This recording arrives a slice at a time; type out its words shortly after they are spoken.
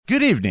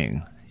Good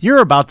evening.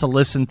 You're about to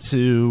listen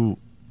to...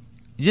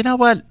 You know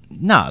what?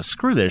 Nah,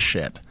 screw this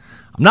shit.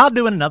 I'm not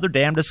doing another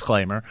damn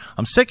disclaimer.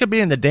 I'm sick of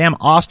being the damn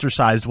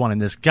ostracized one in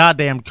this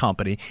goddamn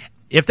company.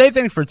 If they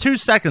think for 2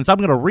 seconds I'm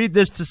going to read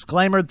this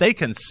disclaimer, they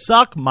can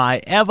suck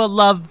my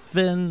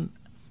ever-loving...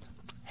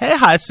 Hey,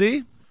 hi,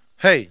 C.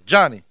 Hey,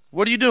 Johnny,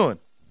 what are you doing?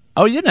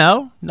 Oh, you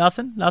know,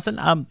 nothing.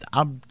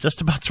 I'm just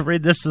about to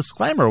read this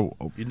disclaimer.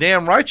 You're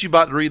damn right you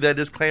about to read that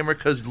disclaimer,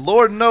 because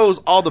Lord knows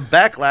all the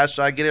backlash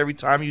I get every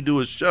time you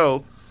do a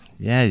show.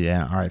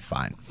 Yeah, all right,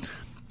 fine.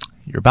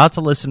 You're about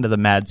to listen to the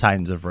Mad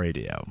Titans of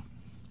Radio.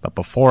 But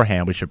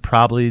beforehand, we should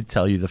probably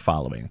tell you the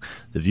following.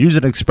 The views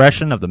and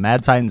expression of the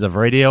Mad Titans of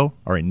Radio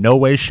are in no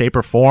way, shape,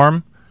 or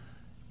form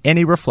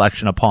any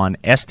reflection upon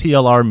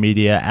STLR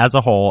Media as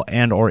a whole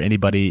and or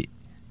anybody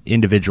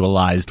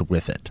individualized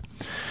with it.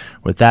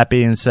 With that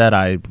being said,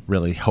 I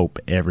really hope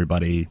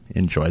everybody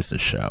enjoys the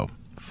show.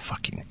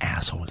 Fucking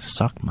asshole.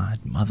 Suck my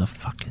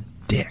motherfucking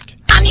dick.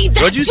 I need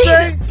that What'd you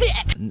Jesus say?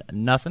 dick.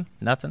 Nothing.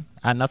 Nothing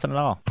at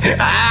all.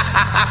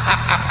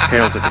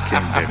 Hail to the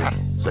king, baby.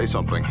 Say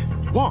something.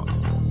 What?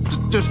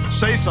 Just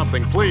say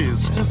something,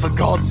 please. For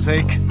God's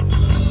sake.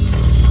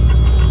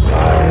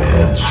 I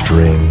had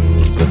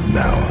strings, but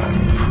now I'm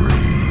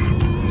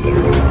free.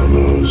 There are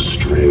no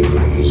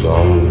strings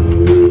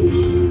on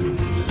earth.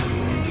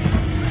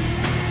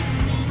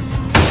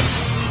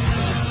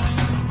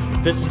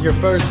 This is your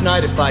first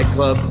night at Fight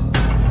Club.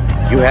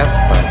 You have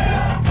to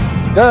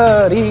fight.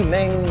 Good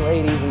evening,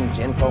 ladies and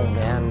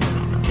gentlemen.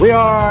 We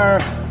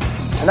are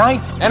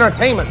tonight's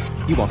entertainment.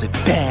 You want it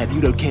bad.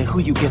 You don't care who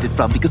you get it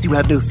from because you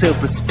have no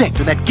self-respect,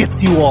 and that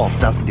gets you off,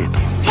 doesn't it?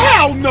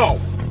 Hell no!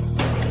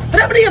 What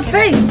happened to your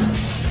face?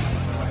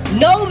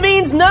 No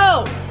means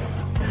no.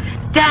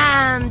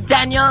 Damn,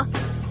 Daniel.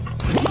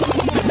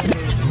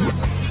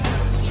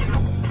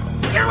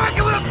 You're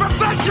working with a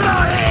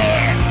professional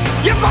here!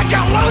 You bunch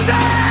of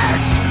losers!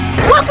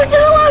 Welcome to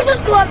the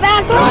Losers Club,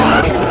 asshole.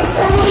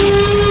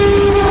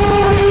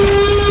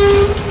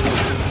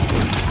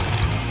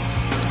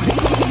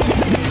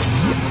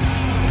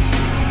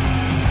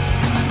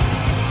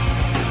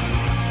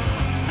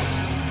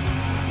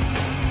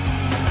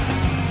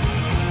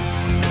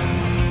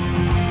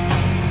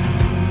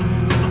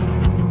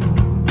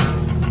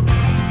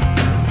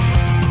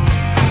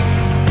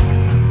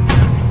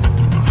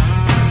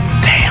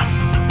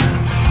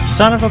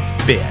 Son of a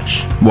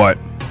bitch. What?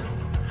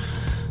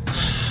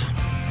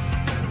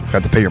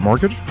 Got to pay your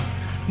mortgage?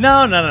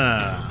 No,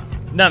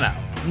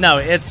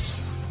 it's...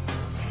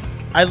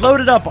 I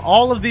loaded up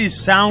all of these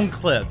sound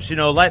clips,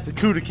 like the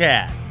Cuda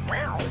Cat.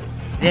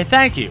 Yeah,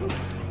 thank you.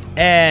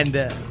 And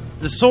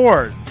the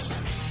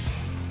swords.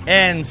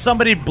 And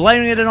somebody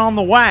blaming it on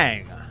the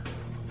Wang.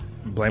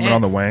 Blame it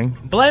on the Wang?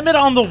 Blame it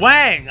on the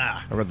Wang.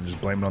 I'd rather just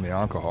blame it on the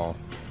alcohol.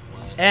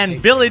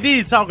 And Billy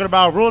D talking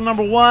about rule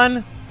number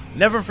 1,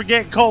 never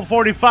forget Colt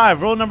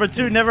 45. Rule number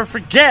 2, never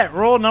forget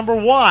rule number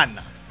 1.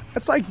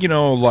 It's like,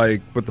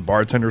 like with the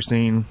bartender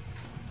scene.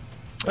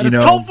 But it's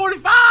Colt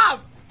 45!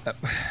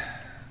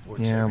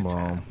 Yeah,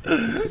 well.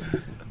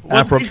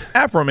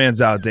 Afro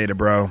Man's outdated,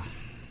 bro.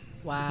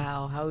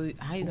 Wow. How you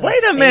gonna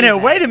Wait a say minute.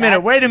 that? Wait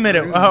a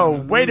minute. Rude. Oh,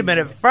 wait a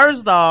minute.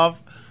 First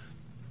off,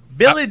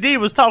 Billy D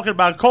was talking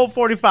about Colt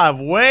 45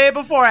 way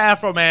before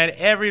Afro Man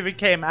ever even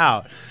came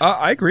out.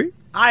 I agree.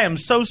 I am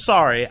so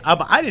sorry.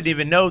 I didn't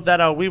even know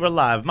that we were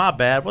live. My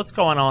bad. What's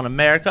going on,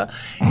 America?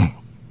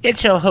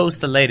 It's your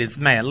host, the ladies'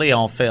 man,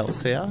 Leon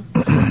Phelps here.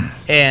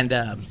 And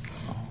we're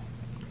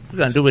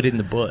going to do it in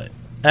the butt.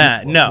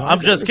 No, I'm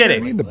just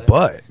kidding. In the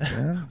butt.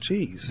 Yeah,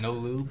 jeez. No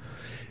lube.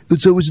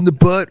 It's always in the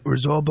butt or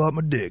it's all about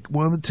my dick.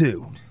 One of the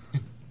two.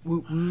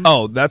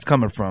 Oh, that's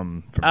coming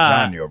from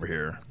Johnny over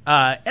here.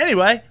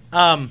 Anyway,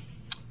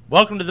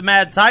 welcome to the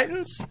Mad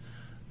Titans.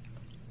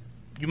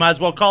 You might as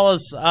well call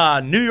us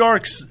New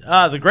York's,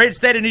 the great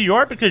state of New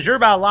York, because you're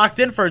about locked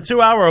in for a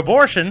 2-hour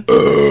abortion.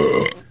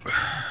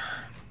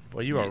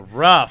 Boy, you are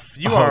rough.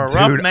 You are a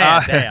rough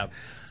man, damn.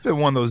 It's been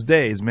one of those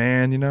days,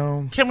 man,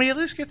 Can we at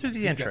least get through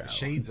the intro?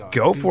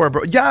 Go for it,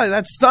 bro. Yeah,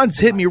 that sun's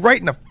hit me right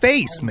in the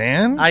face,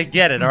 man. I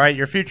get it, all right?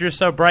 Your future is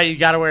so bright, you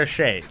got to wear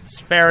shades.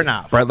 Fair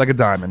enough. Bright like a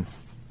diamond.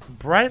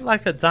 Bright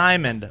like a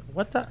diamond.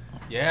 What the...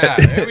 Yeah,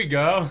 there we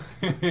go.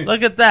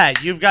 Look at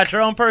that. You've got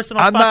your own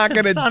personal I'm not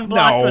gonna.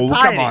 sunblock with No,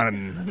 Tiny. come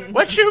on.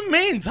 What you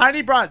mean?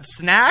 Tiny brought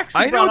snacks?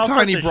 I know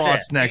Tiny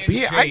brought snacks, but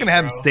I can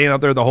have him staying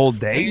out there the whole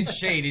day. He's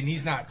shade, and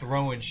he's not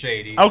throwing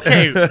shade either.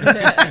 Okay.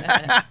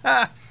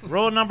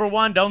 Rule number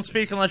 1, don't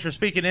speak unless you're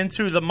speaking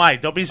into the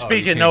mic. Don't be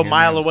speaking no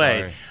mile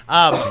away.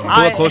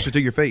 Pull it closer to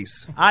your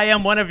face. I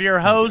am one of your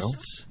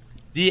hosts,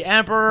 the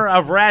Emperor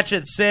of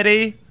Ratchet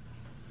City.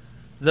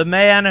 The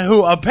man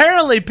who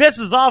apparently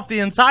pisses off the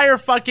entire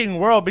fucking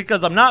world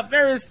because I'm not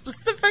very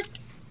specific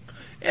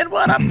in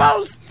what I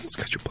post. It's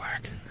because you're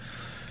black.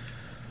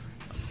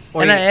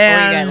 Or you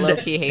got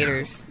low-key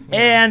haters.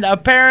 And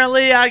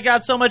apparently I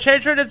got so much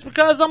hatred, it's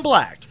because I'm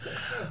black.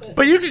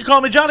 But you can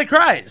call me Johnny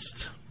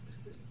Christ.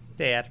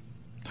 Dad.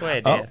 Go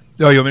ahead, Dad.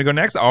 Oh, you want me to go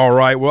next? All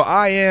right. Well,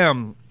 I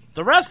am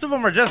The rest of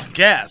them are just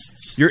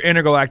guests. Your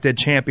intergalactic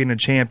champion of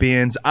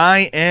champions.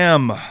 I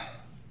am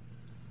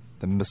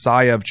the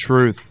Messiah of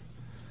truth.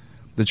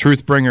 The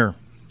truth bringer.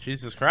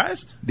 Jesus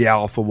Christ? The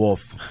Alpha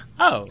Wolf.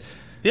 Oh,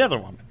 the other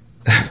one.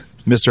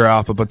 Mr.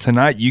 Alpha. But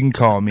tonight you can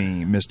call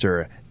me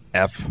Mr.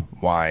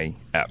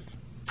 FYF.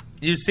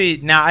 You see,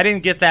 now I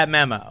didn't get that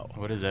memo.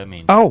 What does that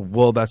mean? Oh,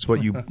 well, that's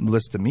what you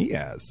listed me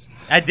as.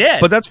 I did.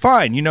 But that's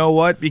fine. You know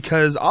what?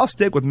 Because I'll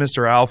stick with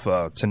Mr.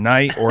 Alpha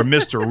tonight or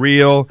Mr.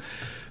 Real,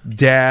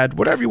 Dad,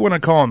 whatever you want to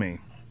call me.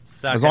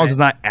 As long as it's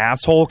not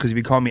asshole, because if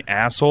you call me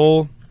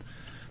asshole,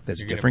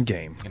 that's a different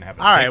game. All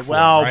right,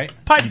 well,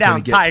 pipe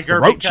down, Tiger.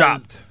 Throat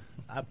chopped.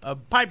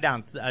 Pipe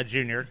down,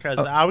 Junior, because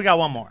we got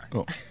one more.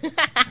 Oh.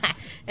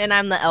 And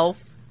I'm the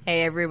elf.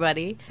 Hey,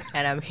 everybody.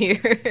 And I'm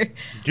here.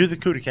 Do the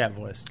Cootie Cat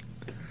voice.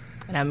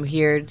 And I'm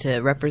here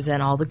to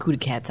represent all the Cootie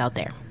Cats out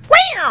there.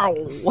 Wow!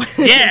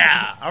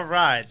 Yeah! All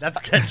right. That's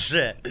good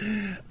shit.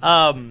 If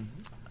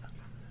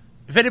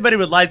anybody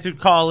would like to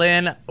call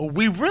in,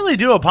 we really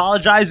do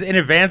apologize in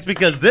advance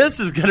because this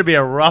is going to be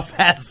a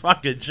rough-ass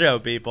fucking show,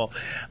 people.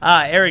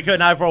 Area code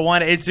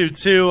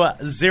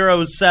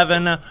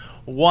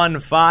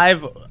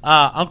 941-822-0715.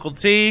 Uncle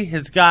T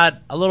has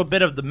got a little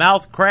bit of the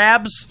mouth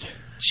crabs.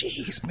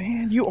 Jeez,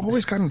 man. You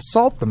always got to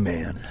insult the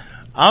man.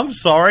 I'm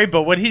sorry,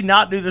 but would he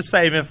not do the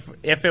same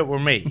if it were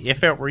me,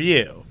 if it were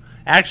you?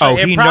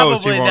 Actually, he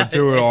knows he won't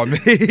do it on me.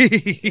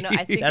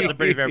 I think that's a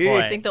pretty fair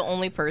point. I think the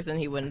only person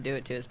he wouldn't do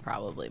it to is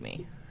probably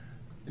me.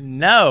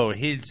 No,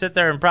 he'd sit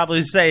there and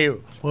probably say,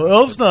 well,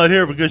 Elf's not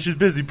here because she's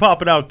busy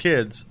popping out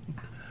kids.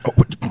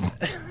 But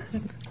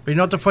you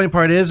know what the funny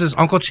part is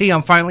Uncle T,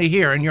 I'm finally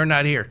here, and you're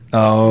not here.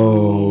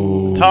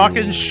 Oh.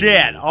 Talking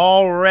shit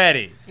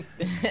already.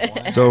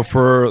 So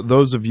for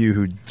those of you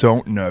who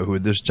don't know who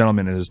this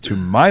gentleman is to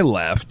my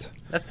left,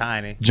 that's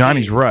Tiny.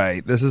 Johnny's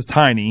right. This is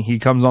Tiny. He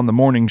comes on the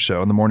morning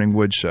show, the Morning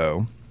Wood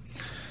Show.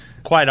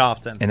 Quite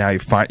often. And now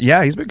he's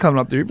been coming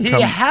up there. He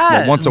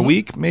has. Once a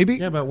week, maybe?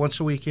 Yeah, about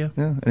once a week, yeah.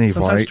 And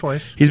sometimes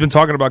twice. He's been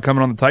talking about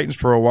coming on the Titans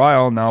for a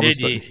while, and now all of a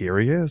sudden, here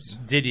he is.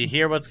 Did you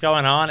hear what's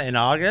going on in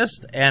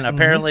August? And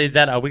apparently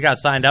that we got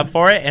signed up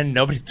for it, and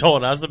nobody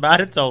told us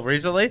about it until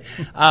recently.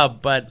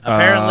 But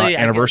apparently...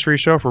 anniversary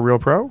show for Real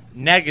Pro?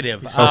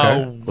 Negative.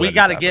 Okay. We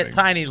got to get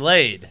Tiny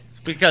laid.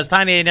 Because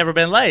Tiny ain't never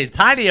been laid.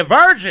 Tiny a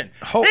virgin.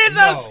 He's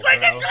a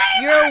squeaky clean.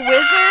 You're a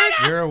wizard?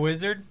 You're a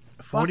wizard?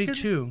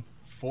 42.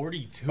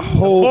 42.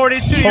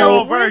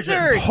 42-year-old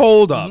virgin.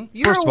 Hold up.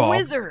 You're First of all, a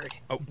wizard.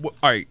 All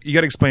right, you got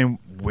to explain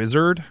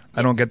wizard.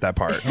 I don't get that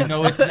part.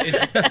 No, it's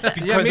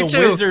because me a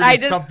too. wizard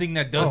is something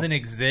that doesn't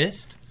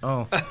exist.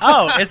 Oh,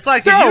 it's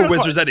like there the are unicorn.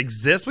 wizards that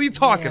exist. What are you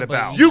talking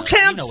about? You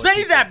can't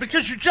say that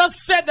because you just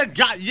said the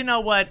guy. You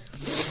know what?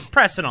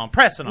 Press it on.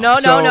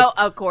 No.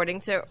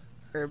 According to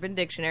Urban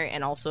Dictionary,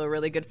 and also a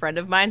really good friend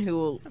of mine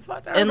who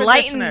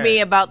enlightened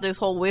me about this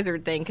whole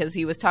wizard thing because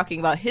he was talking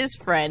about his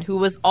friend who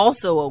was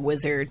also a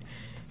wizard,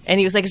 and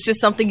he was like, it's just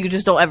something you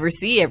just don't ever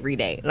see every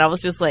day. And I was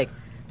just like,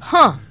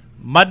 huh.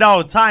 My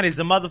dog Tiny's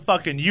a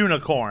motherfucking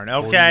unicorn,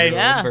 okay?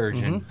 Yeah.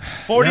 Virgin.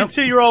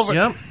 42-year-old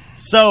virgin. Yep.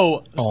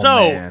 So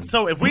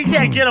if we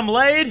can't get him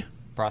laid,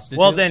 prostitute?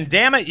 Well then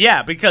damn it,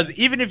 yeah, because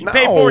even if you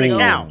pay for it, it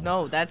counts.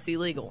 No, that's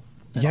illegal.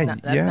 That's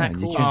not cool. You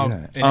can't do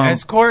that. An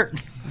escort?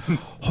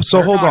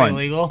 So hold on.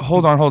 Illegal.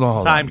 Hold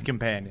on. Time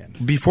companion.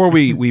 Before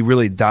we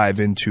really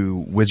dive into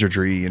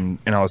wizardry and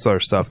all this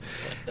other stuff,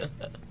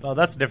 well,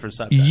 that's a different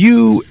subject.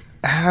 You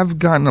have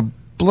gotten a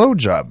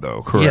blowjob,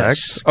 though, correct?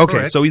 Yes, okay,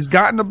 correct. so he's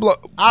gotten a blow.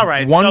 All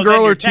right, one so girl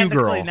then or you're two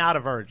technically girl? not a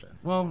virgin.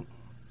 Well,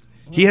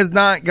 he has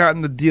not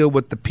gotten the deal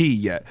with the P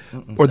yet,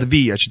 or the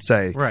V, I should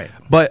say. Right.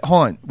 But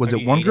hold on, was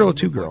it one girl or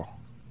two girl?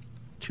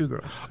 Two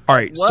girls. All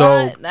right,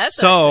 What?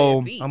 That's actually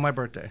a feat. On my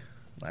birthday.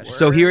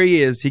 So here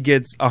he is. He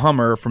gets a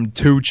Hummer from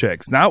two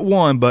chicks, not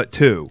one but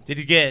two. Did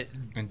you get?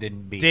 And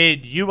didn't beat.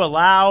 Did you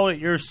allow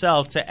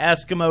yourself to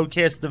Eskimo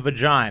kiss the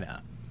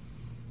vagina?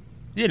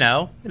 You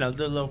know the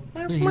little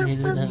No,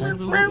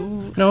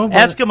 but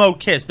Eskimo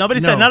kiss.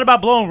 Nobody said No. nothing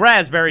about blowing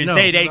raspberries. No.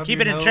 Day.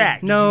 Keep it in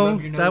check. no,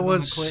 Did you rub your that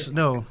nose on was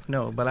the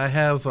no. But I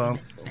have. All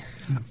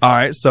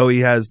right, so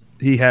he has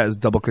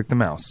double clicked the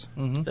mouse.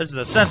 This is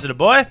a sensitive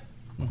boy.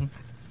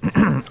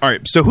 All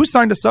right, so who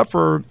signed us up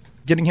for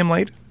getting him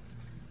laid?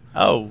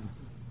 Oh,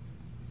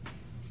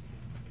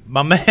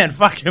 my man,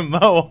 fucking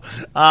Mo.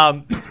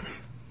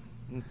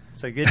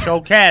 So get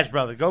your cash,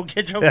 brother. Go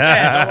get your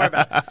cash. Don't worry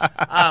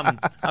about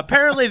it.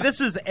 Apparently, this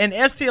is an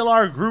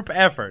STLR group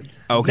effort.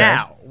 Okay.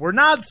 Now, we're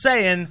not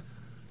saying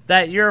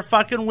that you're a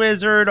fucking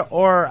wizard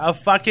or a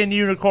fucking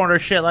unicorn or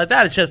shit like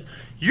that. It's just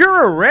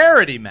you're a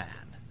rarity, man.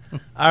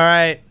 All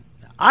right?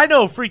 I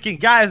know freaking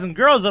guys and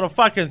girls that'll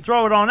fucking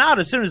throw it on out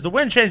as soon as the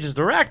wind changes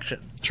direction.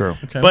 True.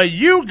 Okay. But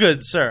you, good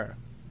sir,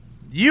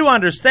 you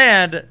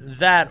understand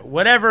that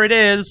whatever it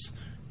is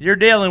you're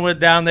dealing with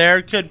down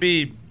there could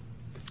be...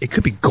 It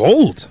could be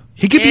gold.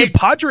 He could be a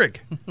Podrick.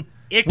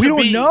 We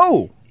don't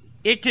know.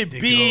 It could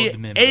be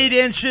 8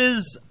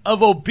 inches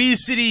of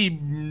obesity,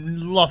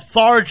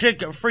 lethargic,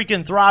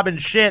 freaking throbbing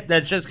shit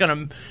that's just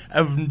going to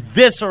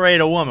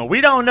eviscerate a woman.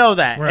 We don't know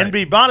that. Right. And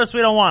to be honest,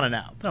 we don't want to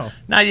know. No.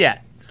 Not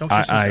yet. Don't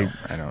kiss and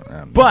I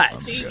don't. But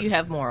See, you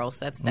have morals.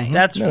 That's nice.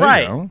 that's There you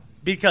right. go.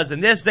 Because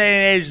in this day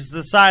and age of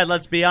society,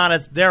 let's be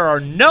honest, there are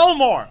no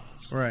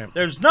morals. Right.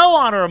 There's no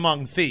honor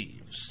among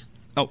thieves.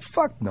 Oh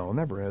fuck no,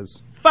 never is.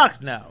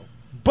 Fuck no.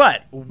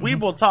 But we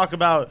will talk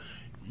about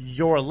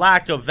your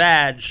lack of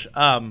vag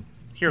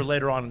here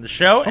later on in the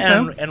show,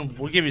 and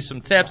we'll give you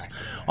some tips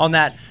on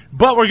that.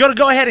 But we're going to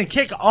go ahead and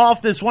kick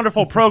off this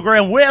wonderful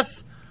program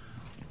with,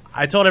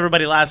 I told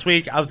everybody last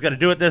week I was going to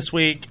do it this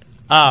week,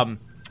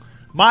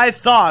 my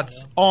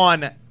thoughts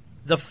on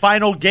the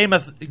final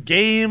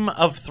Game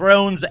of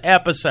Thrones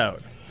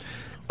episode.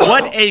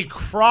 What a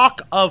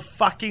crock of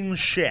fucking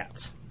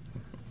shit.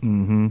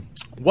 Mm-hmm.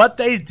 What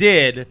they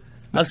did,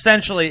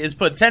 essentially, is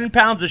put 10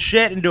 pounds of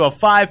shit into a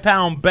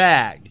 5-pound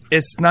bag.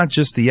 It's not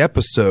just the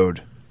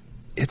episode.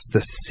 It's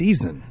the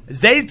season.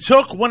 They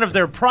took one of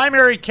their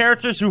primary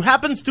characters who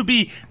happens to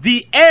be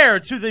the heir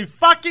to the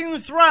fucking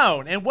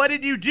throne. And what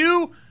did you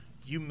do?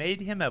 You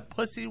made him a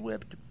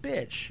pussy-whipped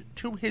bitch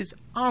to his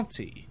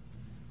auntie.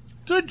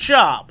 Good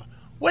job.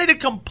 Way to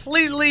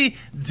completely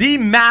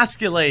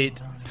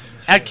demasculate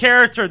a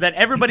character that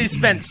everybody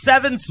spent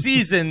 7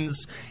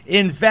 seasons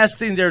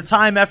investing their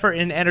time, effort,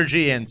 and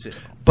energy into.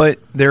 But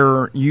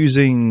they're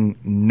using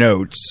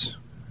notes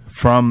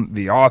from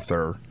the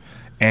author,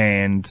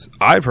 and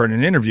I've heard in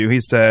an interview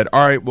he said,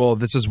 all right, well,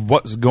 this is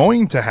what's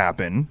going to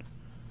happen.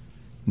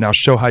 Now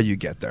show how you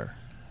get there.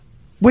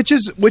 Which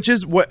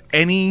is what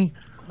any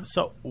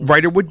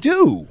writer would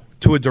do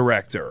to a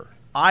director.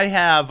 I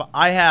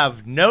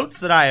have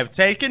notes that I have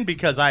taken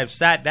because I have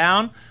sat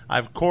down,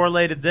 I've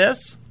correlated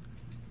this,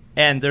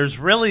 and there's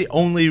really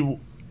only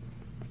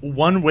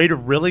one way to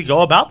really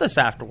go about this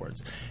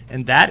afterwards,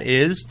 and that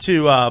is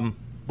to,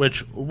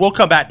 which we'll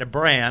come back to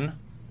Bran,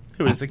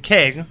 who is the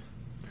king,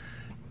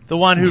 the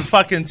one who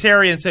fucking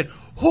Tyrion said,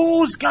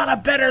 who's got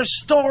a better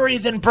story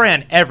than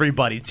Bran?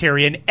 Everybody,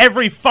 Tyrion.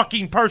 Every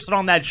fucking person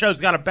on that show's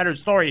got a better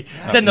story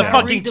than the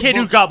fucking kid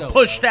who got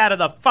pushed out of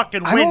the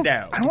fucking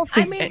window. I don't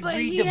think... but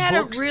he had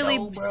a really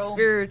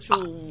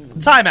spiritual...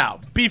 Time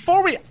out.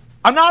 Before we...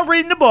 I'm not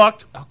reading the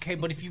book. Okay,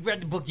 but if you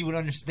read the book, you would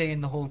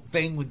understand the whole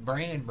thing with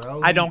Bran,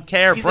 bro. I don't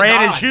care. He's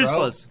Bran a god, is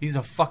useless. Bro. He's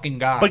a fucking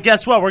god. But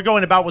guess what? We're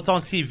going about what's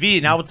on TV.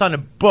 Now what's on the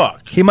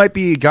book. He might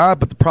be a god,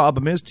 but the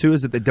problem is, too,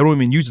 is that they don't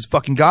even use his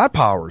fucking god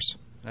powers.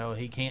 No,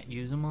 he can't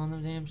use them on the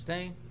damn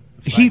thing?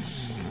 He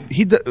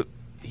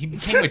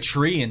became a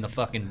tree in the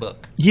fucking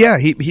book. Yeah,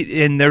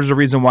 he and there's a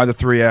reason why the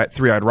three-eyed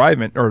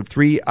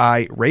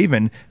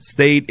raven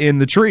stayed in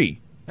the tree.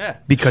 Yeah.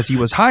 Because he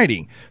was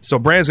hiding. So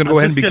Bran's going to go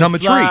ahead and become a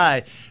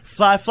tree.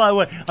 Fly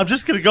away. I'm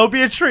just going to go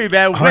be a tree,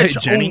 man. All right,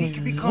 Jenny.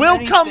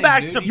 We'll come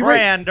back to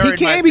Bran during He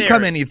can my become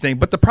theory. anything,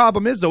 but the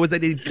problem is, though, is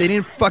that they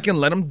didn't fucking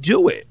let him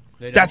do it.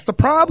 That's the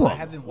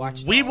problem.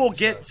 We will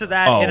get to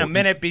that in a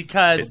minute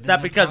because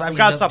I've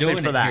got something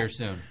for that. Here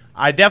soon.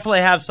 I definitely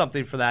have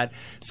something for that.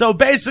 So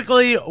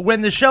basically, when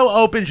the show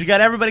opens, you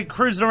got everybody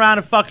cruising around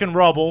in fucking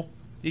rubble.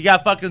 You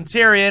got fucking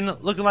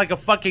Tyrion looking like a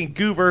fucking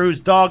goober whose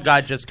dog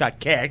just got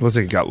kicked. Looks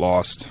like he got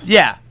lost.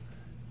 Yeah.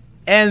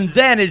 And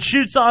then it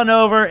shoots on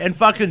over, and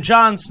fucking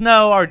Jon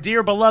Snow, our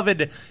dear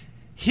beloved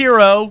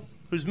hero,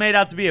 who's made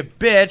out to be a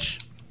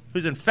bitch,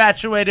 who's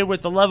infatuated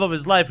with the love of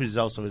his life, who's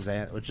also his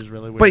aunt, which is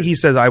really weird. But he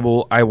says, "I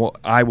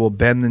will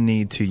bend the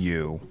knee to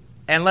you."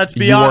 And let's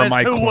be You are honest,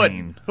 my who queen.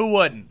 wouldn't? Who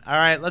wouldn't? All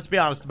right, let's be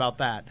honest about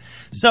that.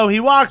 So he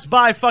walks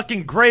by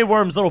fucking Grey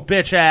Worm's little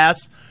bitch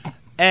ass,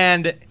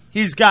 and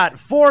he's got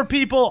 4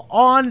 people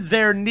on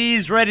their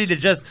knees ready to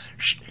just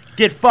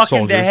get fucking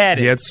Soldiers.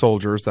 beheaded. He had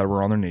soldiers that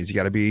were on their knees. You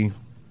got to be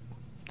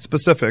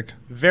specific.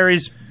 Very,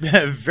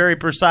 very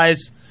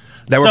precise.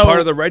 That were part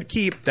of the Red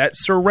Keep that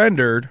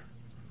surrendered.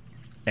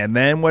 And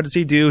then what does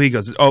he do? He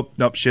goes, oh,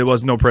 nope, shit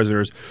was no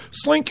prisoners.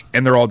 Slink,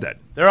 and they're all dead.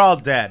 They're all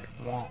dead.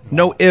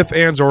 No ifs,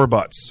 ands, or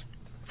buts.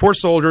 4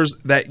 soldiers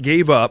that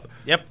gave up.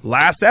 Yep.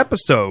 Last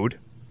episode,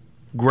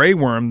 Grey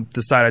Worm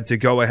decided to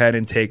go ahead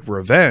and take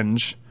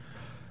revenge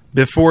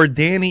before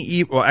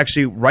Dany, well,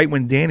 actually, right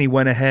when Dany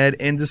went ahead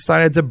and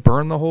decided to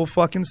burn the whole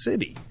fucking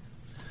city.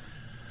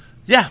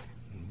 Yeah.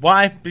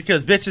 Why?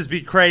 Because bitches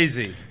be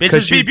crazy.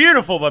 Bitches be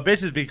beautiful, but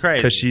bitches be crazy.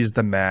 Because she's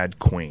the Mad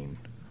Queen.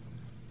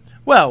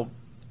 Well,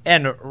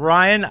 and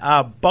Ryan,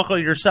 buckle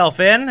yourself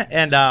in,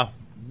 and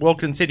we'll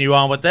continue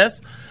on with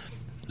this.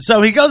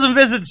 So he goes and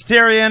visits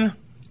Tyrion.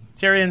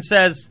 Tyrion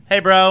says, hey,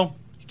 bro,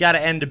 you got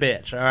to end a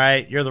bitch, all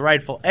right? You're the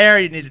rightful heir.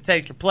 You need to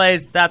take your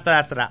place.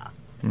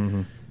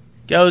 Mm-hmm.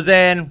 Goes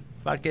in.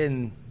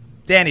 Fucking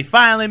Dany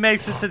finally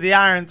makes it to the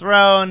Iron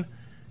Throne.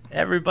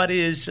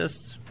 Everybody is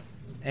just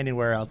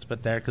anywhere else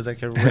but there because they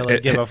could really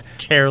give a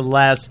care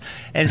less.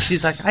 And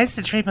she's like, I used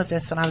to dream of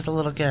this when I was a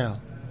little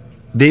girl.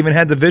 They even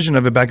had the vision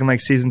of it back in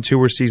like season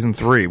 2 or season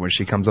 3 when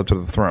she comes up to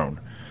the throne.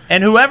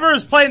 And whoever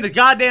is playing the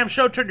goddamn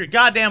show, turn your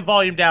goddamn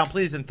volume down,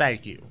 please, and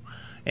thank you.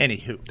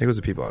 Anywho. I think it was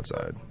the people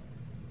outside.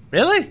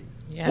 Really?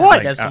 Yeah. What?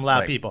 Like, That's some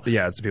loud people.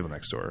 Yeah, it's the people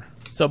next door.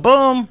 So,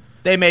 boom,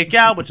 they make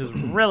out, which is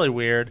really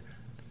weird.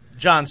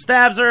 Jon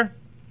stabs her.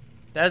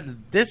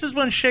 This is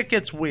when shit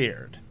gets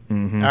weird.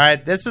 Mhm. All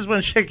right, this is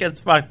when shit gets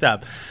fucked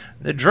up.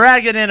 The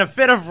dragon, in a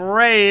fit of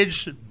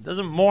rage,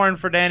 doesn't mourn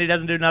for Danny,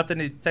 doesn't do nothing.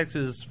 He takes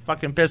his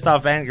fucking pissed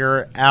off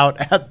anger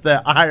out at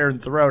the Iron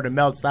Throne and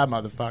melts that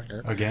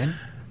motherfucker. Again?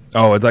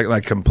 Oh, it's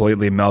like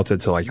completely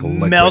melted to like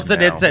liquid Melted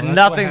now. it to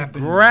nothing.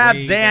 Grab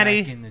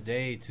Danny. Back in the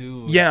day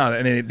too. Yeah,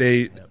 and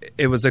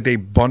it was like they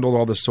bundled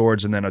all the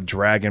swords, and then a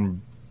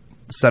dragon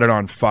set it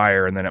on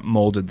fire, and then it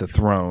molded the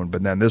throne.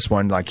 But then this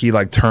one, like he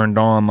like turned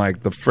on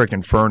like the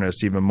freaking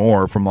furnace even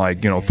more from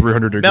like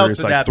 300 degrees,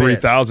 Melted like that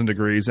 3,000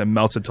 degrees, and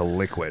melted to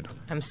liquid.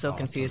 I'm so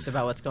confused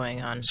about what's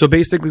going on. So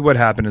basically, what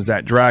happened is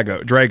that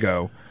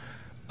Drago,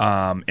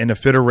 in a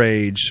fit of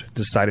rage,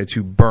 decided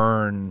to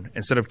burn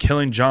instead of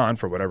killing Jon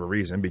for whatever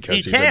reason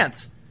because He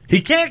can't. He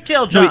can't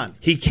kill Jon. No,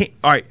 he can't.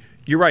 All right,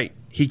 you're right.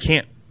 He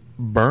can't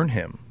burn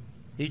him,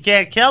 He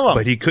can't kill him.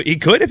 but he could. He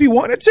could if he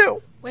wanted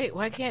to. Wait,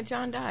 why can't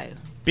Jon die?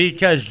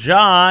 Because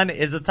Jon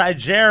is a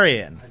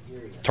Targaryen.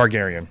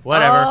 Targaryen.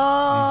 Whatever.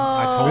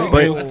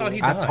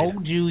 I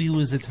told you he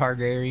was a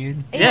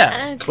Targaryen.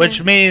 Yeah,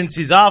 which means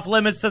he's off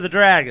limits to the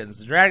dragons.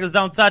 The dragons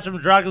don't touch him. The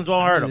dragons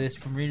won't hurt I knew him. this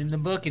from reading the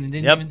book, and it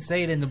didn't Yep. even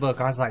say it in the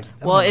book. I was like,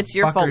 Well, it's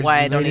your fault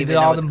why I don't even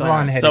know what's going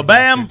on. So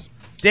bam,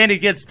 Danny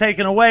gets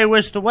taken away,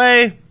 whisked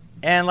away,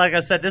 and like I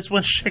said, this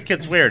one shit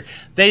gets weird.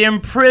 They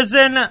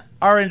imprison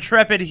our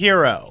intrepid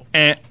hero.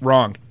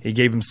 Wrong. He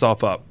gave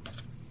himself up.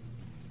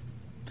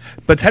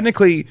 But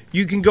technically,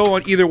 you can go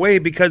on either way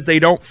because they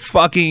don't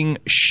fucking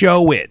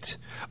show it.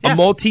 A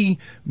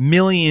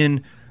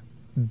multi-million,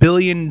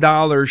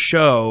 billion-dollar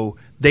show,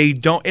 they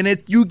don't,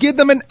 and you give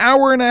them an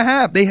hour and a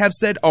half. They have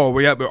said, "Oh,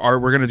 we're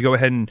going to go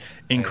ahead and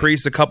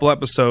increase a couple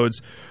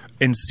episodes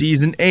in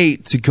season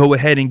 8 to go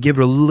ahead and give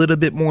it a little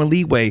bit more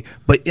leeway."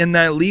 But in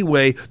that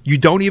leeway, you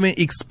don't even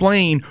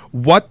explain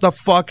what the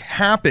fuck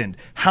happened.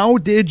 How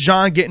did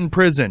Jon get in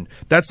prison?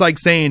 That's like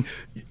saying,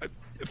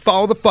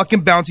 follow the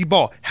fucking bouncy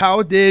ball.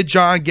 How did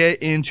Jon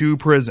get into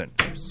prison?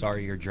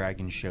 Sorry, your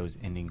dragon show's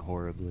ending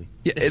horribly.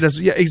 Yeah,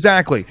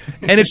 exactly.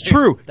 And it's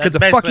true because That's it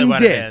basically fucking what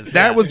did. it is,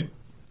 That yeah. was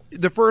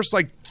the first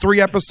 3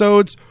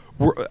 episodes.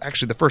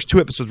 Actually, the first 2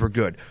 episodes were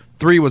good.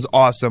 3 was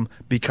awesome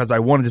because I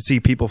wanted to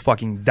see people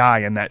fucking die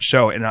in that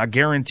show, and I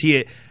guarantee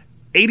it,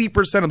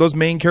 80% of those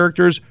main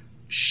characters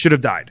should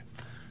have died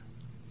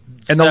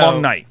in the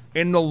long night.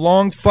 In the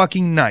long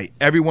fucking night,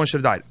 everyone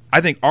should have died.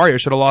 I think Arya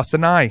should have lost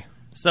an eye.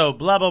 So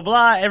blah blah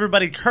blah.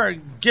 Everybody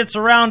gets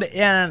around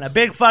in a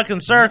big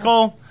fucking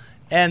circle,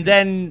 and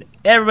then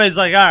everybody's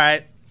like, "All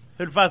right,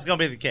 who the fuck's gonna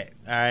be the king?"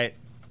 All right.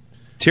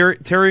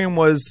 Tyrion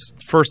was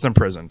first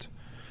imprisoned,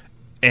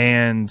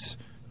 and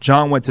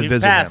Jon went to We've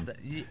visit passed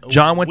him. that.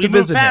 Jon went We to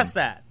visit moved past him.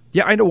 that.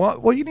 Yeah, I know.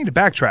 Well, you need to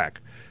backtrack.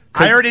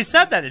 I already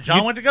said that.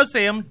 John went to go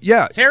see him.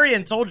 Yeah.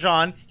 Tyrion told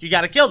Jon, "You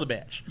got to kill the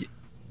bitch."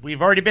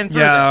 We've already been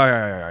through Yeah, this.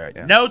 all right,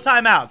 yeah. No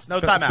timeouts. No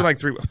It's been timeouts. like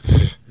 3.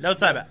 No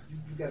timeout.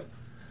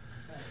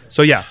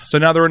 So yeah, so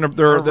now they're in.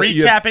 We're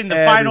recapping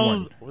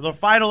the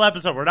final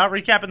episode. We're not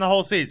recapping the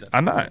whole season.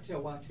 I'm not.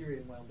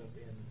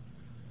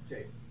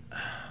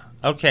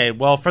 Okay,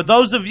 well, for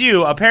those of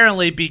you,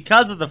 apparently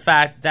because of the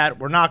fact that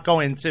we're not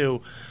going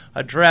to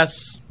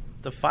address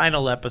the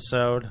final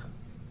episode,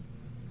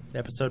 the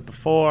episode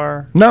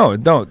before. No.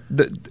 Danny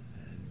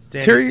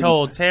Tyrion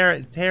told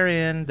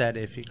Tyrion that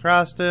if he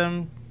crossed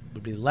him, it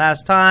would be the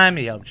last time.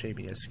 He helped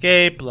Jaime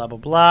escape, blah, blah,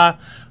 blah.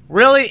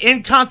 Really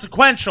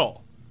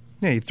inconsequential.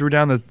 Yeah, he threw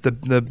down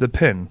the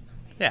pin.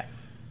 Yeah.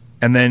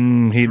 And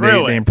then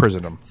they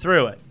imprisoned him.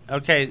 Through it.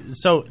 Okay,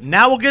 so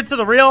now we'll get to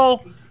the real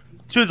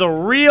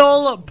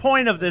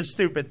point of this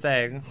stupid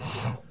thing,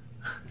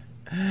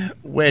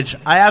 which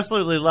I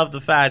absolutely love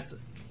the fact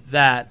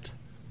that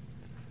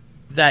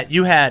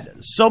you had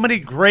so many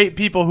great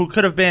people who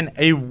could have been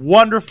a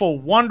wonderful,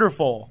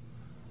 wonderful,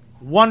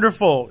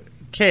 wonderful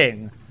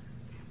king,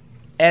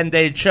 and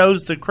they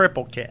chose the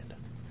cripple kid.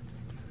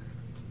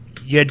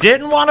 You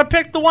didn't want to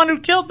pick the one who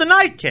killed the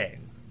Night King.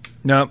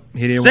 No,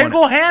 he didn't.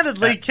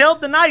 Single-handedly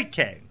killed the Night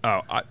King.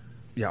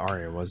 Yeah,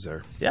 Arya was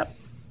there. Yep.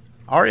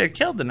 Arya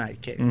killed the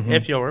Night King, Mhm.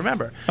 if you'll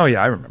remember. Oh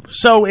yeah, I remember.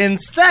 So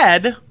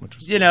instead,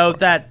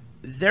 that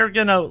they're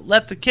going to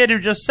let the kid who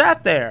just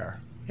sat there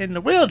in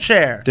the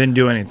wheelchair, Didn't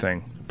do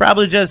anything.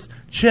 probably just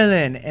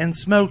chilling and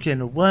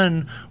smoking,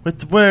 one with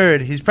the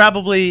word. He was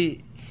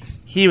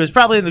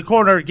probably in the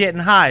corner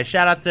getting high.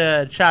 Shout out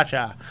to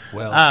Cha-Cha.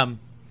 Well,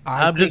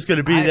 I'm just going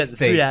to be that think-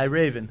 three-eyed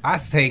raven. I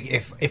think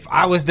if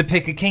I was to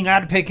pick a king,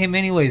 I'd pick him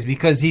anyways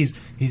because he's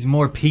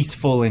more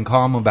peaceful and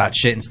calm about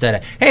shit instead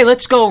of, hey,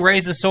 let's go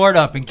raise a sword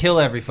up and kill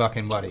every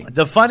fucking buddy.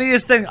 The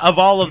funniest thing of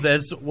all of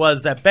this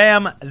was that,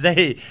 bam,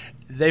 they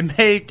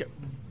make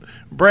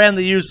Bran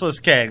the useless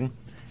king,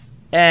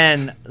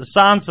 and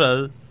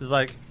Sansa is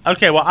like,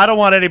 okay, well, I don't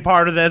want any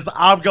part of this.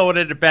 I'm going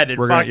independent.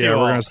 We're Fuck gonna, you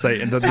all. we're gonna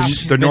stay.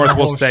 The North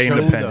will stay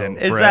independent.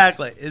 Brett.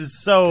 Exactly.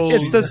 It's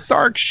the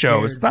Stark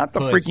show. It's not the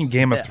puss. freaking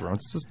Game of Yeah.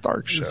 Thrones. It's the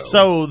Stark show.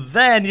 So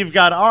then you've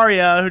got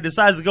Arya, who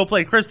decides to go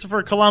play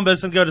Christopher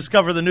Columbus and go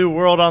discover the new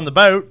world on the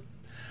boat.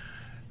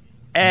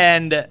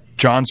 And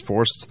Jon's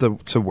forced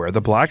to wear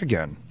the black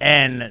again.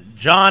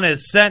 Jon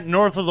is sent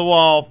north of the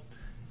wall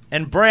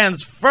and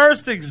Bran's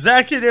first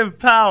executive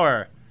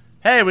power.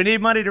 Hey, we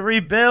need money to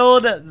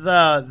rebuild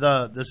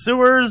the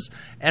sewers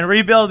and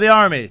rebuild the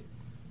army.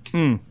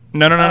 No.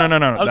 Okay.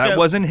 That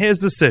wasn't his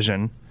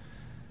decision.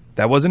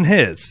 That wasn't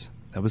his.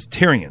 That was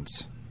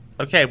Tyrion's.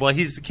 Okay, well,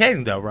 he's the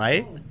king, though,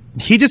 right?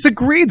 He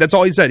disagreed. That's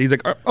all he said. He's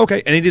like,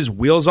 okay. And he just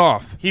wheels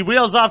off. He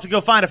wheels off to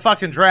go find a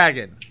fucking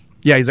dragon.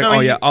 Yeah, he's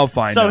like, I'll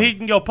find him. So he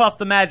can go puff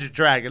the magic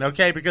dragon,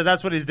 okay? Because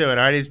that's what he's doing, all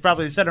right? He's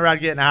probably sitting around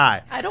getting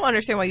high. I don't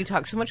understand why you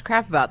talk so much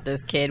crap about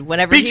this kid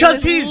whenever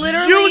because he was he's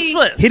literally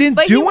useless. He didn't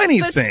do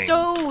anything.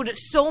 Bestowed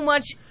so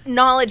much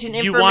knowledge and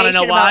You want to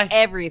information know why? about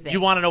everything. You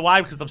want to know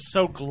why? Because I'm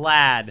so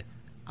glad.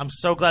 I'm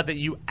so glad that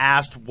you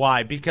asked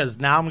why. Because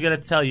now I'm going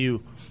to tell you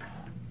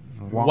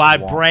why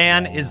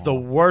Bran is the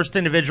worst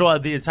individual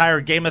of the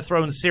entire Game of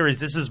Thrones series.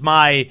 This is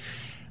my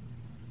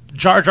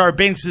Jar Jar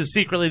Binks is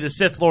secretly the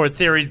Sith Lord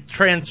theory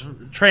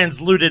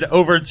transluted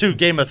over to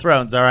Game of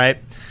Thrones, all right?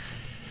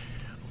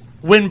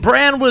 When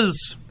Bran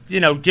was,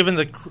 given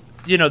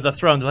the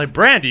throne, they're like,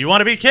 Bran, do you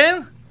want to be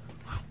king?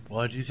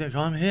 Why do you think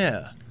I'm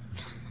here?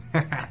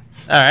 All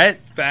right.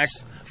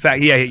 Fact.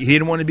 Yeah, he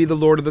didn't want to be the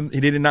Lord of the... He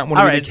did not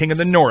want to be the King of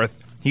the North.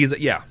 He's...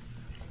 Yeah.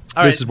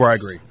 This is where I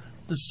agree.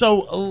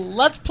 So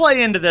let's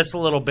play into this a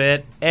little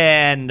bit,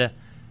 and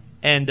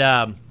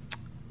the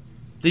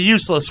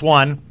useless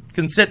one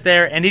can sit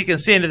there and he can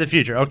see into the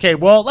future. Okay,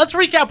 well, let's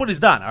recap what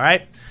he's done, all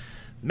right?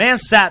 Man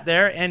sat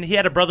there and he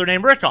had a brother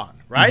named Rickon,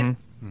 right?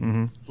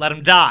 Mm-hmm. Let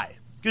him die.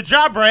 Good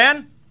job,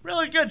 Bran.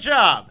 Really good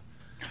job.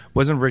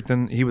 Wasn't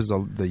Rickon... He was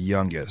the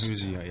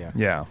youngest.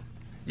 Yeah.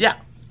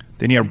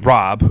 Then you had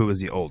Robb, who was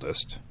the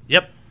oldest.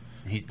 Yep.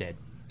 He's dead.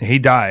 He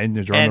died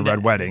during the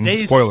Red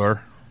Wedding.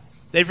 Spoiler.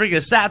 They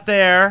freaking sat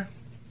there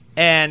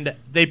and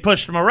they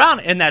pushed him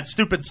around in that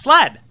stupid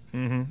sled.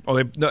 Mm-hmm. Oh,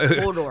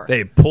 Hodor.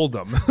 They pulled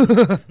him.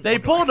 They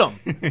pulled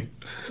him.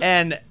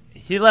 And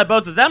he let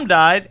both of them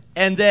die.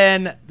 And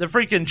then the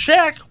freaking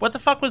chick, what the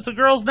fuck was the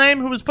girl's name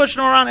who was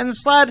pushing him around in the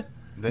sled?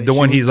 The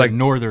one he's like...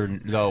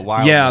 Northern, the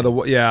wild.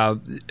 Yeah,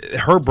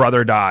 her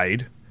brother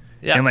died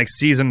in like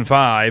season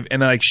 5.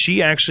 And then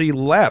she actually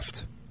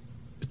left.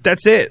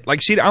 That's it. I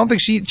don't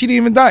think she didn't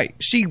even die.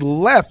 She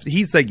left.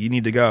 He's like, you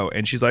need to go.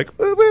 And she's like,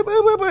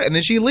 and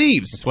then she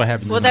leaves. That's what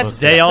happened.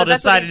 They all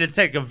decided to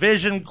take a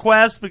vision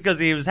quest because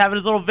he was having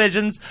his little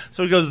visions.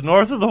 So he goes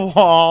north of the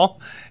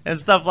wall and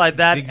stuff like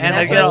that.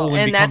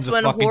 And that's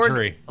when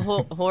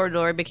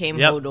Hodor became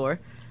Hodor.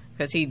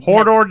 Because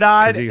Hodor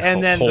died,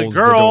 and then the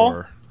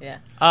girl,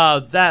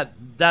 the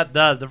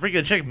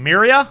freaking chick,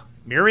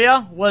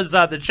 Miria was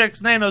the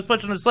chick's name that was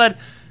put on the sled.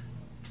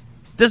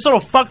 This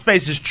little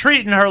fuckface is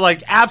treating her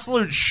like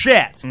absolute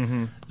shit.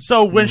 Mm-hmm.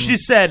 So when she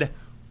said,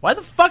 why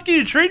the fuck are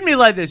you treating me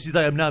like this? She's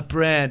like, I'm not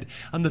Bran.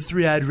 I'm the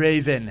three-eyed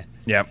raven.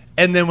 Yep.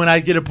 And then when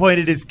I get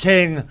appointed as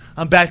king,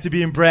 I'm back to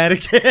being Bran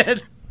again.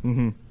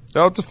 Mm-hmm.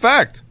 Oh, it's a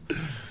fact.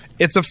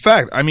 It's a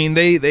fact. I mean,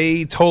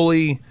 they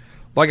totally,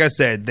 like I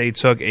said, they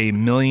took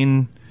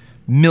 $1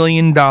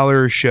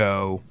 million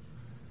show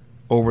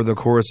over the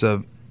course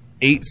of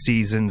 8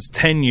 seasons,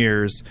 10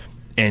 years,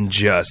 and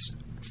just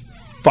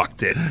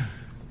fucked it.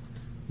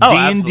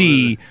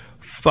 D&D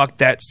fucked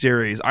that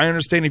series. I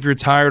understand if you're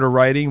tired of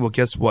writing, well,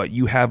 guess what?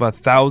 You have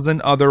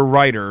 1,000 other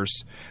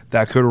writers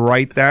that could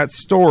write that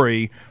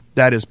story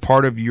that is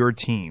part of your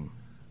team.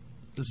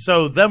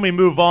 So then we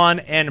move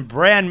on, and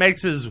Bran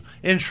makes his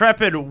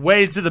intrepid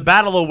way to the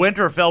Battle of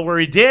Winterfell, where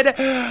he did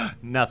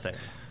nothing.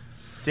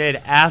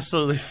 Did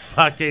absolutely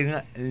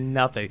fucking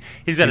nothing.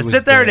 He's going to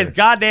sit there in his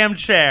goddamn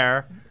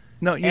chair.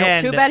 No,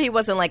 too bad he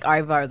wasn't like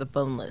Ivar the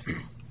Boneless.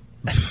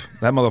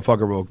 That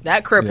motherfucker will...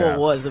 That cripple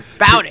was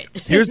about it.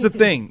 Here's the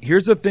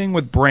thing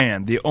with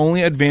Bran. The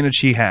only advantage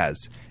he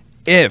has,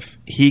 if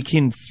he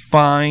can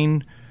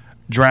find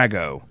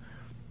Drago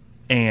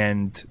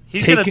and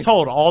he could have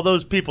told all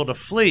those people to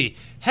flee.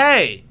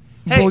 Hey,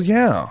 well,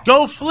 yeah,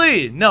 go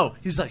flee. No,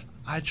 he's like,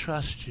 I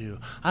trust you.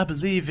 I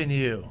believe in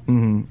you.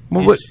 Mm-hmm.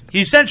 Well,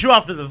 he sent you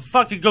off to the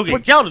fucking go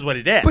get killed is what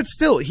he did. But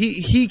still,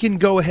 he can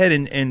go ahead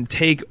and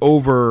take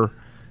over...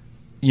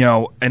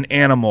 an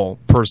animal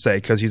per se,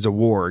 because he's a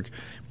warg.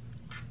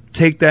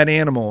 Take that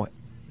animal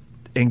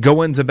and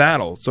go into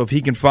battle. So if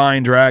he can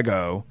find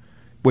Drago,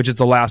 which is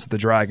the last of the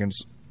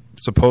dragons,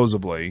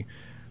 supposedly,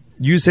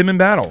 use him in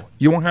battle.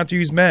 You won't have to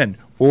use men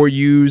or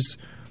use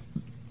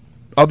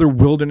other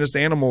wilderness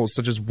animals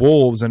such as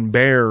wolves and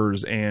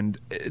bears, and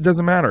it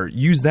doesn't matter.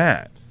 Use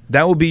that.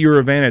 That will be your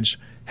advantage.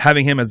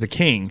 Having him as a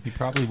king. He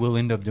probably will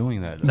end up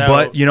doing that.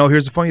 But,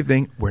 here's the funny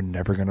thing. We're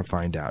never going to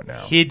find out now.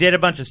 He did a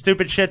bunch of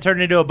stupid shit,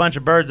 turned into a bunch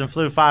of birds, and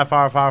flew far,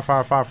 far, far,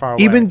 far, far, far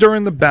away. Even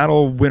during the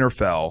Battle of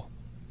Winterfell,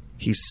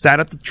 he sat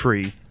at the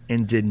tree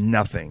and did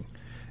nothing.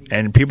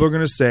 And people are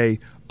going to say,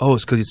 oh,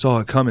 it's because he saw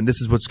it coming.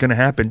 This is what's going to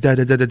happen. Da,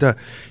 da, da, da, da.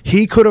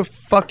 He could have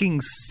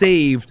fucking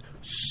saved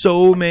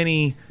so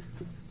many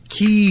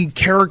key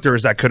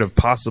characters that could have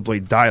possibly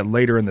died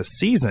later in the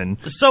season.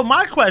 So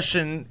my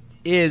question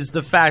is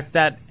the fact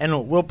that,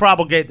 and we'll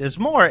propagate this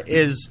more,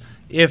 is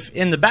if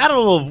in the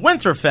Battle of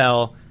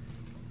Winterfell,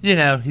 You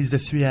know, he's the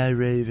three-eyed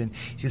raven.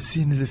 You can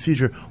see into the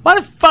future. Why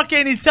the fuck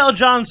can't he tell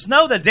Jon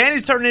Snow that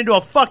Dany's turning into a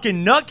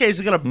fucking nutcase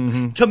and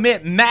going to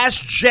commit mass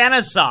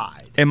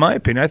genocide? In my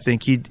opinion, I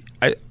think he.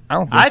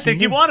 I think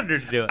he wanted her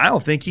to do it. I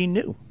don't think he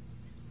knew.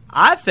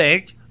 I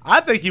think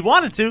he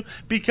wanted to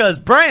because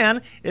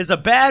Bran is a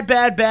bad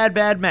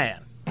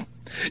man.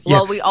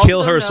 Well, we also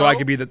kill her know so I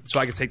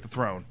could take the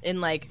throne.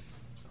 In like,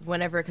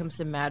 whenever it comes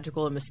to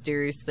magical and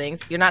mysterious things,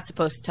 you're not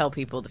supposed to tell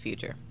people the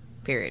future.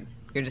 Period.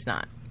 You're just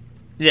not.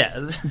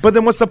 Yeah. But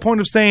then what's the point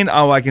of saying,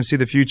 "Oh, I can see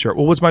the future"?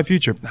 Well, what's my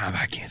future?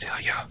 I can't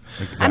tell you.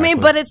 Exactly. I mean,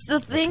 but it's the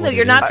thing that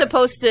you're not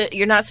supposed to.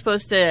 You're not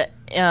supposed to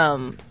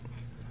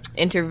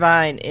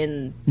intervene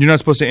in. You're not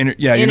supposed to.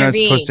 You're not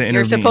supposed to intervene.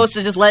 You're supposed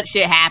to just let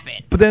shit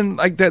happen. But then,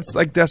 that's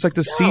like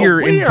the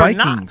seer in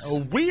Vikings.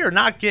 We are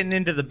not getting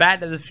into the Back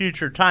to the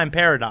Future time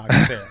paradox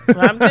here.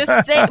 I'm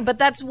just saying, but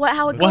that's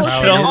how it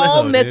goes in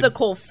all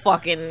mythical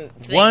fucking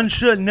things. One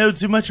shouldn't know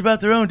too much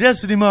about their own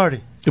destiny, Marty.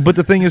 But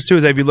the thing is, too,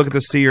 is that if you look at the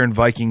seer in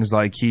Vikings,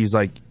 like he's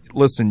like,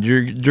 listen,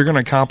 you're going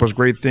to accomplish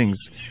great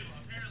things.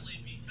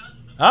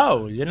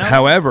 Oh, you know.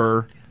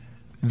 However,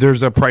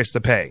 there's a price to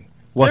pay.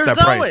 What's There's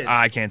that price? always.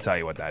 I can't tell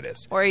you what that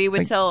is. Or you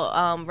would tell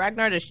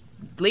Ragnar to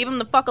leave him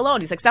the fuck alone.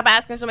 He's like, stop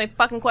asking so many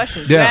fucking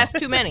questions. Yeah. You asked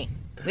too many.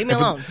 Leave me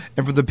alone.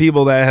 And for the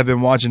people that have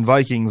been watching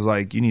Vikings,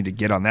 like, you need to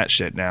get on that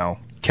shit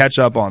now. Catch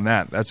up on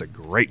that. That's a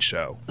great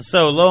show.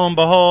 So, lo and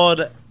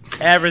behold,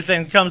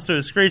 everything comes to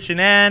a screeching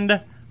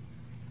end.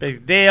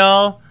 Big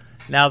deal.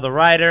 Now the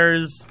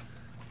writers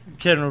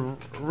can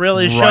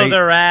really show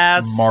their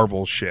ass.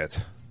 Marvel shit.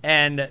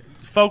 And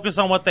focus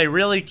on what they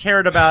really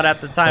cared about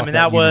at the time, and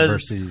that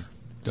was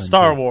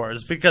Star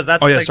Wars, because that's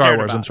what they Star cared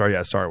Wars. about. I'm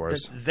sorry, Star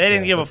Wars. They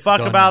didn't give a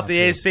fuck about the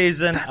 8th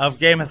season of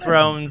Game of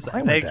Thrones.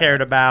 They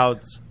cared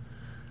about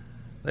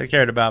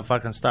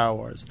fucking Star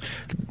Wars.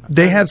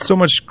 They have so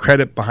much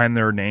credit behind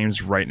their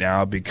names right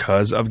now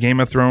because of Game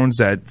of Thrones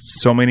that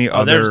so many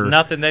there's other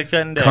nothing they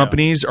couldn't do.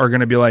 companies are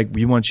going to be like,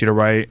 we want you to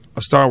write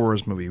a Star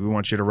Wars movie. We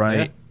want you to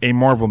write a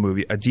Marvel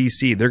movie, a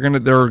DC. They're going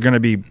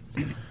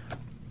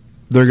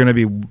to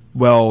be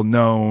well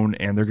known,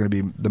 and they're going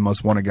to be the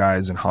most wanted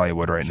guys in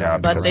Hollywood right now.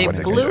 But because they of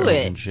what blew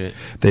can do. it.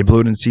 They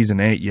blew it in season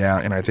 8, yeah,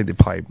 and I think they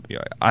probably.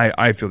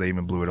 I feel they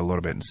even blew it a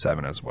little bit in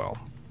 7 as well.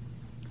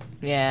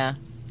 Yeah.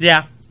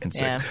 Yeah. And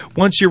 6.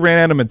 Once you ran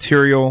out of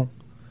material,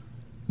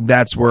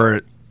 that's where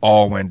it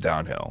all went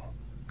downhill.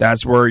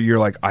 That's where you're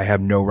like, I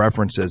have no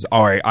references.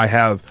 All right, I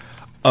have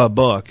a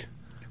book.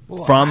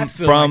 Well, from I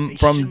feel like they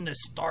shouldn't have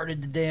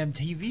started the damn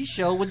TV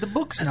show with the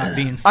books not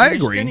being finished. I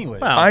agree. Anyway.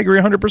 I agree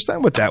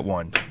 100% with that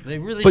one. They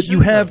really but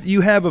should,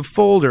 you have a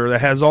folder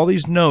that has all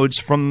these notes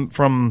from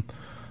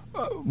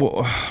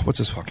what's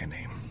his fucking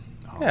name?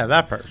 Yeah,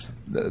 that person.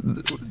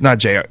 Not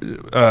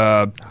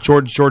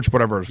George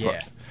whatever. Yeah.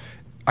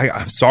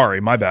 I'm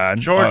sorry, my bad.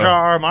 George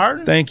R.R.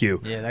 Martin? Thank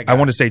you. Yeah, that guy. I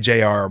want to say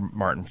J.R.R.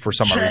 Martin for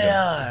some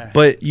reason.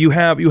 But you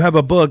have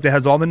a book that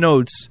has all the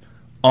notes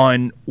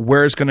on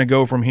where it's going to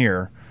go from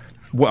here.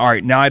 Well, all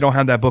right, now I don't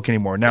have that book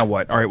anymore. Now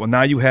what? All right, well,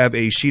 now you have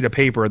a sheet of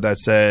paper that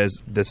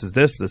says this is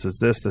this, this is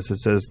this, this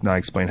is this. Now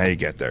explain how you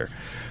get there.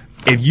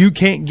 If you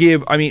can't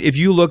give, if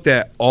you looked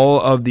at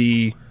all of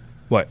the,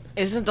 what?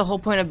 Isn't the whole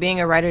point of being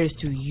a writer is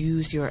to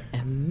use your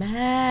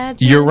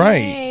imagination? You're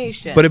right.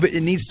 But if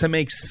it needs to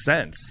make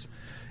sense.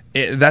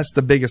 That's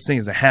the biggest thing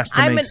is it has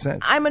to make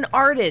sense. I'm an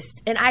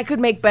artist, and I could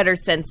make better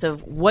sense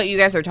of what you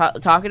guys are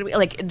talking to me.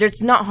 Like,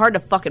 it's not hard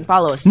to fucking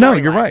follow a story. No,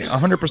 you're right,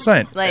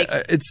 100%. Like,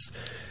 it's...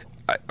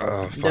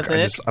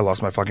 I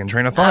lost my fucking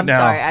train of thought now.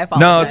 Sorry, I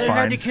apologize. No, it's They fine.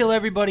 had to kill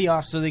everybody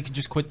off so they could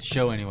just quit the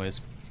show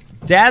anyways.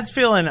 Dad's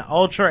feeling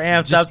ultra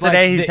amped Just up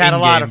today. like He's the had a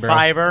lot in-game, of bro.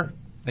 fiber.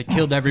 They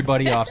killed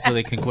everybody off so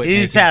they can quit.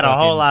 He's making had a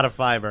whole fucking lot of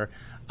fiber.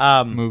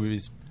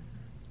 movies.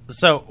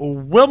 So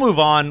we'll move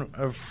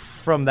on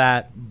from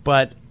that.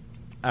 But,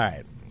 all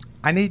right.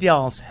 I need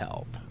y'all's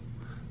help.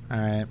 All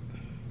right.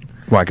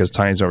 Why, because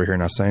Tiny's over here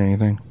not saying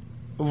anything?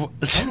 I'm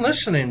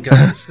listening,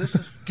 guys. This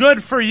is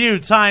good for you,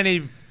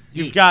 Tiny.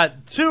 You've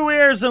got 2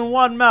 ears and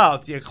 1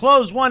 mouth. You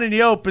close one and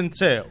you open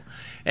 2.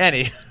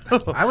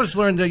 I was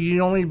learned that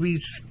you only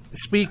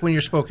speak when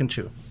you're spoken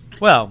to.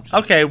 Well,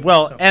 okay.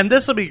 Well, and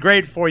this will be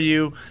great for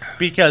you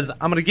because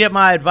I'm going to get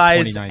my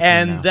advice,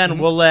 and then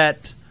we'll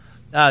let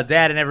Dad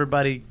and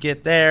everybody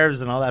get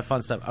theirs and all that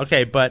fun stuff.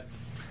 Okay, but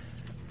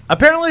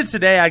apparently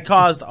today I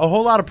caused a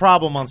whole lot of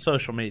problem on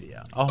social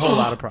media. A whole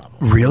lot of problem.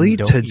 Really?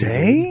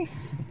 Today?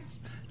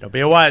 Don't be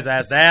a wise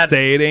ass, Dad.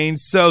 Say it ain't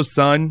so,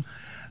 son.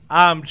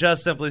 I'm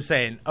just simply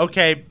saying,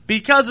 okay,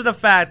 because of the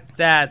fact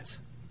that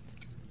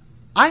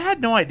I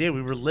had no idea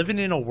we were living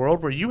in a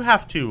world where you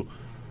have to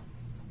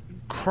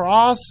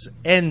cross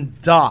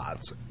and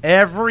dot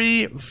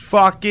every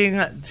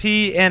fucking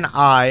T and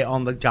I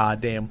on the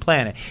goddamn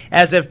planet.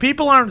 As if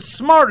people aren't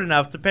smart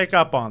enough to pick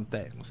up on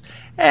things.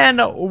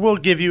 And we'll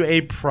give you a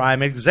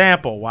prime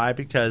example. Why?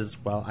 Because,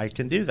 well, I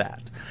can do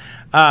that.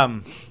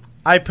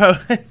 I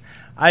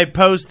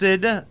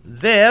posted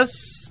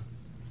this.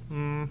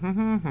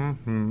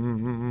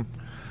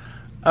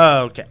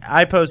 Okay,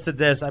 I posted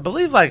this, I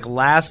believe, like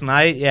last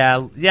night. Yeah,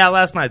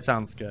 last night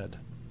sounds good.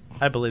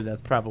 I believe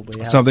that's probably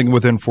how Something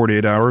within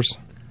 48 hours?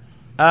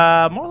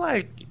 More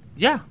like,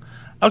 yeah.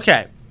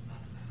 Okay.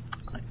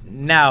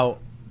 Now,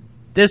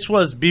 this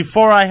was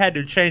before I had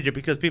to change it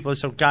because people are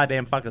so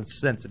goddamn fucking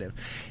sensitive.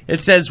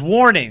 It says,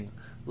 warning.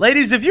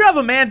 Ladies, if you have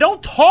a man,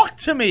 don't talk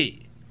to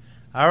me.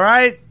 All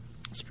right?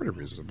 That's pretty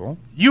reasonable.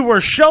 You were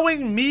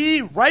showing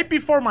me right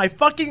before my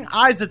fucking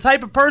eyes the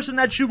type of person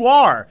that you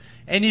are.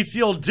 And if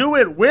you'll do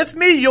it with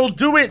me, you'll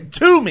do it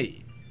to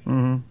me.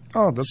 Mm-hmm.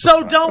 Oh, that's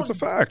That's a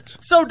fact.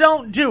 So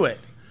don't do it.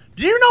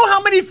 Do you know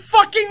how many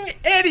fucking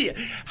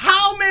idiots,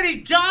 how many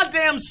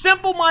goddamn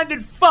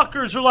simple-minded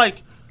fuckers are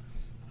like,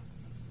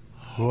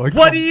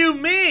 what do you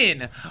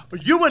mean?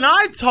 You and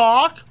I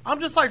talk. I'm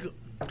just like, do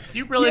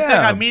you really think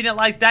I mean it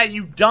like that,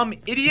 you dumb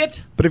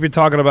idiot? But if you're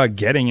talking about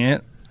getting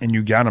it and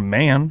you got a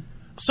man...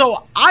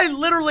 So I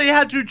literally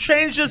had to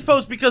change this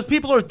post because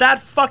people are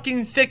that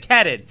fucking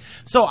thick-headed.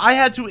 So I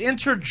had to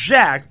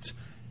interject,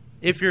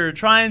 if you're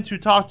trying to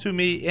talk to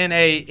me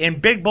in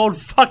big, bold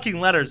fucking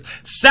letters,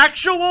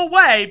 sexual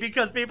way,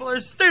 because people are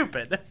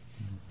stupid.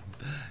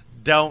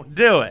 Don't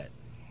do it.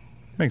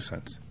 Makes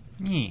sense.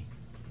 You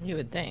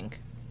would think.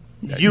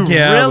 You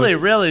really,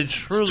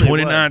 truly it's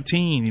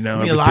 2019, you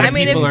know. I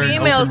mean, if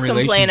females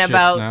complain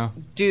about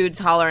dudes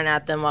hollering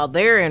at them while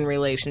they're in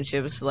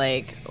relationships,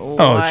 like,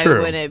 why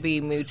wouldn't it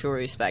be mutual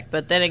respect?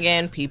 But then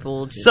again,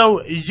 people just...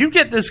 So you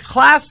get this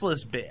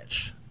classless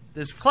bitch.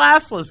 This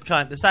classless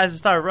cunt decides to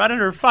start running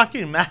her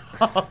fucking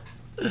mouth.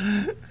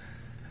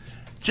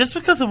 Just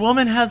because a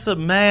woman has a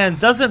man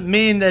doesn't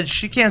mean that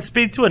she can't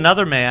speak to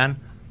another man.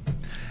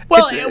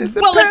 Well, if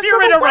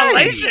you're in a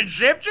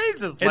relationship,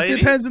 Jesus, lady. It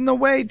depends on the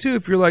way, too.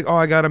 If you're like, oh,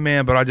 I got a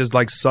man, but I just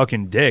like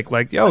sucking dick.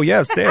 Like, yo,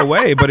 yeah, stay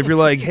away. But if you're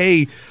like,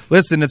 hey,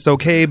 listen, it's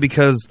okay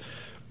because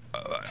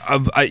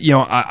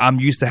I'm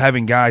used to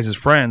having guys as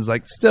friends.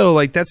 Like, still,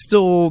 like that's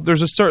still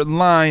there's a certain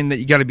line that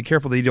you got to be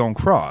careful that you don't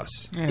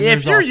cross.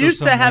 If you're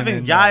used to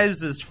having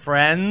guys as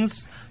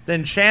friends,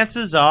 then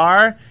chances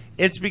are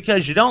it's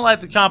because you don't like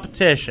the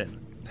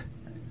competition.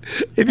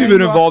 If you've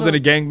been involved in a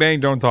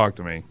gangbang, don't talk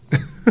to me.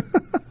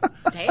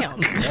 Damn.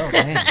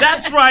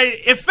 That's right.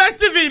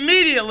 Effective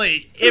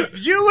immediately.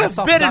 If you have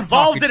been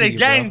involved in a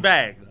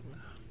gangbang.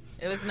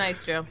 It was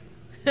nice, Joe.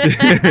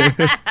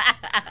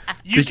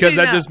 Because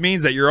that just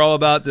means that you're all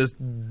about just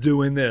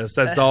doing this.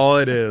 That's all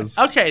it is.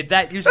 Okay,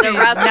 that you see.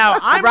 Now,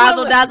 I'm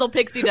razzle dazzle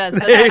pixie does.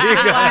 That's why I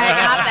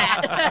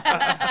got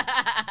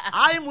that.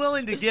 I'm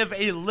willing to give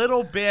a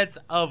little bit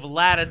of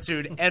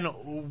latitude, and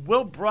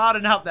we'll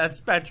broaden out that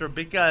spectrum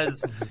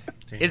because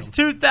it's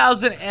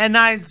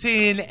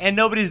 2019 and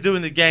nobody's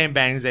doing the game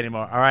bangs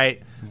anymore. All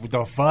right. What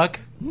the fuck?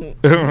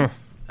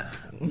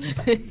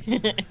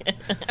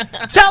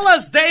 Tell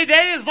us, Day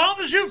Day, as long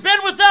as you've been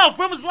with Elf,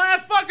 when was the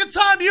last fucking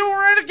time you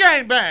were in a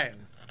gangbang?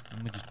 I'm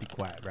gonna just be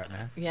quiet right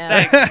now.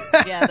 Yeah,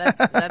 yeah,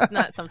 that's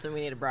not something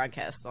we need to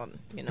broadcast on,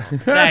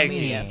 Thank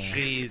you,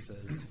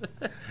 Jesus.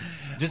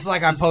 Just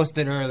like I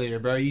posted earlier,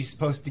 bro. You're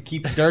supposed to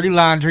keep dirty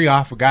laundry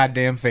off of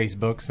goddamn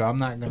Facebook, so I'm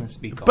not gonna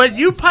speak on But that.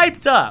 you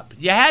piped up.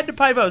 You had to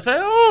pipe up. Say,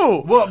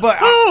 ooh,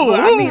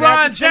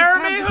 Ron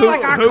Jeremy? Just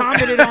like I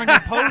commented on your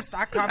post,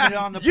 I commented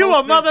on the post. You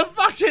a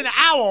motherfucking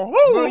owl.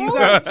 Bro, you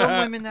got some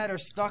women that are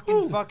stuck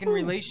in fucking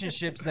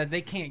relationships that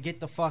they can't get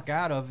the fuck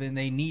out of, and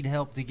they need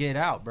help to get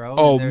out, bro.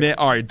 Oh, man.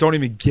 All right. Don't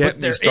even get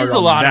me started on that shit. There is a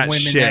lot of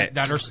women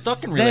that are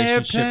stuck in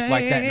relationships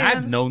like that, and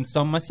I've known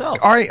some myself.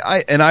 All right.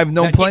 I've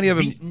known plenty of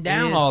them. Beaten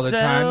down all the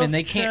time, and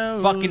they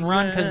can't fucking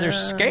run because they're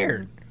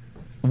scared.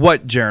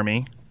 What,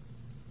 Jeremy?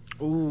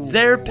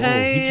 They're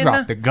paying. He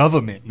dropped the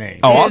government name.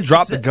 Oh, I'll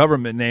drop the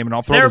government name and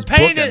I'll throw this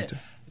book in.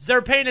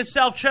 Their pain is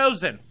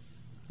self-chosen.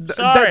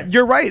 Sorry.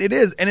 You're right. It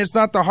is, and it's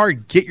not the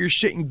hard. Get your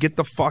shit and get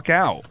the fuck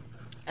out.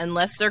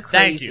 Unless they're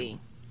crazy. Thank you.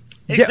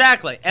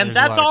 Exactly. And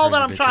that's all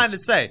that I'm trying to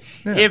say.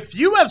 Yeah. If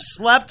you have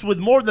slept with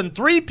more than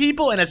 3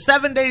 people in a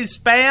 7-day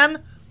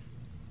span,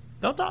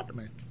 don't talk to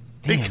me.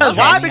 Because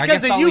why?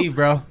 Because of you, leave,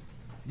 bro.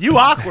 You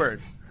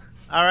awkward.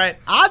 All right.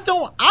 I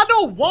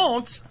don't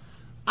want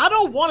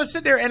to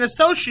sit there and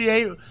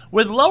associate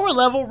with lower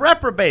level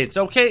reprobates.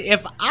 Okay.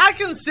 If I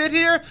can sit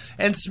here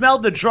and smell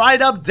the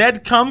dried up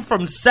dead cum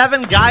from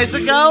 7 guys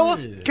ago,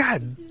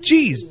 God,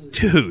 jeez,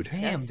 dude.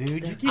 Damn,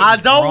 dude. I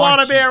don't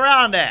want to be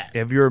around that.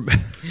 If you're,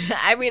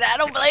 I mean, I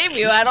don't blame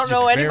you. I don't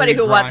know anybody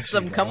who wants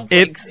some cum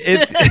flakes.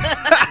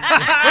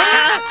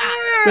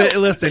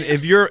 Listen,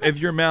 if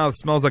your mouth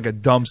smells like a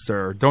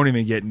dumpster, don't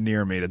even get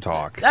near me to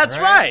talk. That's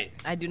right.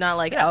 I do not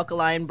like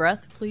alkaline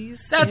breath,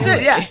 please. That's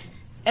it, yeah.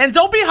 And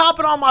don't be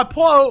hopping on my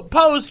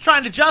post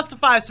trying to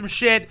justify some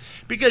shit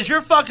because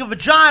your fucking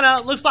vagina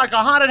looks like a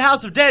haunted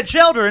house of dead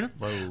children.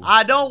 Whoa.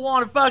 I don't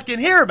want to fucking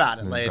hear about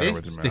it, lady.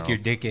 Stick your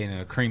dick in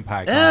a cream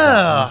pie.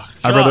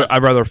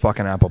 I'd rather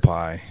fucking apple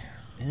pie.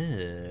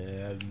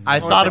 I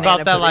thought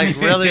about that, like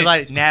really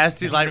like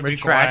nasty, like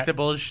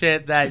retractable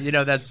shit that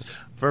that's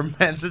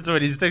ferments it, so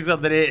when he sticks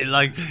something in,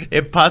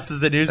 it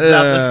pusses and oozes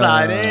out the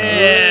side.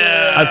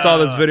 Ew. I saw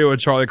this video with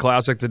Charlie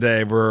Classic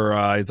today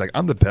where he's like,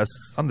 I'm the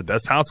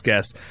best house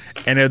guest.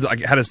 And it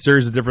had a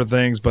series of different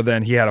things, but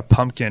then he had a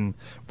pumpkin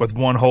with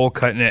one hole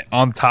cut in it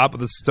on top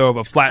of the stove,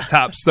 a flat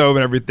top stove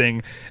and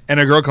everything. And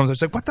a girl comes up,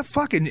 she's like, what the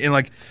fuck? And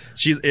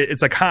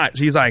it's like hot.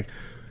 He's like,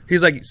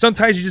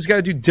 sometimes you just got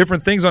to do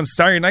different things on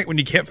Saturday night when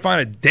you can't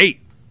find a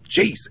date.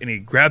 Jeez. And he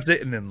grabs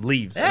it and then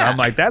leaves. Yeah. And I'm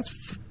like,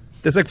 that's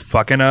like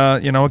fucking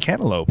a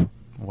cantaloupe.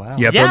 Wow.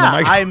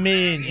 Yeah, I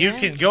mean, you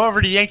can go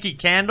over to Yankee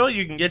Candle.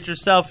 You can get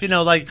yourself,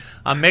 a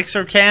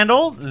mixer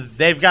candle.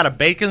 They've got a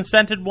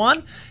bacon-scented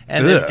one,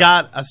 and they've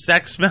got a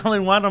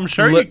sex-smelling one. I'm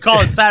sure you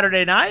call it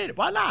Saturday night.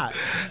 Why not?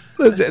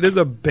 Listen, there's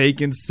a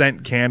bacon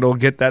scent candle.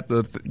 Get that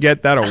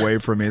away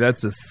from me.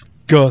 That's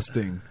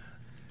disgusting.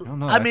 I don't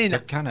know.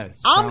 That kind of.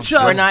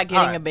 We're not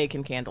getting a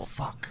bacon candle.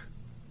 Fuck.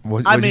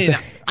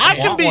 I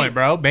can be,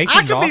 bro. Bacon's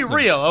I can awesome. be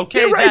real,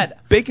 okay? You're right.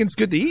 Bacon's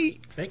good to eat.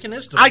 Bacon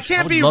is delicious. I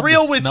can't be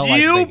real with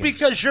you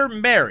because you're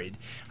married.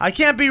 I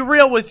can't be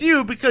real with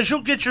you because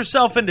you'll get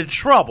yourself into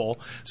trouble.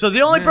 So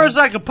the only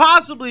person I could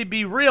possibly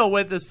be real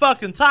with is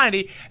fucking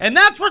Tiny, and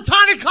that's where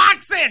Tiny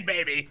clocks in,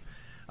 baby.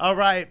 All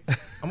right.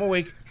 I'm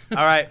awake. All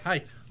right.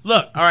 Hi.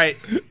 Look, all right.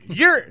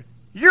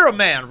 You're a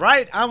man,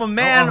 right? I'm a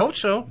man. I hope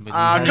so.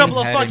 A couple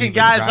of fucking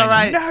guys, all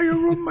right? Now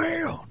you're a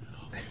man.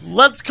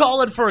 Let's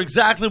call it for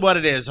exactly what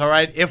it is, all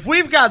right? If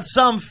we've got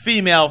some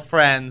female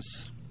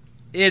friends,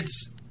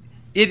 it's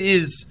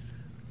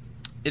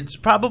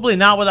probably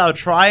not without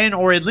trying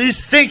or at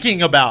least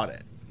thinking about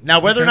it. Now,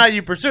 whether or not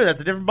you pursue it,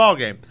 that's a different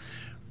ballgame.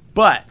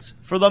 But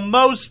for the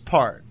most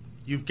part,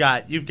 you've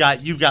got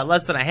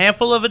less than a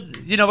handful of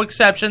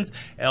exceptions.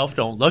 Elf,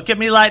 don't look at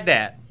me like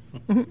that.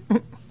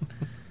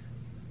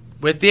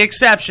 With the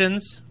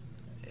exceptions,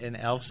 and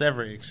Elf's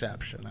every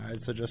exception. All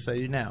right, so just so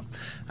you know.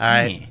 All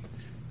right.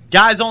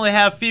 Guys only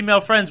have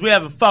female friends. We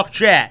have a fuck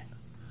chat.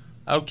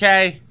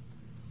 Okay?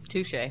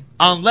 Touche.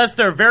 Unless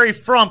they're very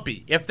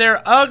frumpy. If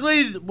they're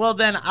ugly, well,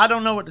 then I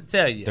don't know what to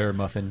tell you. They're a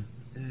muffin.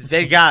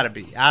 They gotta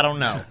be. I don't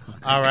know.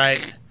 All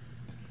right?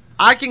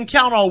 I can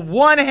count on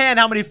one hand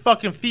how many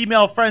fucking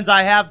female friends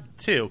I have,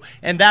 too.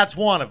 And that's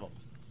one of them.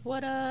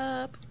 What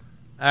up?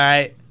 All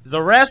right?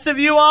 The rest of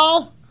you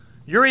all,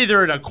 you're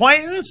either an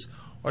acquaintance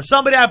or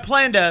somebody I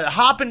plan to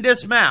hop and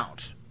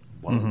dismount.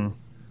 Mm-hmm.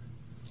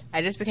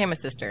 I just became a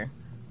sister.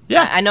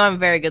 Yeah. I know I'm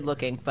very good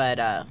looking, but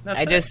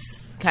I just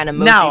kind of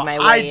moved now, my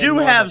way. I do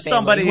have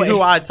somebody way.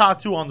 who I talk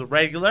to on the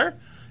regular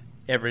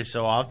every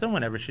so often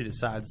whenever she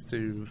decides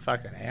to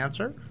fucking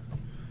answer.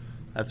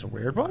 That's a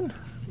weird one.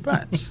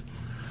 But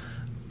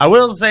I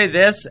will say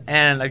this,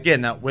 and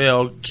again, that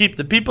will keep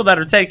the people that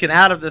are taken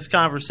out of this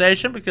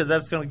conversation because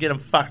that's going to get them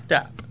fucked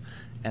up.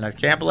 And I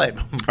can't blame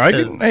them.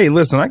 Hey,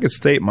 listen, I could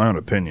state my own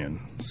opinion,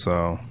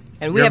 so...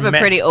 And we have a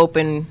pretty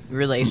open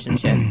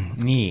relationship.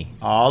 Me.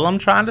 All I'm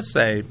trying to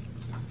say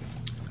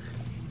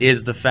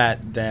is the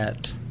fact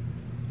that,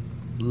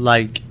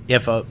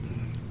 if a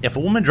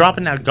woman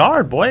dropping that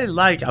guard, boy,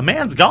 a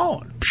man's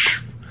gone.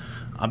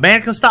 A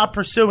man can stop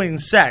pursuing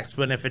sex,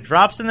 but if it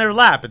drops in their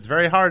lap, it's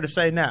very hard to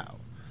say no.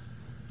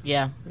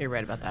 Yeah, you're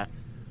right about that.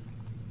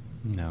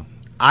 No.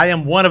 I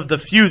am one of the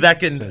few that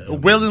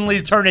can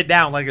willingly turn it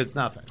down like it's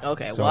nothing.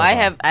 Okay, well, I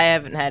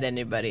haven't had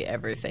anybody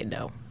ever say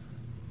no.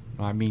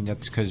 I mean,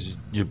 that's because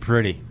you're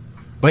pretty.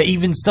 But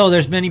even so,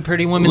 there's many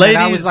pretty women Ladies,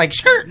 that I was like,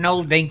 sure,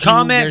 no, thank you.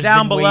 Comment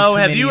down below,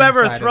 have you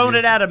ever thrown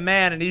it at a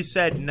man and he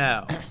said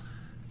no?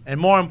 And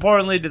more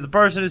importantly, to the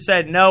person who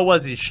said no,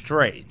 was he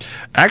straight?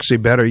 Actually,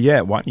 better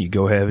yet, why don't you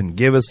go ahead and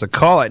give us a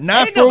call at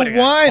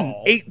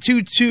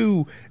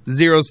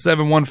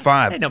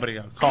 941-822-0715. Ain't nobody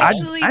gonna call.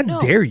 Actually, I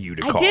no. dare you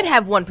to call. I did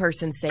have one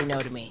person say no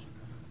to me.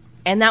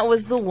 And that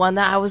was the one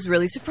that I was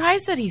really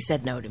surprised that he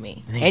said no to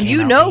me. And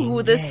you know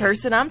who this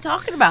person I'm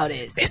talking about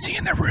is. Is he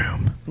in the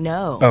room?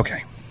 No.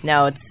 Okay.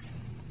 No, it's,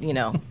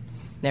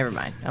 never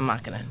mind. I'm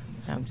not going to.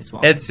 I'm just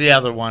won't. It's the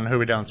other one who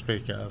we don't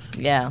speak of.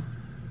 Yeah.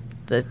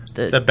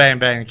 The Bang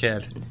Bang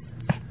Kid.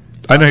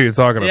 I know who you're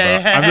talking about.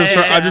 Yeah, I'm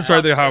just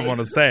trying to think how I want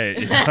to say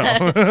it.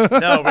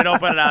 No, we don't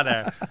put it out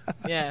there.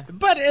 Yeah.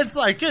 But it's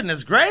like,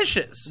 goodness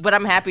gracious. But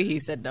I'm happy he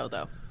said no,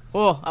 though.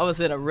 Oh, I was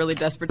in a really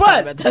desperate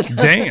time at that time.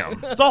 Damn.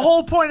 The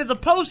whole point of the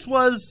post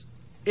was,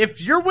 if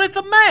you're with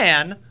a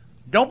man,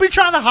 don't be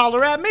trying to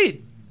holler at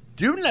me.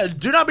 Do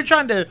not be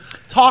trying to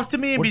talk to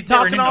me and be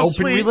talking all open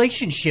sweet.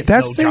 Relationship,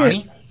 That's though,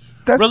 Johnny.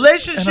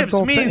 Relationships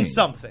mean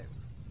something.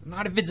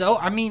 Not if it's.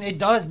 I mean, it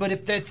does. But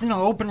if it's in an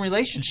open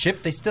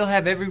relationship, they still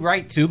have every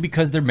right to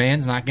because their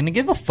man's not going to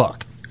give a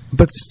fuck.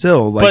 But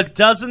still, but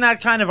doesn't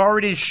that kind of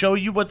already show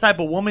you what type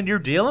of woman you're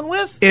dealing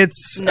with?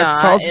 It's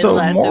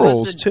also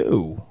morals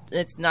too.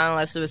 It's not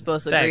unless it was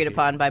supposed to be agreed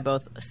upon by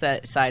both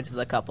sides of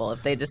the couple.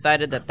 If they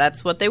decided that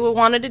that's what they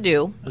wanted to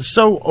do.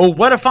 So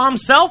what if I'm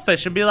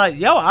selfish and be like,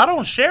 yo, I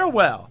don't share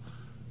well.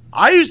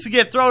 I used to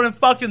get thrown in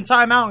fucking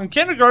timeout in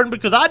kindergarten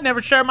because I'd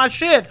never share my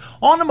shit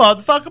on the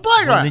motherfucking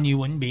playground. Well, then you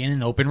wouldn't be in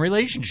an open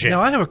relationship. Now,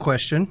 I have a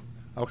question.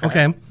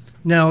 Okay.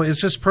 Now, is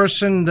this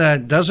person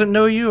that doesn't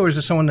know you, or is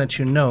it someone that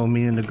you know,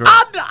 meaning the girl?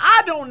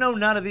 I don't know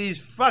none of these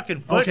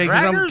fucking foot Okay,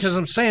 draggers. because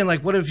I'm saying,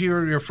 like, what if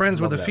you're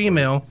friends with a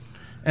female,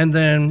 and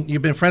then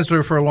you've been friends with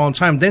her for a long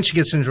time, then she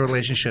gets into a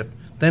relationship.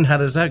 Then how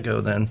does that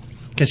go then?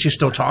 Can she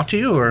still talk to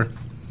you, or?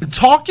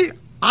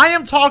 I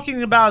am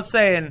talking about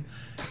saying...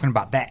 Talking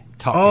about that.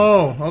 Talking.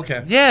 Oh,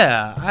 okay.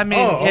 Yeah, I mean,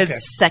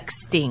 it's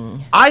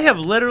sexting. I have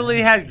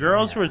literally had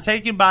girls who were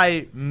taken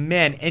by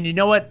men, and you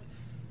know what?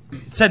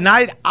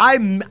 Tonight, I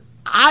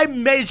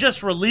may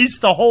just release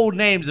the whole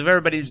names of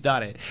everybody who's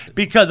done it,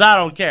 because I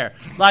don't care.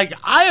 Like,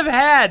 I have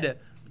had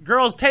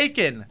girls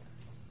taken,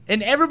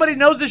 and everybody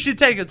knows that she's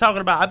taken,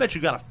 talking about, I bet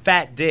you got a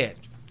fat dick.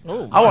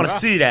 Oh, I want to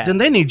see that. Then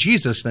they need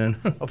Jesus, then.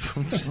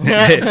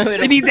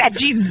 They need that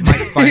Jesus.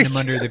 Might find him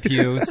under the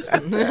pews.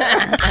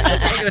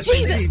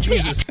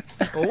 Jesus.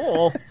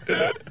 Oh.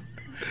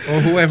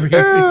 Or whoever.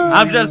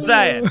 I'm just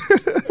saying.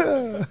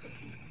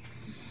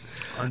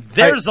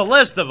 There's a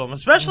list of them,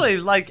 especially,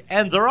 like,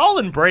 and they're all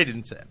in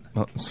Bradenton.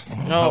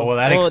 Oh, well,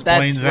 that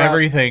explains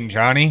everything,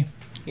 Johnny.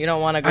 You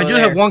don't want to go I do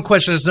there. have one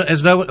question.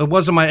 As though it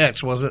wasn't my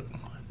ex, was it?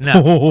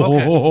 No.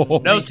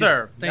 Okay. No,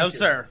 sir. Thank No, you.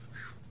 sir.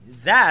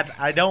 That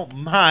I don't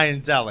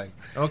mind telling.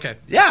 Okay.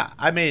 Yeah,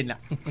 I mean,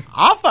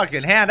 I'll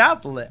fucking hand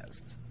out the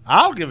list.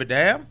 I'll give a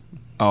damn.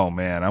 Oh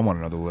man, I want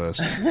another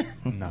list.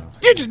 No.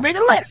 You just made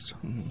a list.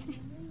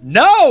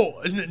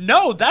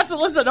 No, that's a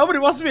list that nobody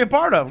wants to be a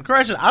part of.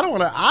 Correction, I don't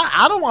want to.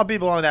 I don't want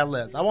people on that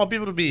list. I want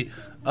people to be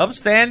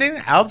upstanding,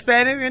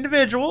 outstanding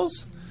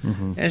individuals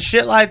and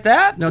shit like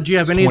that. Now, do you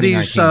have any of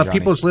these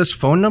people's list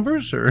phone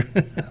numbers, or?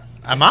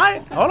 I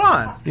might. Hold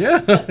on.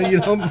 Yeah, you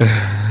know,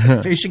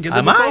 you should get them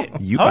a might.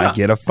 call. You might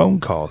get a phone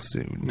call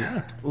soon.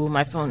 Ooh,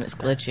 my phone is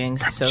glitching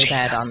so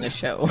bad on the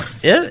show.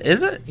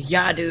 Is it?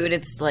 Yeah, dude,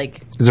 it's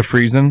like Is it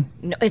freezing?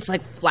 no, it's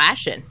like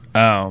flashing.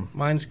 Oh,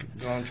 mine's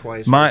gone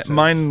twice.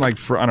 Mine like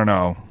I don't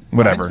know.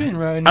 Whatever. Mine's been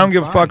running I don't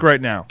give a fine. fuck right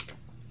now.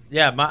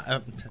 Yeah,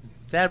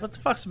 Dad, what the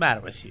fuck's the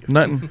matter with you?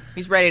 Nothing.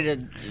 He's ready to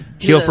do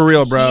Heal the for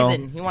real, bro.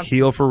 heathen. He wants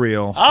Heal for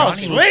real. Oh,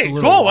 sweet,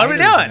 cool. What are we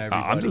doing?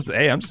 I'm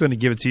just gonna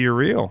give it to you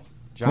real.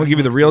 I'm gonna Johnny give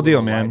you the looks real a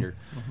little deal, man. lighter.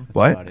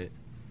 What? About it.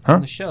 Huh?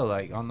 On the show,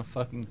 like on the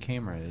fucking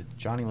camera,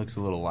 Johnny looks a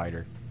little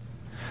lighter.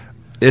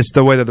 It's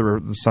the way that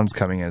the sun's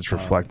coming in. It's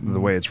the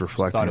way it's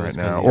reflecting Thought it right was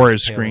 'cause now, he or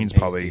was his pale screen's and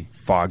probably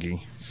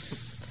foggy.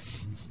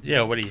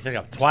 Yeah, what do you think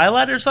of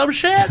Twilight or some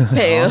shit?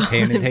 Pale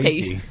tan and and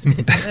tasty.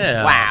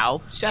 Yeah.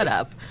 Wow, shut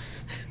up.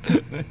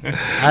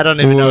 I don't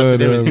even know what to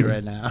do with you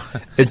right now.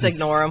 Just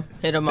ignore him.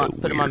 Hit him up.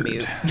 Put him on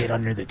mute. Get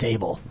under the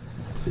table.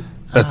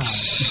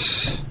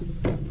 That's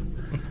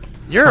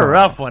You're a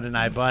rough one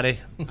tonight, buddy.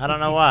 I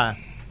don't know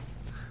why.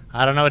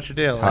 I don't know what you're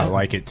doing. I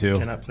like it too.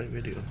 Cannot play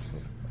videos.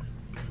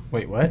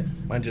 Wait, what?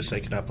 Mine just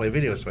say cannot play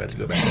videos, so I have to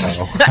go back.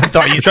 I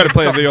thought you tried to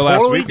play a something video last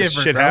totally week. This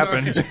different, shit bro.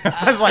 happened.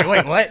 I was like,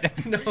 wait,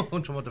 what? No,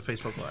 I'm talking about the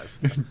Facebook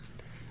Live.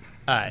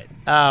 All right.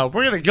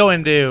 We're going to go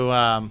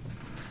into...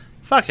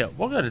 fuck it.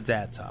 We'll go to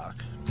Dad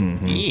Talk.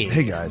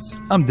 Hey guys,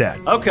 I'm Dad.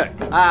 Okay,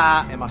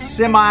 I am a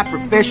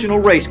semi-professional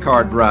race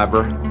car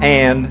driver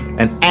and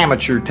an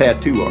amateur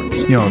tattoo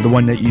artist. You know, the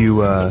one that you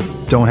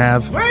don't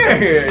have,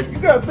 Man, you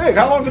got big.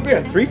 How long's it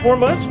been? 3-4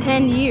 months?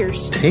 10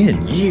 years.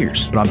 10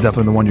 years. but I'm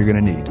definitely the one you're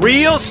gonna need.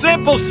 Real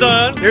simple,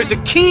 son. There's a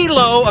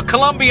kilo of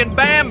Colombian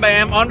Bam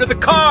Bam under the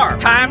car.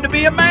 Time to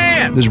be a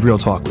man. This is Real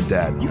Talk with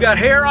Dad. You got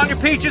hair on your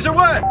peaches or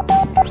what?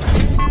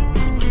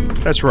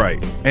 That's right.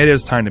 It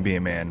is time to be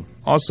a man.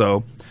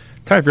 Also,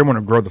 time for everyone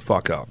to grow the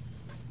fuck up.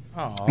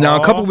 Aww.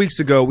 Now, a couple weeks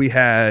ago, we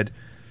had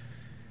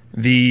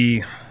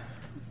the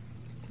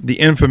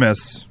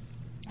infamous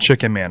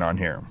Chicken Man on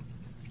here.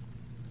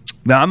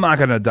 Now, I'm not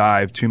going to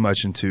dive too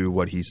much into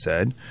what he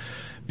said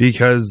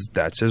because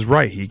that's his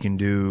right. He can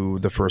do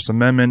the First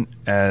Amendment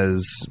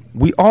as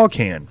we all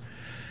can.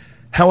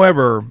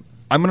 However,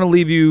 I'm going to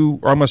leave you,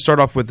 or I'm going to start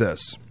off with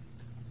this.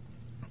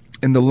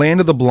 In the land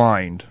of the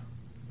blind,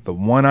 the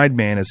one-eyed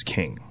man is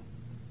king.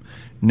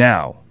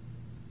 Now,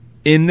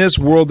 in this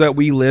world that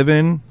we live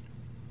in,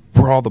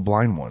 we're all the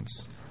blind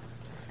ones.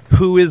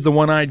 Who is the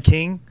one-eyed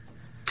king?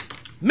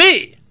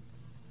 Me!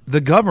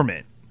 The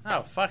government.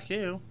 Oh, fuck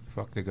you.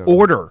 Fuck the government.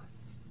 Order.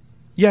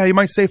 Yeah, you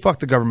might say fuck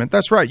the government.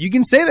 That's right. You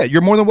can say that.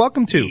 You're more than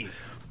welcome to.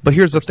 But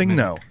here's the thing,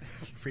 though.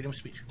 Freedom of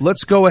speech.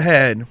 Let's go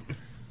ahead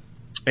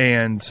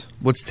and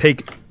let's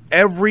take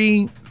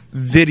every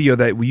video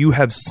that you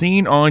have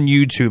seen on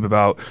YouTube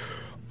about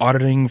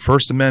auditing,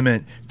 First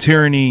Amendment,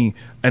 tyranny,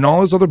 and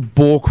all this other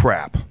bull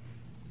crap.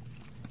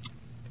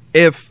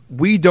 If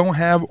we don't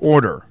have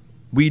order,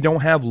 we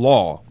don't have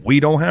law, we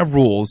don't have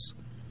rules,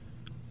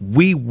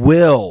 we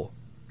will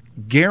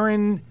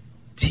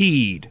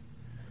guaranteed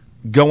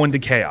go into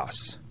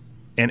chaos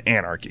and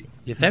anarchy.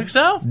 You think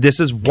so?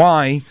 This is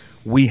why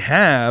we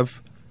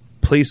have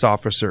police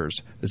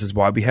officers. This is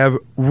why we have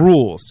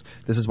rules.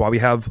 This is why we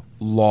have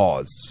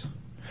laws.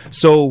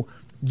 So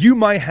you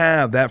might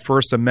have that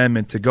First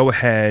Amendment to go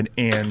ahead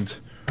and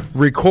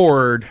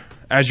record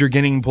as you're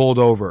getting pulled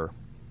over.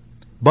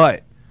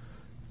 But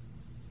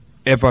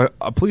if a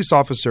police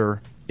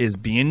officer is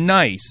being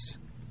nice,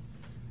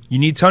 you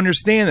need to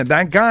understand that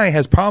that guy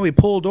has probably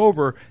pulled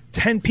over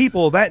 10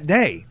 people that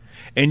day.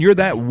 and you're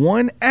that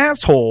one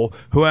asshole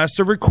who has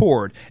to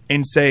record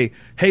and say,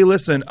 hey,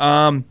 listen,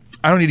 I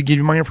don't need to give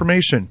you my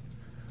information.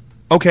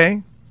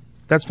 Okay,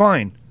 that's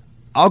fine.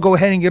 I'll go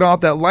ahead and get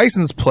off that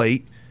license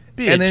plate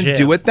and then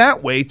do it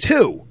that way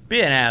too.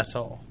 Be an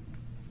asshole.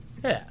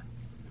 Yeah.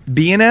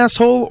 Be an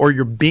asshole, or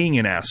you're being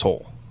an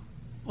asshole?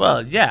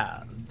 Well,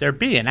 yeah. They're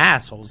being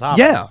assholes,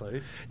 obviously. Yeah.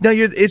 Now,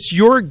 it's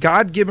your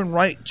God-given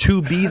right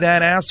to be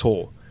that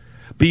asshole.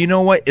 But you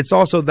know what? It's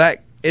also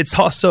that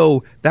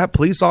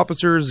police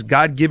officer's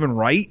God-given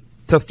right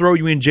to throw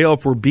you in jail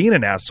for being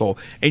an asshole.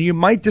 And you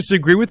might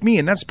disagree with me,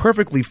 and that's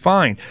perfectly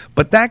fine.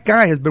 But that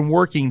guy has been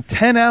working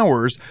 10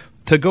 hours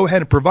to go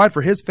ahead and provide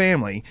for his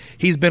family.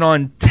 He's been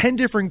on 10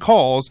 different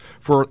calls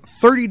for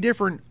 30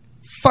 different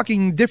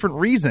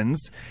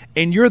reasons,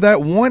 and you're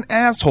that one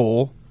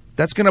asshole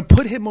that's going to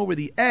put him over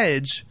the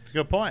edge. That's a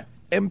good point.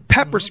 And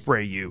pepper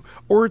spray you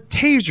or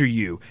taser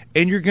you,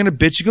 and you're going to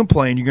bitch and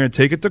complain. You're going to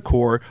take it to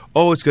court.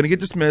 Oh, it's going to get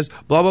dismissed.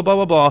 Blah, blah, blah,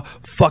 blah, blah.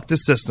 Fuck the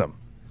system.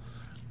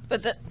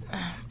 But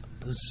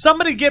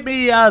somebody get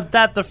me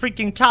the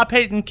freaking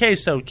cop-hating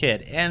queso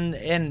kid.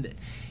 And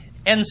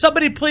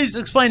somebody please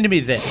explain to me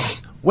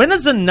this. When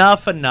is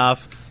enough?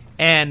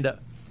 And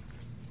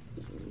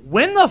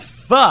when the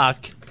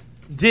fuck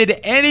did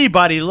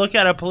anybody look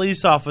at a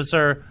police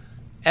officer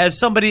as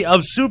somebody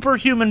of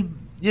superhuman,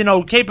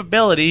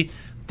 capability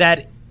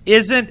that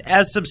isn't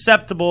as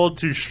susceptible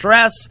to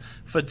stress,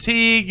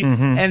 fatigue,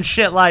 and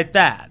shit like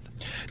that?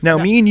 Now,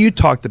 me and you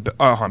talked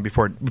about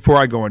before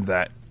I go into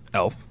that,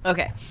 Elf.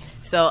 Okay,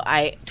 so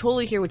I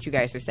totally hear what you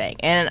guys are saying,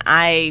 and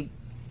I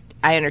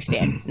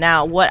understand.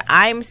 Now, what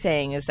I'm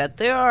saying is that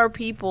there are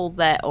people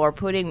that are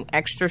putting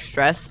extra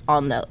stress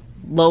on the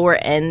lower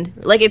end.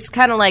 Like, it's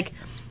kind of like,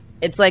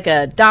 it's like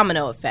a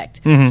domino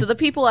effect. So the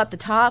people at the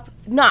top,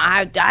 no,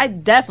 I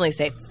definitely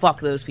say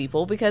fuck those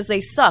people because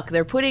they suck.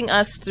 They're putting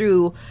us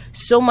through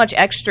so much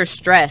extra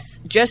stress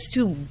just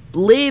to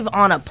live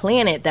on a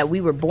planet that we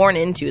were born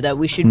into, that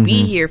we should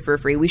be here for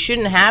free. We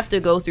shouldn't have to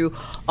go through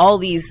all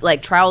these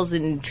like trials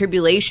and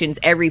tribulations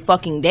every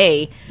fucking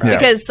day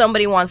because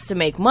somebody wants to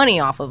make money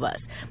off of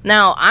us.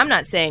 Now, I'm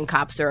not saying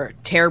cops are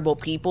terrible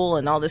people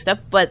and all this stuff,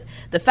 but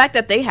the fact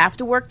that they have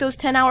to work those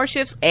 10-hour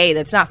shifts,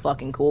 that's not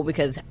fucking cool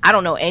because I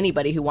don't know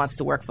anybody who wants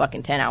to work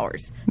fucking 10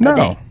 hours a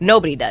day.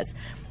 Nobody does.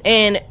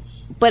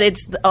 But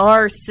it's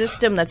our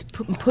system that's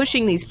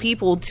pushing these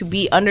people to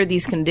be under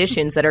these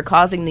conditions that are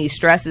causing these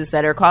stresses,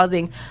 that are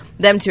causing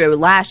them to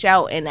lash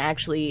out and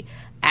actually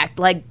act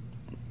like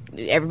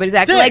everybody's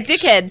acting like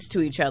dickheads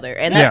to each other.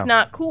 And that's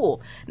not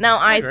cool. Now,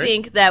 I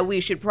think that we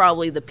should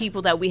probably, the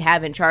people that we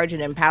have in charge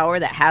and in power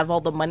that have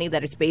all the money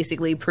that is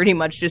basically pretty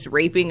much just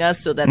raping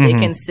us so that they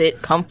can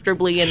sit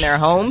comfortably in their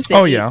homes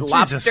and eat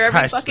lobster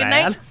every fucking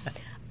night.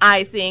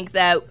 I think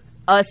that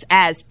us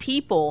as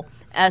people,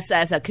 us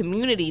as a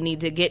community,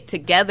 need to get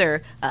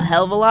together a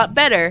hell of a lot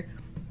better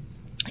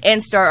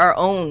and start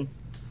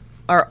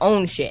our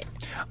own shit.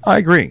 I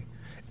agree,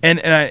 and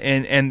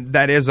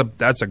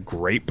that's a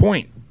great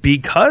point.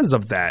 Because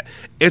of that,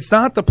 it's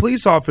not the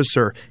police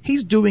officer.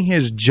 He's doing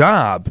his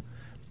job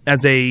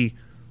as a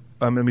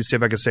let me see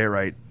if I can say it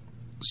right.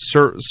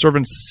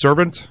 Civil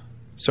servant.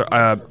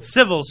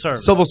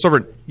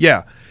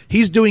 Yeah,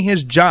 he's doing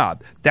his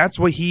job. That's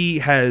what he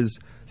has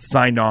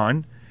signed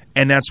on,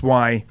 and that's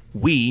why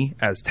we,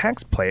 as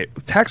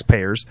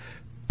taxpayers,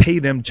 pay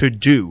them to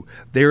do.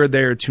 They're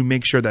there to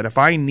make sure that if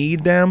I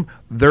need them,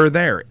 they're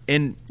there.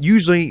 And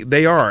usually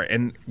they are.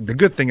 And the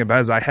good thing about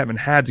it is I haven't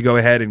had to go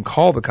ahead and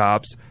call the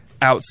cops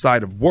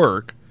outside of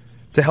work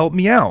to help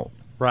me out.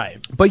 Right.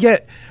 But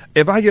yet,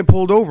 if I get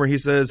pulled over, he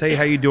says, hey,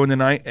 how you doing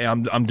tonight? Hey,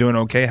 I'm doing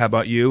okay. How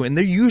about you? And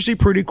they're usually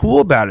pretty cool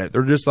about it.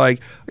 They're just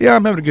like, yeah,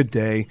 I'm having a good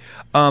day.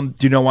 Do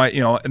you know why?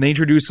 And they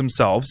introduce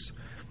themselves.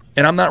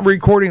 And I'm not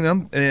recording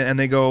them, and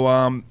they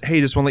go, hey,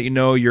 just want to let you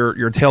know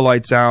your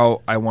taillight's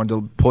out. I wanted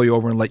to pull you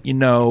over and let you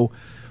know.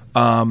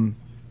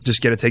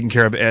 Just get it taken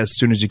care of as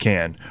soon as you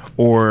can.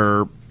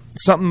 Or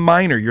something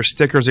minor, your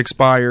sticker's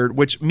expired,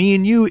 which me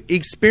and you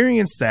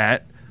experienced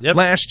that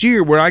last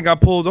year where I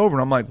got pulled over,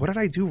 and I'm like, what did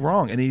I do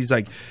wrong? And he's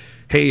like,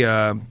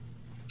 hey,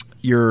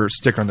 your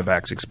sticker on the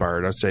back's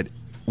expired. I said,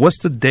 what's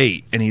the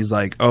date? And he's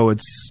like, oh,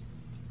 it's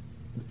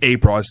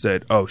April. I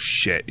said, oh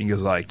shit. He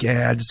was like,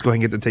 yeah, just go ahead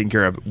and get that taken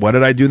care of. What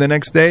did I do the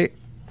next day?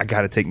 I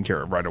got it taken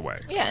care of right away.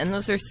 Yeah, and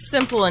those are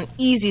simple and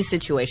easy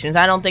situations.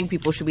 I don't think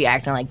people should be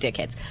acting like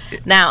dickheads.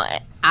 Now,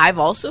 I've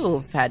also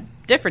had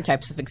different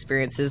types of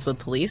experiences with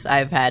police.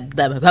 I've had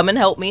them come and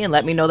help me and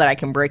let me know that I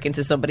can break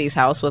into somebody's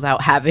house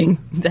without having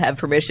to have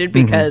permission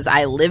because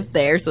I live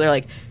there. So they're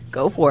like,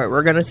 go for it.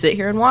 We're going to sit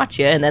here and watch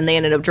you. And then they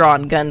ended up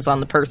drawing guns on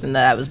the person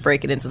that I was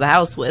breaking into the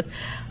house with.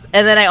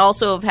 And then I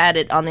also have had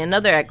it on the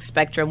another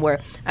spectrum where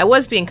I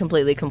was being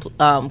completely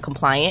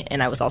compliant,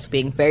 and I was also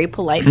being very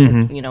polite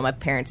because, my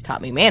parents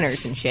taught me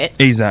manners and shit.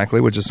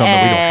 Exactly, which is something we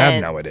don't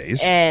have nowadays.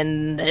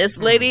 And this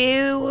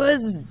lady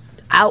was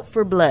out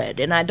for blood,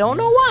 and I don't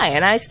know why.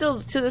 And I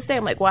still, to this day,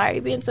 I'm like, why are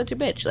you being such a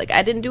bitch? Like,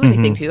 I didn't do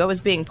anything to you. I was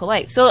being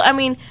polite. So, I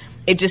mean,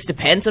 It just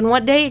depends on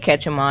what day you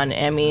catch him on.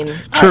 I mean,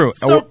 True. Right,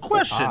 so,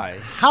 question: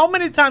 how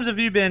many times have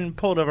you been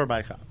pulled over by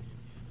a cop?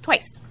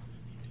 Twice.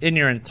 In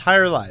your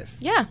entire life?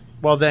 Yeah.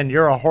 Well, then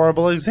you're a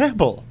horrible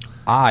example.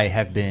 I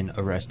have been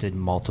arrested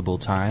multiple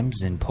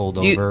times and pulled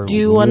over. Do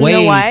you want to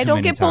know why I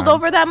don't get pulled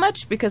over that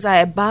much? Because I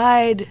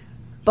abide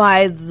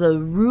by the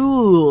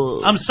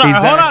rules. I'm sorry.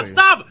 Hold on.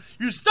 Stop.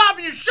 You stop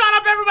and you shut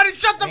up. Everybody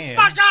shut the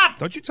fuck up.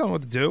 Don't you tell them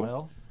what to do?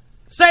 Well,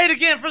 say it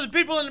again for the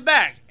people in the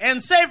back.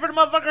 And say it for the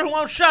motherfucker who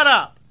won't shut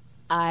up.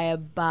 I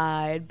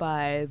abide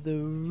by the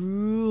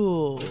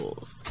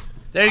rules.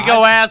 There you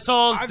go,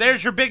 assholes.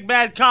 There's your big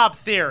bad cop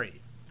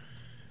theory.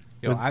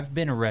 Yo, I've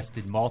been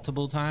arrested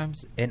multiple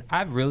times, and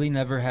I've really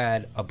never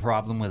had a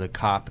problem with a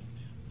cop.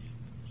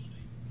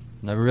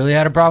 Never really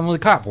had a problem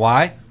with a cop.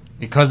 Why?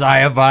 Because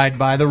I abide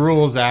by the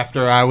rules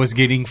after I was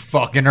getting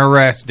fucking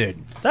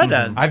arrested. That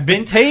does. I've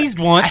been tased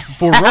once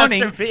for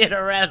running. After being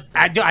arrested.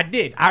 I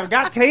did. I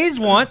got tased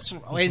once,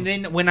 and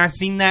then when I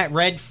seen that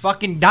red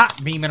fucking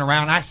dot beaming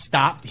around, I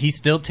stopped. He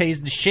still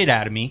tased the shit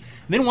out of me.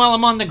 And then while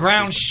I'm on the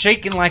ground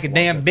shaking like a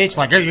damn bitch,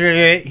 like,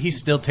 he's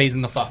still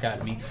tasing the fuck out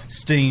of me.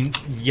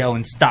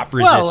 Yelling, stop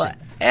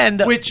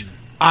resisting. Which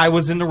I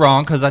was in the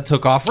wrong because I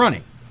took off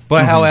running.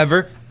 But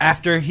however,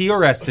 after he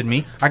arrested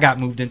me, I got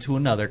moved into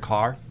another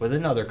car with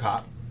another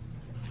cop.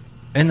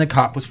 And the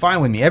cop was fine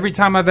with me. Every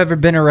time I've ever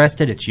been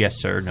arrested, it's yes,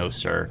 sir, no,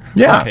 sir.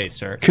 Yeah. Okay,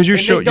 sir. Because you're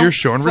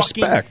showing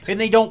respect.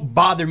 And they don't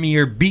bother me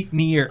or beat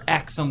me or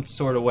act some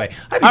sort of way.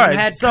 I've even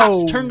had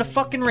cops turn the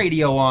fucking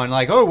radio on.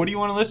 Like, oh, what do you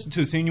want to listen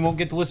to? Saying you won't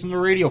get to listen to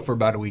the radio for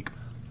about a week.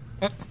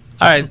 All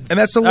right. And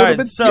that's a little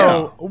bit...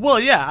 So, well,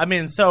 yeah. I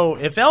mean, so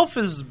if Elf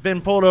has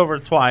been pulled over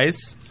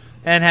twice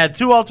and had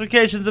 2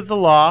 altercations at the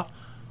law,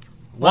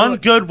 one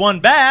good, one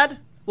bad.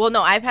 Well,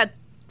 no, I've had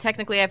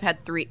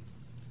 3.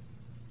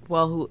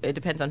 Well, it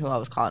depends on who I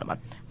was calling them on.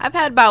 I've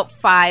had about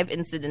 5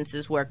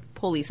 incidences where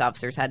police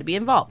officers had to be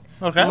involved.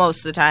 Okay. Most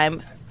of the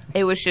time,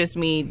 it was just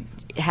me.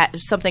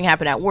 Something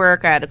happened at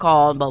work. I had to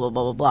call and blah, blah,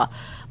 blah, blah,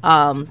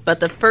 blah. But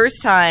the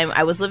first time,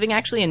 I was living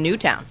actually in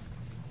Newtown.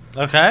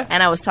 Okay.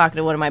 And I was talking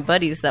to one of my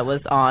buddies that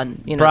was on,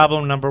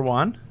 Problem number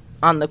 1.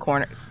 On the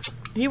corner.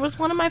 He was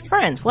one of my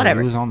friends.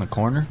 Whatever. He was on the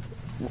corner?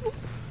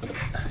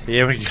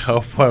 Here we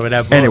go.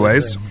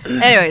 Anyways,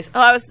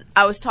 I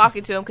was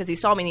talking to him because he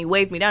saw me and he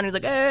waved me down. He was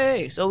like,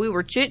 "Hey!" So we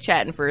were chit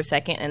chatting for a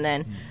second, and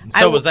then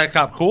was that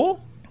cop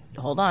cool?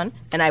 Hold on,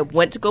 and I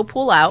went to go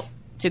pull out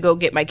to go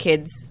get my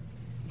kids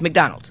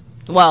McDonald's.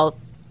 Well,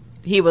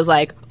 he was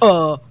like,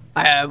 what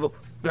are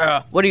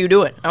you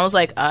doing? I was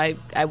like, I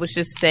was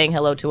just saying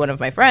hello to one of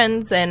my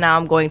friends, and now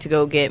I'm going to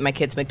go get my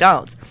kids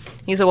McDonald's.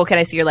 He said, well, can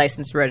I see your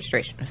license and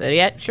registration? I said,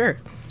 yeah, sure.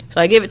 So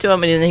I gave it to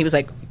him, and then he was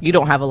like, you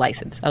don't have a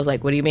license. I was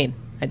like, what do you mean?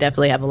 I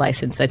definitely have a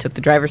license. I took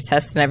the driver's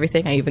test and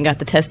everything. I even got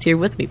the test here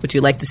with me. Would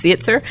you like to see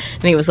it, sir?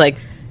 And he was like,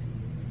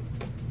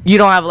 you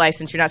don't have a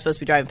license. You're not supposed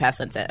to be driving past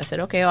sunset. I said,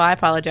 okay, well, I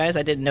apologize.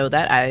 I didn't know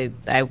that.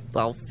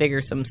 I'll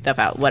figure some stuff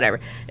out. Whatever.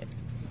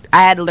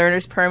 I had a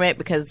learner's permit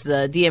because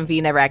the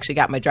DMV never actually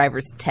got my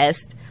driver's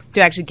test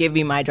to actually give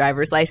me my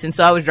driver's license.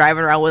 So I was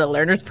driving around with a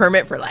learner's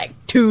permit for like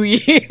 2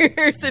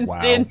 years and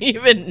didn't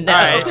even know.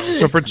 Right.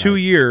 So for 2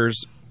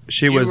 years...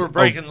 You were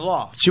breaking the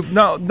law.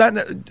 Not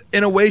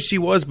in a way she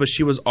was, but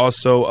she was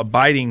also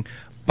abiding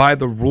by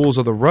the rules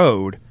of the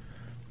road.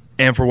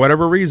 And for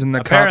whatever reason,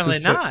 the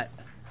apparently cop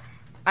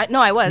not. No,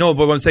 I was. No,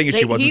 but what I'm saying is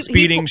she wasn't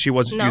speeding. She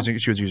wasn't using.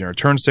 She was using her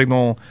turn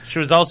signal. She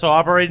was also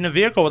operating a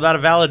vehicle without a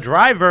valid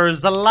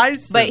driver's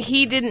license. But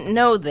he didn't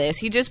know this.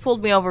 He just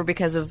pulled me over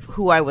because of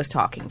who I was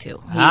talking to.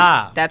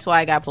 That's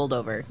why I got pulled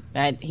over.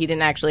 He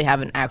didn't actually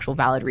have an actual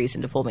valid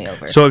reason to pull me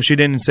over. So if she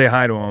didn't say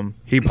hi to him,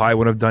 he probably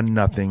would have done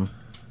nothing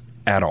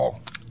at all.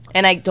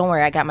 And don't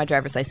worry, I got my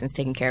driver's license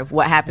taken care of.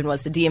 What happened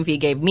was the DMV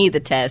gave me the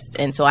test,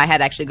 and so I had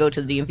to actually go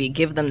to the DMV,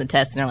 give them the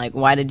test, and they're like,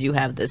 why did you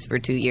have this for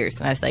 2 years?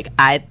 And I was like,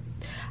 I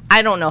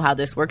don't know how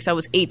this works. I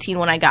was 18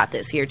 when I got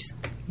this. Here, just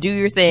do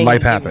your thing.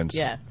 Life happens.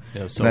 Yeah.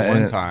 So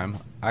one time,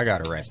 I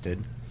got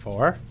arrested.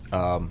 For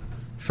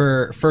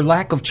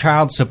lack of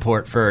child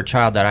support for a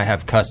child that I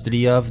have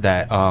custody of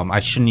that I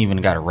shouldn't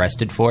even got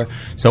arrested for.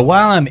 So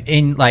while I'm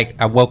in,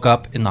 I woke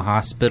up in the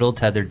hospital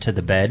tethered to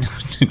the bed.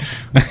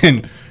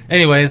 And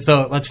anyway,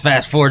 so let's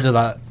fast forward to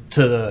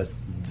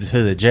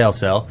the jail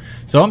cell.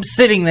 So I'm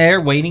sitting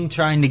there waiting,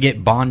 trying to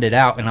get bonded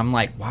out, and I'm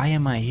like, why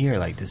am I here?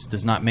 This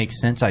does not make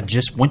sense. I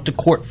just went to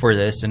court for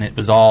this, and it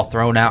was all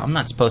thrown out. I'm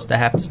not supposed to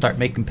have to start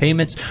making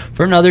payments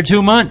for another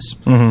 2 months.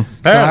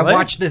 Mm-hmm. So I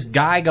watched this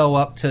guy go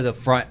up to the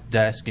front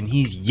desk, and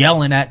he's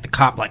yelling at the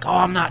cop like, oh,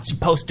 I'm not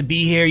supposed to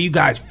be here. You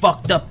guys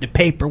fucked up the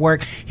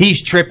paperwork.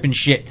 He's tripping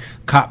shit.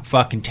 Cop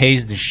fucking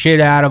tased the shit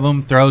out of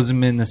him, throws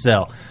him in the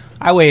cell.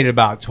 I waited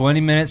about 20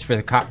 minutes for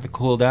the cop to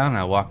cool down, and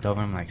I walked over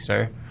and I'm like,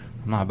 sir,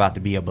 I'm not about to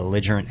be a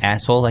belligerent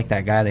asshole like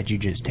that guy that you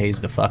just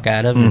tased the fuck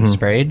out of and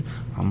sprayed.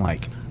 I'm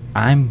like,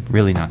 I'm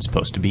really not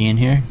supposed to be in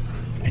here.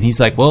 And he's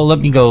like, well, let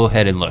me go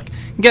ahead and look.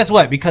 And guess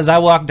what? Because I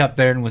walked up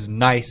there and was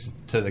nice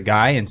to the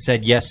guy and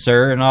said, yes,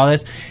 sir, and all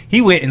this, he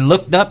went and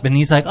looked up and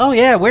he's like, oh,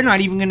 yeah, we're not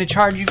even going to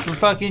charge you for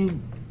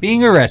fucking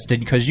being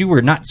arrested because you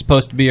were not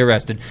supposed to be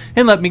arrested.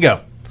 And let me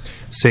go.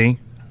 See?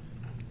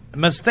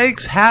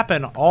 Mistakes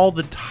happen all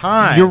the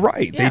time. You're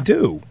right. They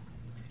do.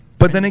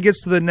 But then it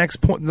gets to the next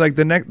point, like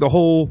the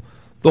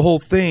whole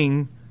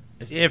thing.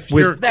 If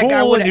you're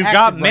cool and you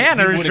got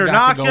manners, you're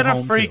not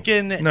gonna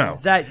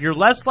freaking that. You're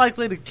less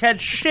likely to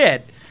catch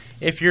shit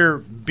if you're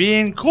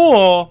being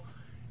cool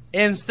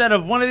instead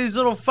of one of these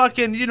little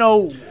fucking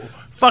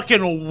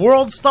fucking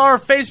world star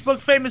Facebook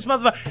famous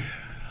motherfucker.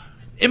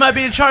 Am I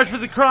being charged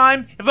with a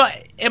crime?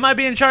 Am I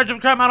being charged with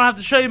a crime? I don't have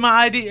to show you my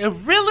ID.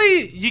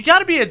 Really? You got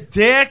to be a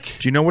dick.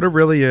 Do you know what it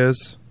really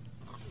is?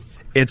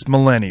 It's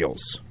millennials.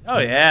 Oh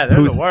yeah, they're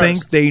who the worst.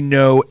 think they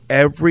know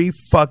every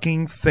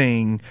fucking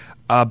thing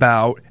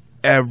about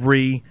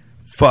every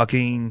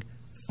fucking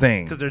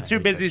thing. Because they're too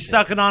busy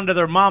sucking onto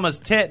their mama's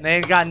tit and they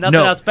ain't got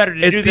nothing else better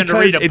to do than to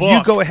read a book. If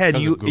you go ahead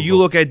and you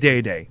look at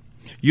Day Day,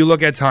 you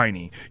look at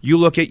Tiny, you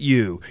look at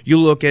you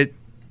look at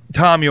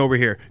Tommy over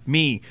here,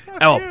 me,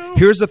 Elf.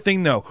 Here's the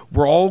thing, though.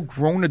 We're all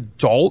grown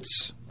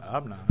adults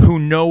who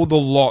know the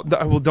law.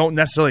 Well, don't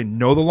necessarily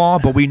know the law,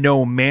 but we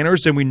know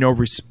manners and we know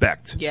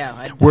respect.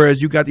 Yeah.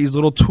 Whereas you got these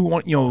little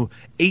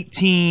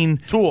 18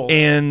 tools,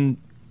 and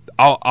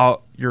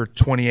you're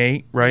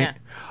 28, right? Yeah.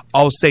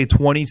 I'll say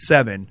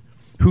 27,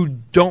 who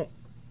don't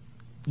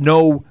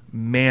know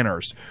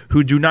manners,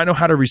 who do not know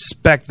how to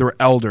respect their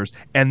elders.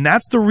 And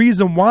that's the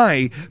reason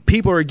why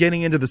people are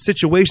getting into the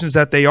situations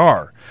that they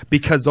are,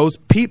 because those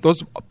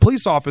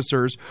police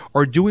officers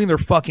are doing their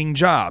fucking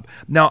job.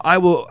 Now,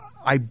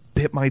 I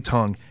bit my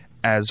tongue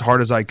as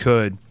hard as I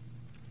could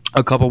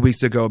a couple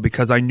weeks ago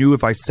because I knew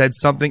if I said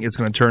something, it's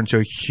going to turn into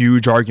a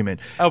huge argument.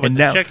 Oh, but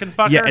the chicken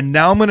fucker? Yeah, and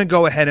now I'm going to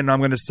go ahead and I'm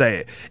going to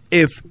say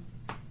it.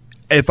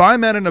 If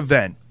I'm at an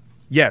event,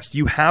 yes,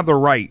 you have the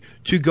right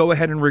to go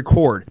ahead and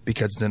record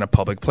because it's in a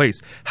public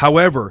place.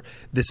 However,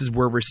 this is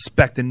where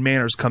respect and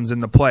manners comes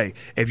into play.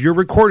 If you're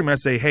recording me, I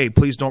say, hey,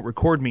 please don't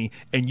record me,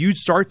 and you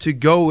start to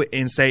go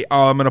and say,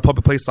 oh, I'm in a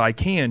public place, so I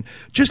can,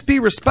 just be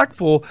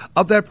respectful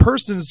of that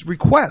person's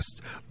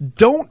request.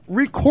 Don't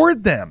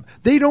record them.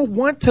 They don't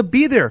want to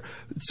be there.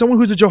 Someone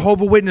who's a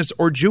Jehovah's Witness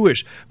or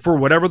Jewish, for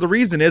whatever the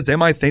reason is, they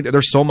might think that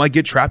their soul might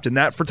get trapped in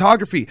that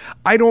photography.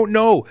 I don't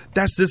know.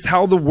 That's just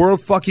how the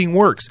world fucking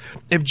works.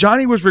 If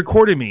Johnny was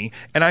recording me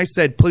and I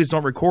said, please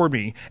don't record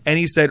me, and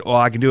he said, oh,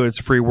 I can do it, it's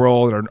a free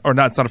world, or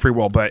not, it's not a free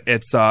world, but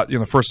it's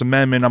the First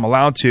Amendment, I'm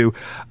allowed to,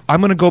 I'm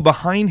going to go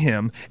behind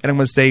him and I'm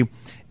going to say,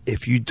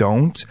 if you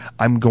don't,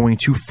 I'm going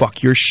to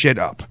fuck your shit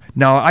up.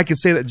 Now, I can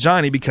say that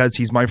Johnny because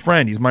he's my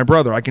friend, he's my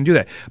brother, I can do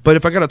that. But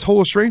if I got a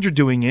total stranger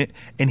doing it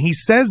and he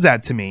says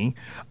that to me,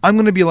 I'm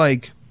going to be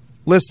like,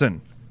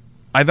 listen,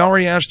 I've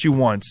already asked you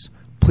once,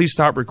 please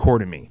stop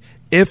recording me.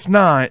 If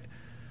not,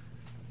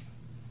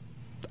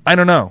 I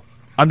don't know.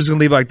 I'm just going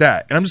to leave it like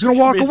that. And I'm just going to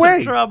walk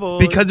away.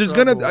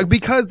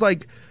 Because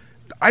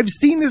I've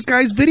seen this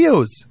guy's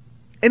videos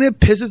and it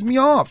pisses me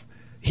off.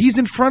 He's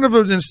in front of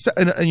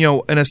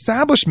an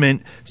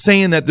establishment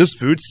saying that this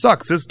food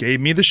sucks. This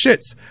gave me the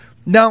shits.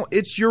 Now,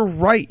 it's your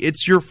right.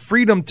 It's your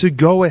freedom to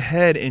go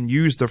ahead and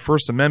use the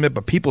First Amendment,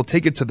 but people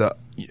take it to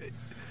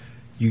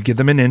you give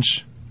them an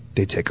inch,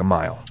 they take a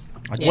mile.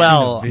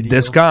 Well,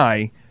 this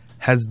guy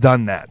has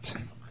done that.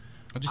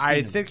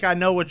 I think I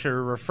know what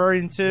you're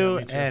referring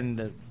to,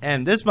 and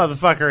this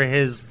motherfucker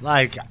is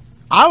like,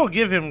 I will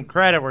give him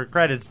credit where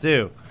credit's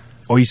due.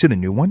 Oh, you see the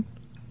new one?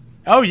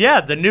 Oh yeah,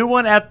 the new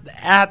one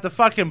at the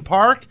fucking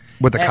park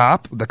with the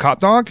cop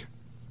dog.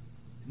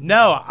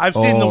 No, I've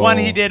seen the one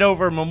he did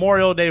over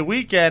Memorial Day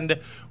weekend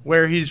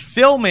where he's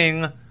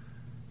filming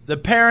the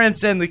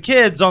parents and the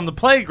kids on the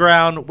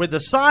playground with a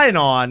sign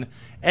on,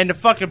 and the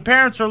fucking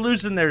parents are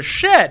losing their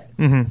shit,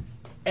 and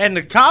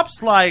the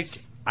cop's like,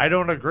 I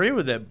don't agree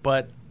with it,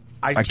 but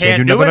I can't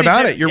do nothing anything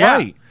about it. You're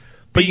right.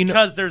 But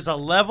because there's a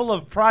level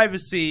of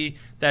privacy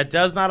that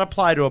does not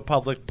apply to a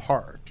public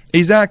park.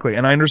 Exactly,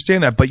 and I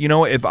understand that. But,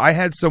 if I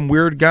had some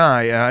weird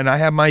guy and I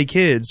have my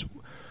kids,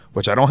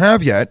 which I don't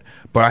have yet,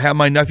 but I have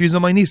my nephews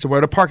and my niece, and we're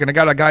at a park and I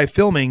got a guy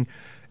filming,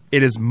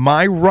 it is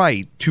my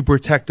right to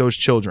protect those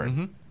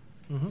children.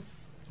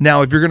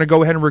 Now, if you're going to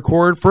go ahead and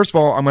record, first of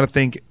all, I'm going to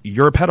think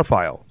you're a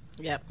pedophile.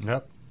 Yep.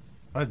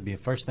 That'd be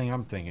the first thing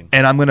I'm thinking.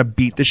 And I'm going to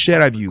beat the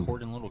shit out of you.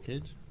 Recording little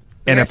kids?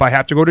 And if I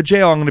have to go to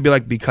jail, I'm going to be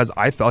like, because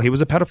I felt he was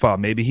a pedophile.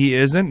 Maybe he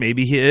isn't.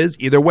 Maybe he is.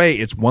 Either way,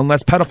 it's one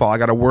less pedophile I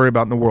got to worry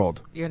about in the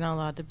world. You're not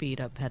allowed to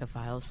beat up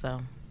pedophiles,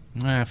 so.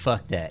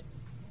 Fuck that.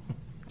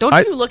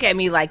 Don't you look at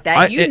me like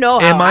that. You know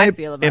how I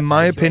feel about it. In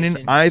my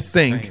opinion, I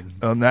think...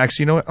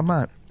 actually, you know what?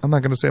 I'm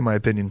not going to say my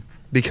opinion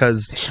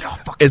because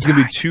it's going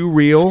to be too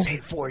real. I'll say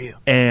it for you.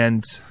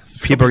 And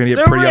people are going to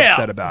get pretty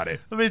upset about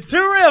it. I mean,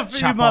 too real for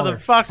Chop you all their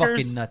motherfuckers.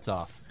 fucking nuts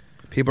off.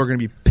 People are going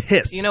to be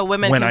pissed.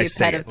 Women when can I be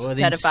say it. Well,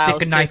 they pedophiles.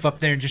 stick a knife up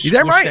there and just You're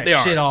damn squish right that they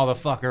are. shit all the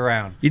fuck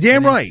around. You're damn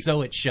and then right.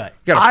 Sew it shut.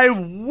 I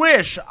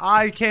wish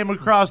I came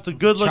across a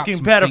good-looking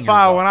Chop some fingers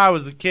pedophile off. when I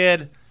was a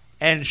kid,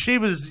 and she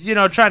was,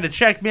 trying to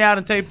check me out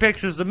and take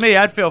pictures of me.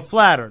 I'd feel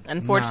flattered.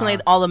 Unfortunately,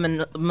 all the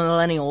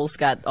millennials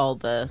got all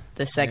the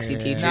sexy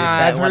teachers. Nah,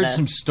 that I've heard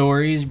some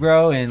stories,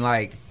 bro,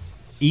 and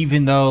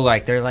even though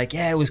they're like,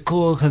 yeah, it was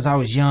cool because I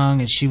was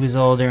young and she was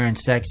older and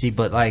sexy,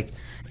 but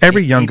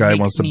Every young guy makes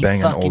wants to me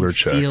bang an fucking older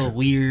chick. Feel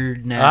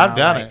weird now. I've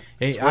done it.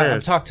 Hey, It's weird.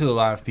 I've talked to a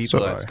lot of people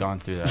So that's I. gone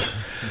through that.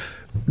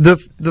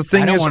 The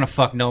thing I don't is, want to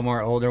fuck no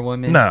more older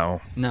women. No.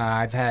 No,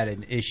 I've had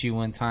an issue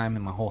one time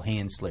and my whole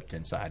hand slipped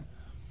inside.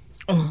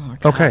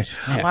 okay.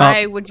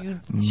 Why would you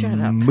shut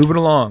up? Moving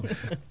along.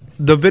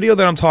 The video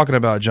that I'm talking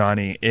about,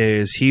 Johnny,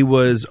 is he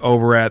was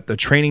over at the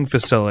training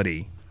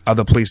facility of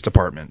the police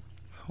department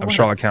of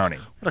Charlotte County.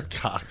 What a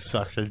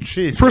cocksucker.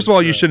 Jesus. First of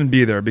all, you shouldn't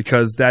be there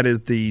because that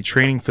is the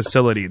training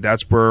facility.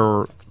 That's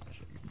where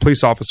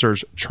police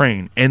officers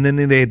train. And then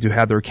they do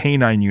have their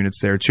canine units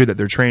there, too, that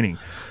they're training.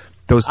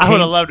 Those I would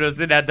have loved to have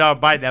seen that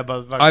dog bite that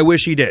motherfucker. I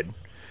wish he did.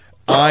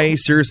 I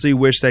seriously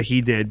wish that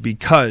he did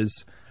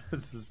because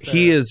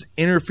he is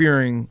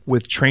interfering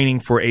with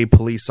training for a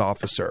police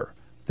officer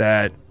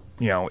that,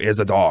 is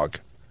a dog.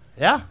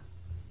 Yeah.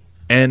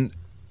 And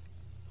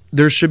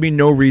there should be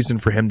no reason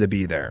for him to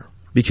be there.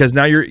 Because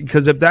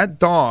if that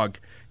dog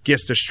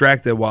gets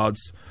distracted while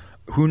it's,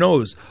 who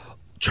knows,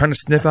 trying to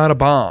sniff out a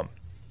bomb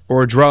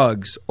or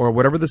drugs or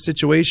whatever the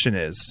situation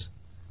is,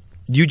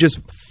 you just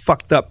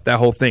fucked up that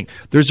whole thing.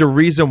 There's a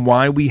reason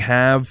why we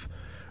have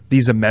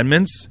these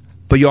amendments,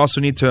 but you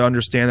also need to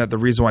understand that the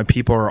reason why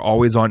people are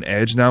always on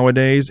edge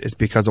nowadays is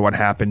because of what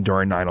happened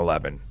during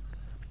 9/11.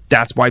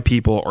 That's why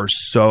people are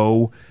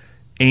so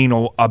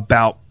anal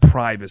about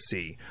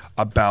privacy,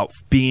 about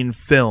being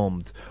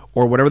filmed,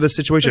 or whatever the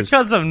situation is.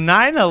 Because of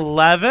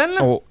 9/11?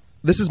 Oh,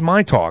 this is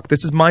my talk.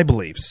 This is my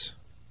beliefs.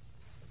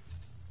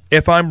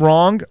 If I'm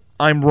wrong,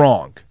 I'm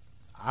wrong.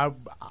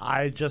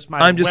 I just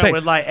might have went saying,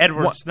 with like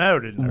Edward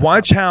Snowden.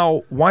 Watch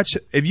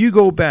if you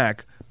go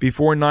back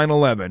before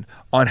 9/11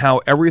 on how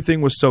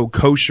everything was so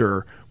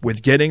kosher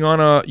with getting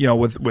on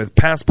with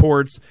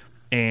passports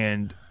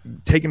and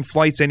taking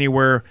flights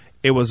anywhere,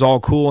 it was all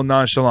cool and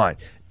nonchalant.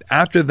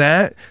 After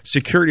that,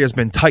 security has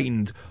been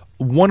tightened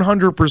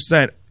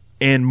 100%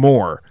 and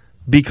more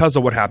because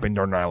of what happened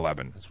during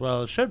 9/11. As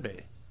well, it should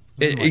be.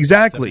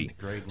 Exactly.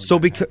 So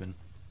because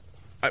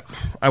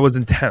I was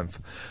in 10th,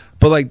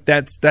 but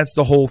that's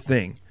the whole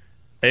thing,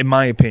 in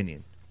my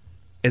opinion,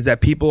 is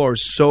that people are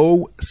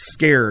so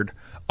scared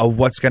of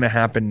what's going to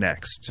happen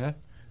next,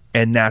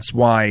 and that's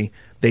why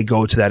they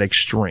go to that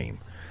extreme.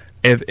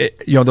 If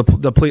not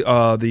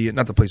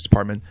the police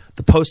department,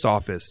 the post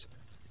office,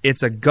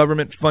 it's a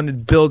government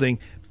funded building,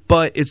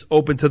 but it's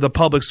open to the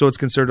public, so it's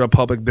considered a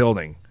public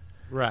building.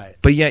 Right.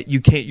 But yet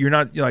you're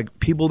not like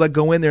people that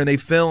go in there and they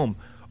film.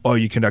 Oh,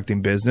 you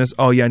conducting business?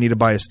 Oh, yeah, I need to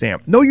buy a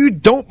stamp. No, you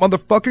don't,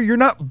 motherfucker. You're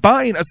not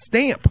buying a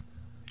stamp.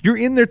 You're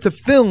in there to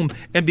film,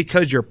 and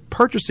because you're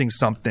purchasing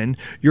something,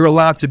 you're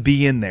allowed to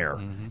be in there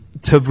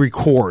to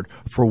record.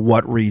 For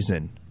what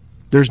reason?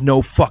 There's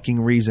no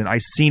fucking reason. I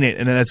seen it,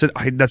 and then that's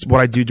it. That's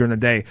what I do during the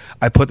day.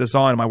 I put this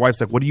on, and my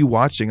wife's like, "What are you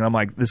watching?" And I'm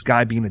like, "This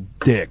guy being a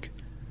dick."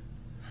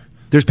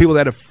 There's people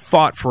that have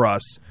fought for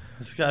us.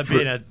 This guy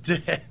being a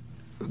dick.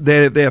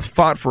 They have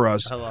fought for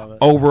us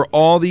over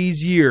all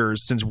these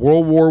years since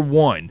World War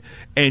I,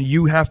 and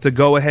you have to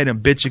go ahead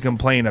and bitch and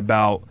complain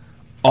about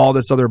all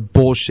this other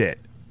bullshit.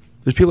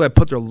 There's people that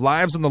put their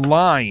lives on the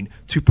line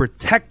to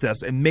protect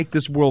us and make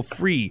this world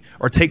free,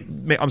 or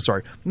I'm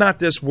sorry, not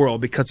this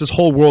world, because this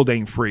whole world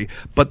ain't free,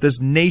 but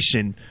this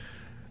nation,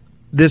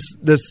 the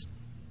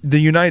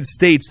United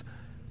States,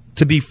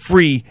 to be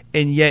free,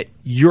 and yet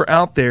you're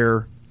out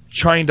there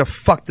trying to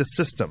fuck the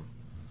system.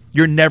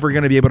 You're never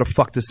going to be able to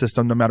fuck the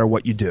system no matter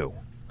what you do.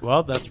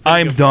 Well, that's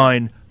I'm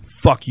done.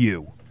 Fuck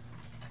you.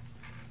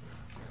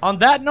 On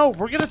that note,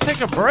 we're going to take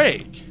a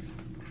break.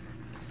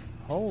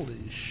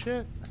 Holy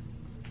shit.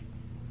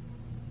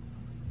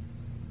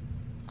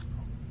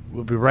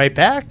 We'll be right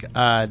back.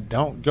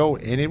 Don't go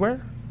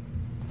anywhere.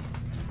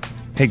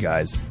 Hey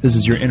guys, this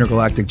is your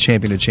intergalactic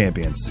champion of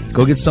champions.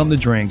 Go get something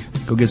to drink.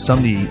 Go get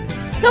something to eat.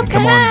 So and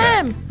come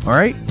on back. All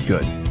right?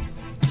 Good.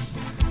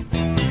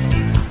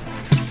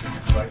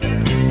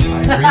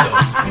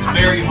 It's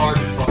very hard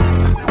to fuck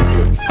the system.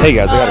 Hey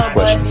guys, I got a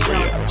question for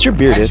you. Is your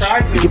beard itch?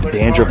 You get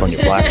dandruff on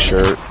your black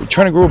shirt? You're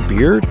trying to grow a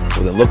beard?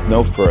 Well, then look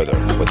no further.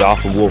 With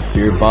Alpha Wolf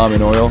Beard Balm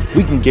and Oil,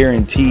 we can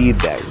guarantee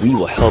that we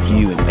will help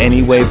you in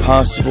any way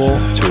possible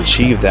to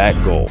achieve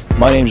that goal.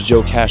 My name is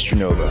Joe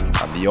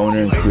Castronova. I'm the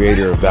owner and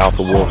creator of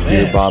Alpha Wolf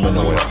Beard Balm and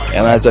Oil.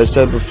 And as I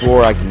said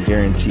before, I can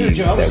guarantee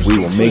that we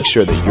will make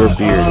sure that your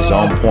beard is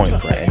on point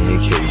for any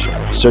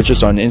occasion. Search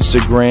us on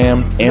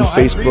Instagram and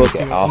Facebook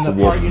at Alpha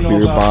Wolf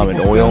Beard Balm and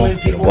Oil,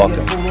 and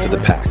welcome to the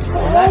pack.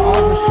 That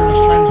officer is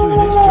trying to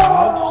do his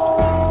job.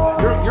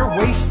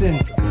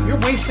 You're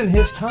wasting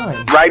his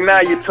time. Right now,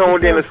 you're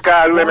tuned in to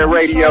Sky Limit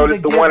Radio. This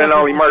is the one and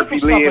only Murphy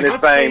Lee and his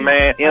thing,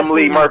 man. M.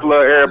 Lee, Murphy,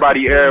 love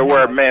everybody,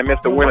 everywhere, man.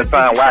 Mr.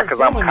 Wintertime, why?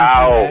 Because I'm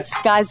cold.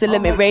 Sky's the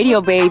limit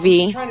radio,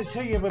 baby.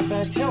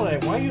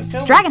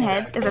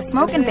 Dragonheads is a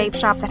smoke and vape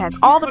shop that has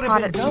all the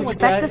products you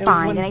expect to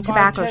find in a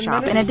tobacco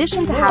shop, in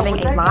addition to having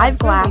a live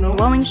glass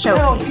blowing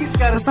showcase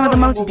with some of the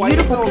most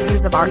beautiful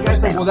pieces of art for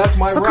sale.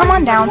 So come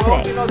on down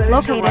today,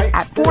 located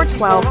at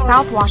 412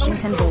 South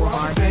Washington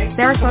Boulevard,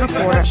 Sarasota,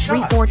 Florida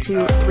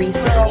 34233.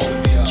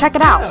 936. Check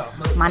it out.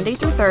 Monday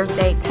through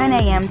Thursday, 10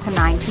 a.m. to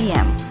 9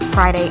 p.m.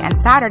 Friday and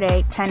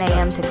Saturday, 10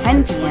 a.m. to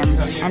 10 p.m.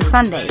 And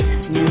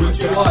Sundays, noon to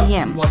 6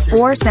 p.m.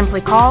 Or simply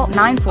call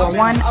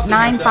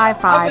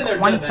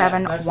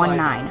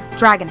 941-955-1719.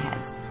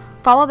 Dragonheads.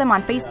 Follow them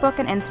on Facebook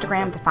and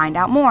Instagram to find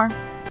out more.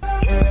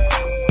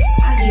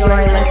 You're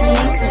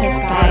listening to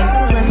Sky's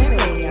the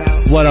Limit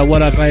Radio.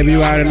 What up, baby?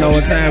 You already know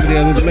what time it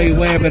is. It's me,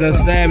 Webby the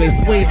Savage,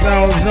 Sweet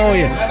Tones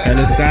Jr. And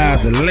the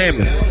sky's the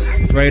limit.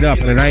 Straight up,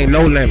 and it ain't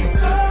no limit.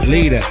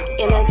 Lead it.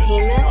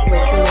 Entertainment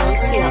with no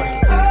ceiling.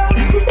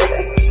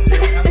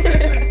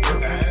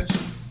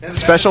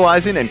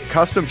 Specializing in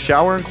custom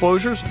shower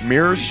enclosures,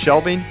 mirrors,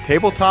 shelving,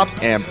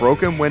 tabletops, and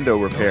broken window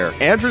repair.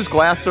 Andrews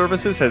Glass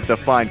Services has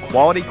defined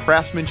quality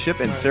craftsmanship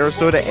in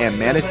Sarasota and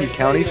Manatee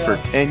counties for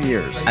 10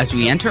 years. As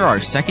we enter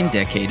our second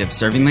decade of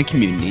serving the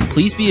community,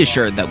 please be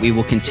assured that we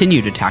will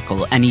continue to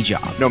tackle any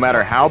job, no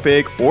matter how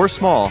big or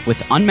small,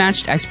 with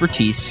unmatched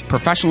expertise,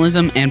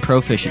 professionalism, and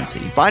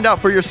proficiency. Find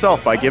out for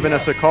yourself by giving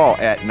us a call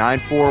at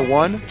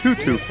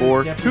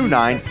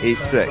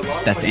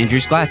 941-224-2986. That's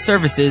Andrews Glass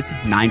Services,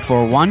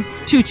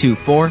 941-224-2986.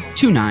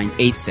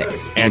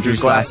 Andrews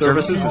Glass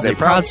Services is a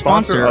proud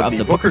sponsor of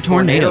the Booker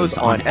Tornadoes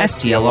on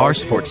STLR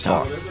Sports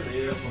Talk.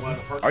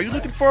 Are you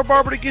looking for a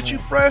barber to get you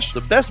fresh?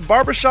 The best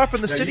barbershop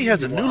in the city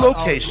has a new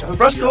location,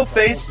 Fresco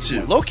Phase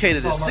 2,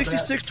 located at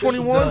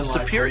 6621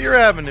 Superior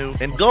Avenue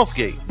in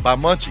Gulfgate by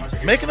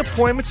Munchies. Make an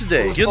appointment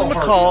today. Give them a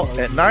call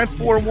at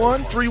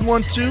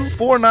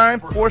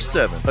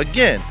 941-312-4947.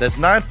 Again, that's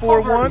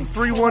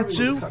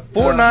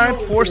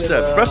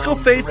 941-312-4947. Fresco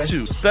Phase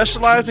 2,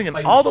 specializing in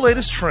all the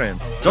latest trends.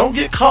 Don't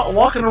get caught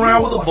walking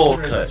around with a bowl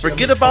cut.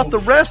 Forget about the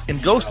rest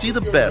and go see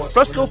the best.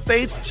 Fresco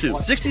Phase 2,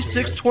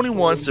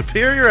 6621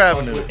 Superior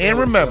Avenue. And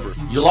remember,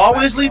 you'll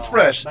always leave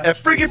fresh at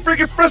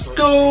Frigga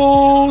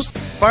Fresco's.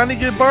 Finding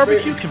good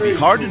barbecue can be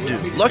hard to do.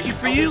 Lucky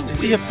for you,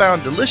 we have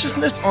found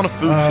deliciousness on a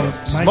food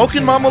truck.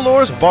 Smoking Mama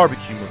Laura's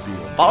Barbecue Mobile.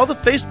 Follow the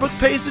Facebook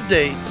page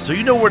today so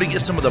you know where to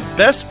get some of the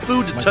best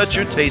food to touch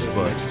your taste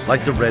buds,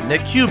 like the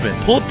Redneck Cuban,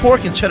 pulled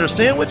pork and cheddar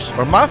sandwich,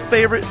 or my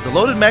favorite, the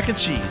loaded mac and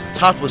cheese,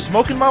 topped with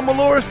Smoking Mama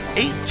Laura's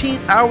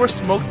 18-hour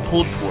smoked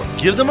pulled pork.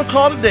 Give them a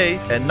call today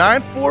at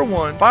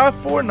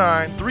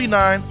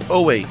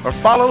 941-549-3908 or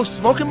follow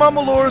Smoking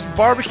Mama Laura's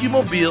Barbecue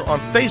Mobile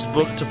on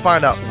Facebook to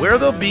find out where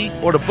they'll be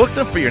or to book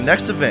them for your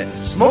next event.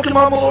 Smoking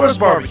Mama Laura's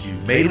Barbecue,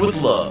 made with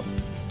love.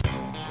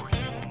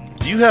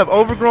 Do you have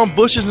overgrown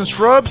bushes and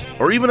shrubs,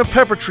 or even a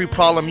pepper tree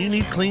problem you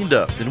need cleaned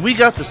up? Then we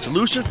got the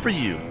solution for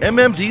you,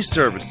 MMD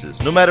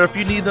Services. No matter if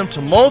you need them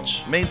to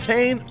mulch,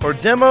 maintain, or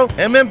demo,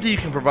 MMD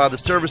can provide the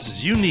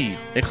services you need,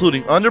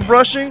 including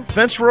underbrushing,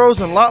 fence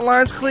rows and lot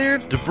lines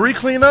cleared, debris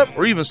cleanup,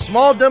 or even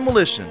small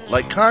demolition,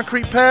 like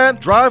concrete pad,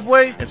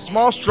 driveway, and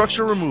small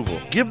structure removal.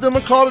 Give them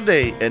a call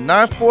today at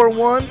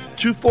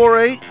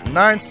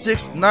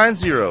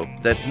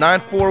 941-248-9690. That's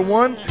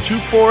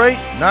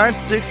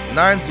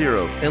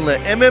 941-248-9690. And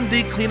let MMD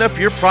clean up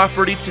your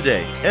property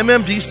today.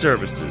 MMD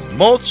Services.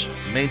 Mulch,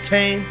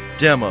 maintain,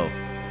 demo.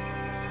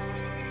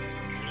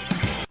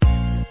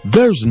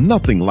 There's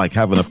nothing like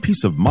having a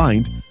peace of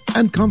mind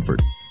and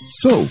comfort.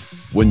 So,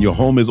 when your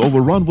home is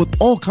overrun with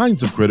all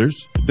kinds of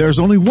critters, there's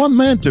only one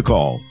man to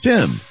call.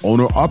 Tim,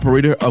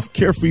 owner-operator of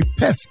Carefree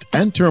Pest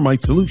and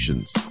Termite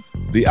Solutions.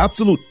 The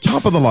absolute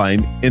top of the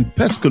line in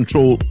pest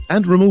control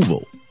and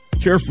removal.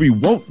 Carefree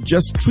won't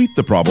just treat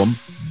the problem,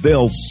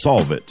 they'll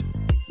solve it.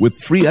 With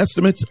free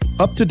estimates,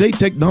 up-to-date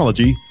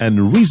technology,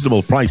 and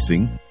reasonable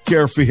pricing,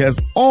 Carefree has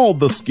all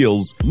the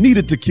skills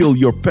needed to kill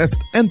your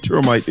pest and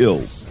termite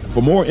ills.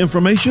 For more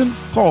information,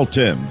 call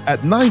Tim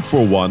at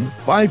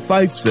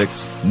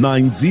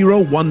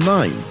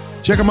 941-556-9019.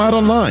 Check them out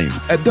online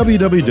at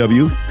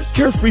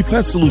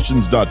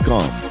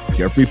www.carefreepestsolutions.com.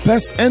 Carefree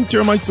Pest and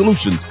Termite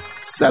Solutions.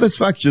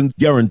 Satisfaction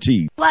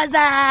guaranteed. What's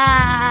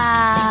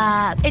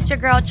up? It's your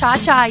girl Cha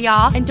Cha,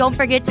 y'all. And don't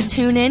forget to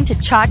tune in to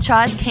Cha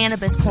Cha's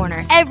Cannabis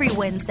Corner every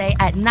Wednesday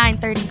at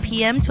 9:30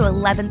 p.m. to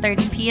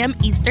 11:30 p.m.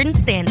 Eastern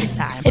Standard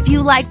Time. If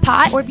you like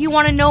pot or if you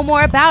want to know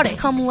more about it,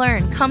 come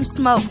learn, come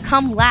smoke,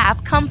 come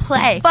laugh, come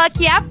play. Fuck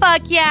yeah,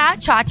 fuck yeah.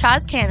 Cha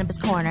Cha's Cannabis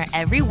Corner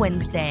every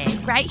Wednesday.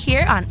 Right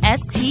here on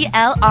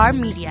STLR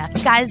Media.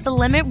 Sky's the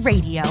Limit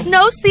Radio.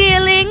 No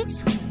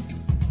ceilings.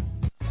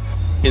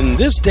 In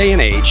this day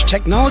and age,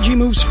 technology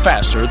moves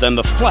faster than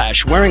the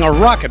Flash wearing a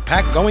rocket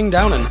pack going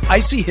down an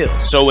icy hill.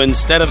 So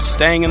instead of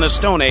staying in the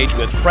Stone Age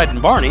with Fred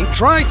and Barney,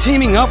 try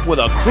teaming up with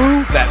a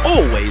crew that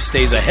always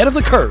stays ahead of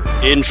the curve.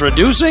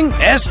 Introducing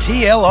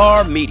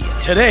STLR Media,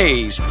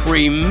 today's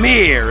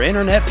premier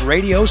internet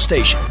radio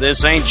station.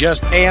 This ain't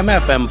just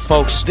AM/FM,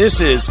 folks.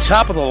 This is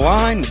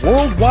top-of-the-line,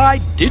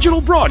 worldwide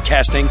digital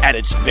broadcasting at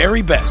its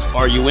very best.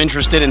 Are you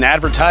interested in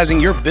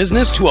advertising your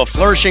business to a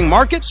flourishing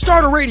market?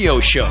 Start a radio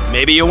show.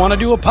 Maybe you want to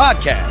do do a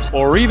podcast,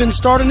 or even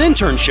start an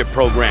internship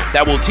program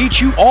that will teach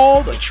you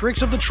all the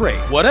tricks of the trade.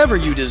 Whatever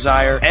you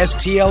desire,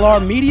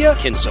 STLR Media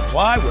can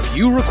supply what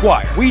you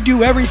require. We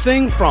do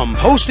everything from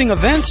hosting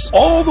events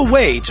all the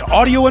way to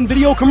audio and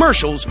video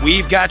commercials.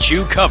 We've got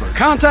you covered.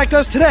 Contact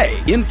us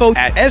today. Info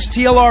at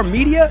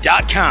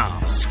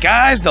STLRmedia.com.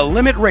 Sky's the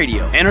Limit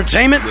Radio.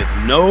 Entertainment with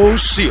no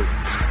ceilings.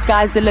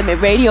 Sky's the limit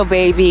radio,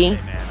 baby.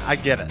 I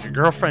get it. Your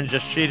girlfriend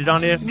just cheated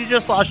on you, and you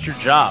just lost your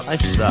job.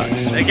 Life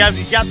sucks. Hey guys,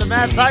 you got the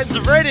Mad Titans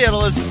of Radio to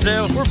listen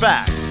to. We're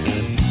back.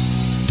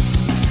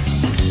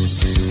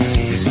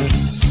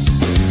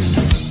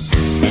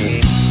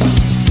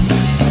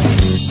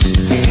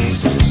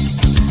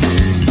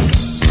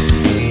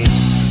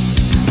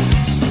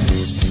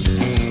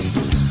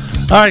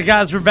 All right,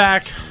 guys, we're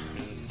back.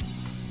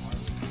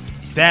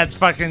 Dad's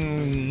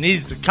fucking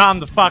needs to calm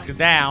the fuck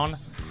down.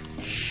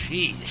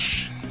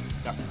 Sheesh.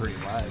 Got pretty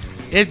loud.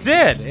 It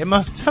did. It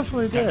most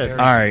definitely did. All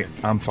right,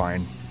 I'm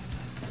fine.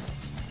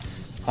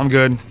 I'm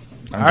good.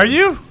 Are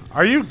you?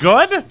 Are you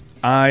good?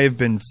 I've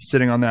been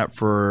sitting on that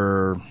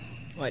for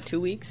what,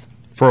 2 weeks?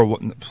 For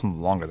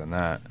longer than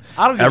that.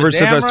 I don't give Ever a damn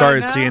since I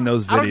started right now. seeing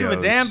those videos. I don't give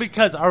a damn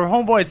because our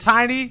homeboy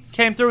Tiny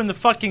came through in the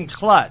fucking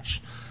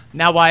clutch.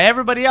 Now, why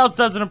everybody else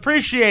doesn't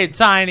appreciate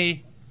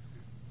Tiny,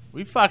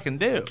 we fucking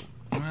do.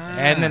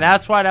 And then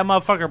that's why that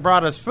motherfucker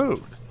brought us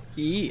food.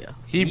 Yeah.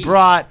 He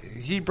brought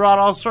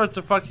all sorts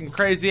of fucking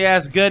crazy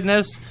ass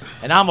goodness,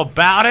 and I'm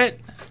about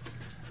it.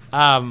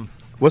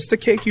 What's the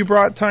cake you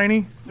brought,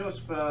 Tiny? No,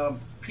 it's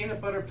peanut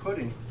butter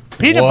pudding.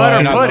 Peanut butter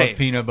I pudding. love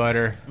peanut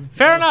butter.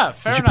 Fair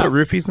enough. Fair Did you enough. put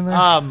roofies in there?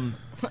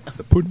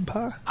 The pudding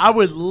pie? I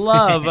would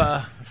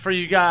love for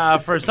you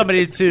guys, for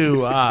somebody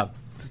to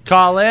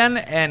call in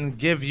and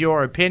give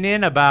your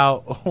opinion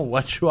about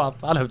what you all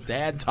thought of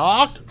Dad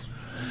Talk.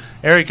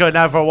 Area code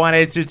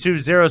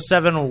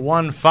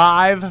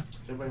 941-822-0715.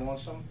 Everybody want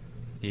some?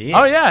 Yeah.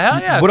 Oh yeah,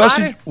 hell yeah.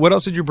 What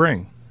else did you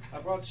bring? I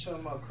brought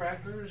some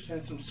crackers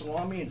and some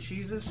salami and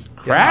cheeses.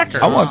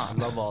 Crackers? I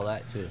love all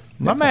that too.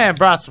 My man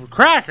brought some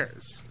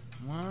crackers.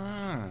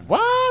 Wow.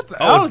 What?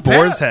 Oh, it's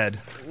Boar's damn. Head.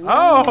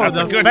 Oh, That's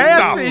the the good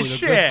fancy stuff.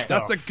 shit.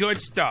 That's the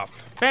good stuff.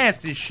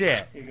 Fancy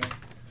shit. Here you go.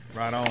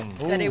 Right on.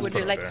 Daddy, would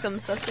you like some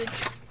sausage?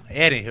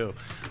 Anywho,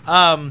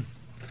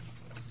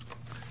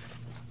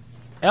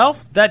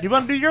 Elf, do you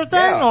want to do your thing?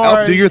 Yeah, or?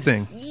 Elf, do your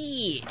thing.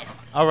 Yeah.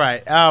 All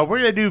right, we're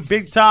gonna do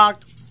big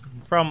talk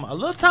from a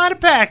little tiny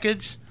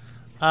package.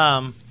 We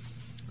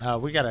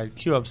gotta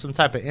cue up some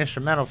type of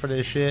instrumental for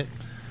this shit,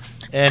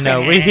 and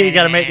we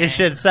gotta make this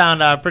shit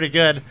sound pretty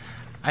good.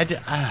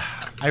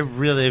 I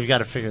really have got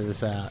to figure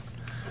this out.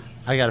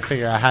 I got to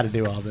figure out how to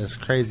do all this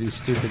crazy,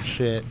 stupid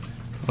shit.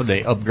 Would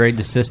they upgrade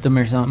the system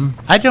or something?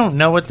 I don't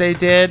know what they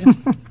did. All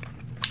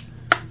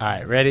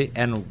right, ready?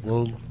 And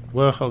we'll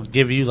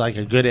give you like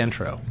a good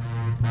intro.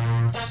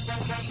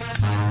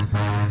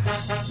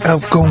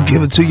 Elf gonna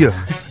give it to you.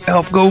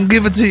 Elf gonna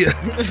give it to you.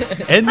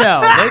 And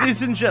now,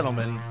 ladies and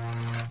gentlemen,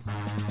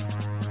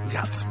 we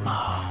got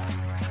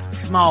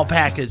small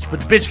package,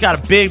 but the bitch got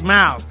a big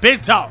mouth.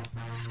 Big talk.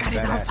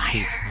 Scotty's on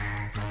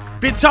fire.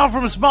 Big talk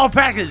from a small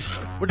package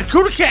with the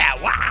Cuda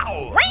Cat.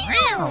 Wow.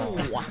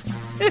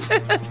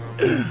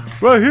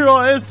 Right here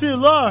on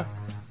STLR.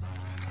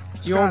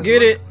 You don't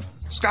get it.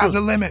 Sky's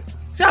the limit.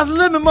 Sky's the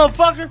limit,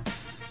 motherfucker.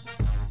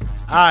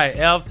 All right,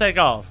 Elf, take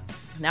off.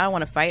 Now I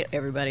want to fight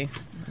everybody.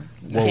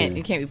 You Whoa. can't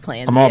be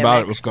playing. I'm all DMX.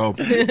 about it. Let's go.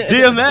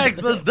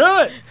 DMX, let's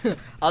do it.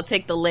 I'll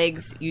take the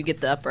legs. You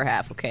get the upper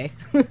half, okay?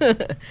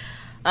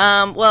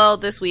 Well,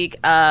 this week,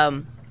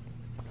 I've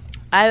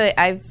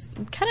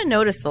kind of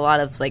noticed a lot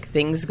of like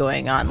things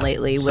going on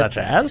lately Such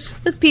as?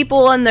 with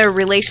people and their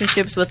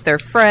relationships with their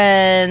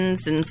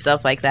friends and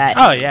stuff like that.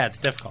 Oh, yeah, it's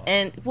difficult.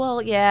 And,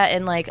 well, yeah,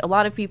 and like a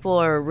lot of people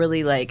are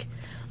really like,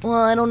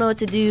 well, I don't know what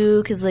to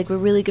do because like we're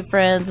really good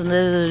friends and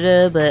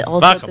but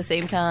also Fuck at 'em. the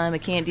same time I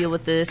can't deal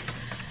with this.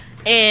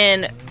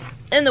 And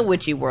in the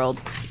witchy world,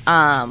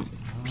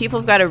 people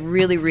have got to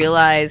really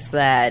realize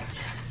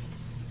that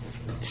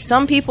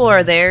some people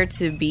are there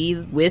to be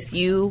with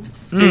you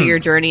through your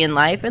journey in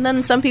life, and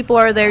then some people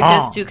are there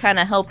just to kind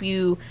of help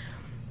you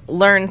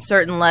learn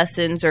certain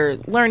lessons or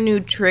learn new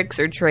tricks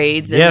or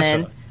trades, and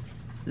then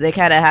they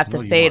kind of have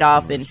to fade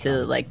off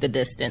into like the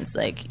distance.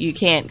 Like you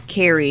can't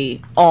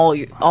carry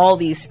all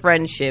these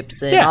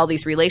friendships and all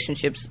these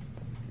relationships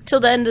till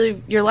the end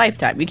of your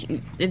lifetime.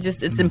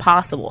 It's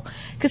impossible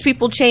because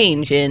people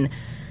change and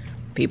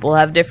people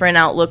have different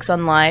outlooks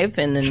on life,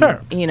 and then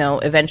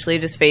eventually it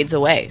just fades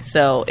away.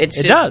 So it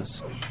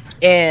does.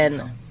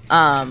 And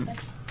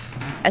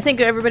I think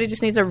everybody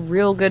just needs a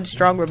real good,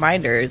 strong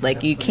reminder.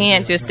 Like you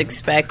can't just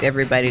expect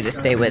everybody to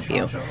stay with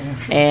you,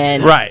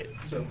 and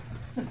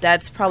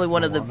that's probably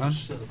one of the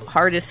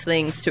hardest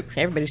things to...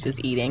 Everybody's just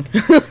eating.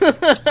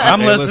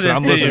 I'm listening.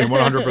 I'm listening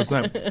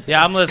 100%.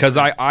 Yeah, I'm listening. Because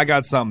I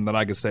got something that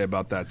I could say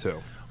about that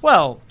too.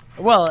 Well,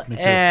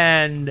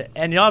 and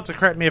you'll have to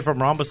correct me if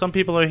I'm wrong, but some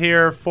people are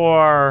here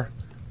for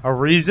a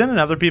reason, and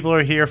other people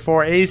are here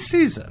for a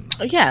season.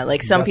 Yeah,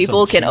 like some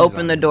people can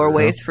open the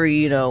doorways for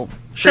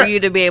for you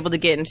to be able to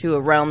get into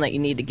a realm that you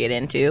need to get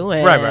into,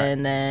 and,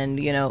 and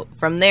then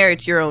from there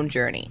it's your own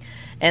journey.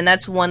 And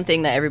that's one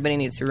thing that everybody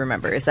needs to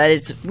remember, is that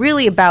it's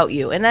really about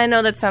you. And I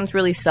know that sounds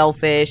really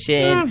selfish,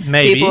 and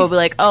people will be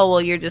like, oh,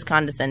 well, you're just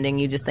condescending.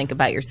 You just think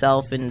about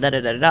yourself and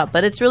da-da-da-da-da.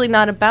 But it's really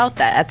not about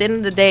that. At the end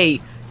of the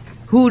day,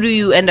 who do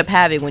you end up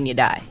having when you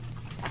die?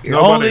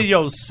 Only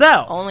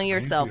yourself. Only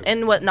yourself.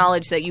 And what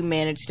knowledge that you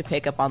managed to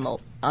pick up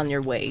on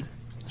your way.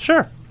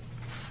 Sure.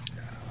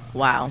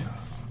 Wow.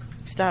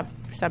 Stop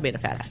being a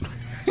fat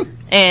ass.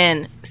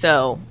 And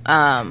so,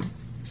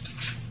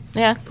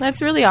 yeah,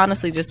 that's really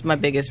honestly just my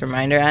biggest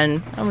reminder,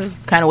 and I'm just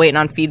kind of waiting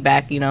on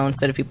feedback,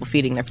 instead of people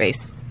feeding their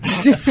face.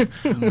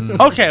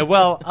 Okay,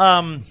 well,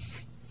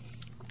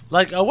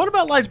 what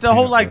about the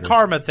whole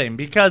karma thing?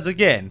 Because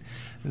again,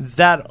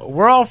 that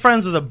we're all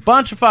friends with a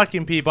bunch of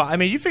fucking people. I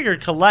mean, you figure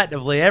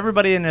collectively,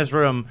 everybody in this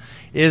room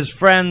is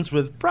friends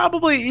with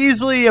probably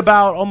easily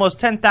about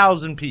almost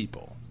 10,000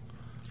 people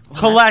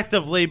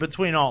collectively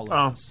between all of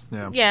us.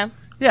 Yeah.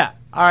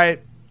 All right,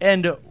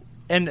 and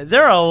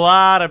there are a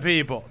lot of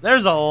people.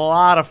 There's a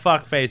lot of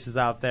fuck faces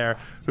out there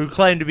who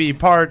claim to be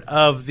part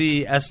of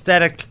the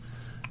aesthetic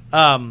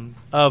of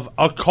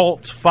a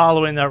cult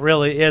following that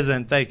really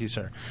isn't. Thank you,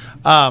 sir.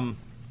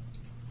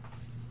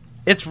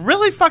 It's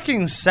really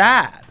fucking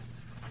sad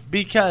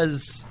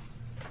because,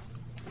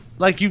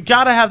 you've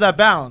got to have that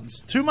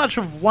balance. Too much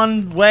of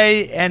one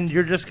way, and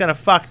you're just going to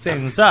fuck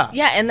things up.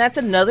 Yeah, and that's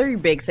another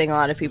big thing a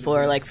lot of people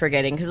are,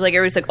 forgetting. Because,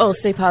 everybody's like, oh,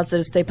 stay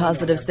positive, stay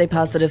positive, stay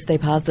positive, stay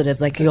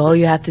positive. All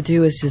you have to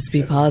do is just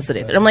be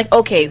positive. And I'm like,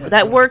 okay,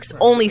 that works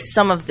only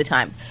some of the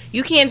time.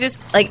 You can't just,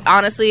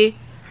 honestly,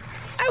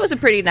 I was a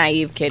pretty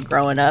naive kid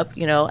growing up,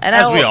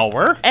 and we all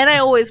were. And I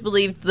always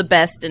believed the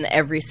best in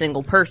every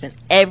single person.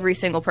 Every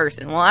single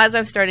person. Well, as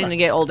I'm starting to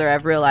get older,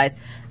 I've realized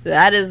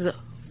that is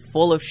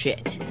full of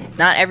shit.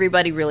 Not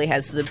everybody really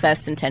has the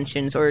best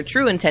intentions or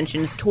true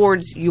intentions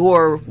towards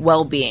your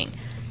well-being.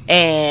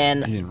 And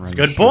you didn't run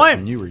good point.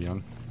 When you were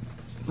young.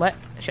 What?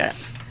 Shut up.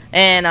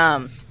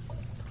 And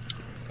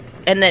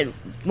then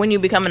when you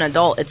become an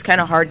adult, it's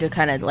kind of hard to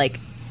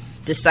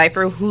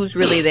decipher who's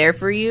really there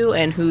for you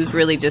and who's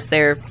really just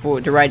there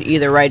to ride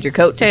your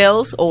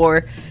coattails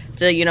or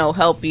to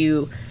help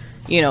you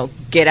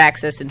get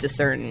access into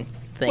certain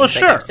things. Well,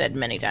 sure. Like I've said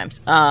many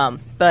times.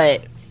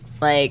 But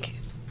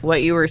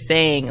what you were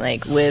saying,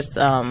 with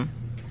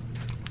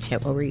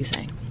shit, what were you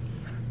saying?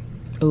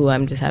 Ooh,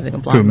 I'm just having a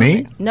block. Who,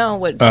 me? No,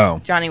 what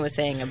Johnny was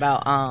saying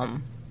about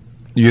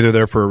you're either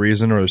there for a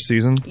reason or a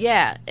season.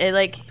 Yeah,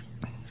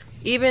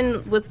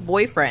 even with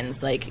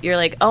boyfriends, you're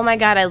like, oh my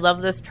god, I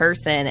love this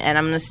person and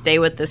I'm gonna stay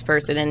with this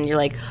person, and you're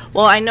like,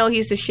 well, I know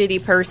he's a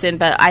shitty person,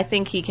 but I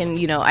think he can,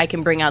 I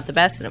can bring out the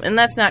best in him. And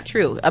that's not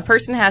true. A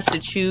person has to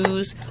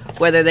choose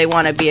whether they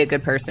want to be a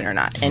good person or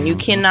not, and you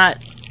cannot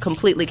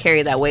completely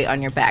carry that weight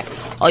on your back.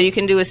 All you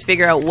can do is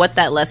figure out what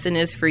that lesson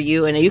is for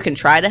you, and you can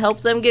try to help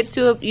them get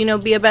to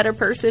be a better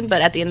person,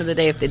 but at the end of the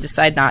day, if they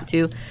decide not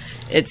to,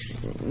 it's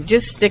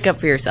just stick up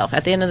for yourself.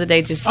 At the end of the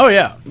day, just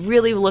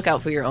really look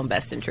out for your own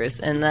best interests,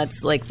 and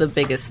that's the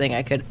biggest thing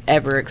I could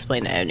ever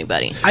explain to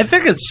anybody. I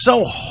think it's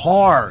so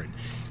hard.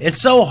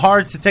 It's so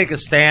hard to take a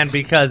stand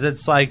because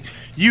it's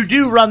you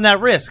do run that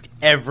risk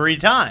every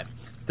time.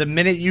 The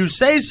minute you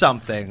say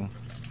something,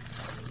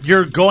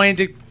 you're going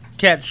to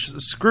catch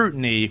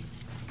scrutiny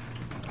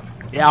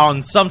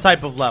on some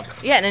type of level.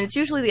 Yeah, and it's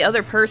usually the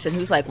other person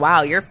who's like,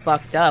 wow, you're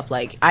fucked up.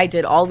 I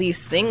did all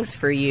these things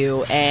for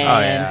you,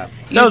 and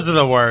those are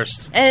the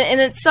worst.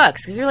 And it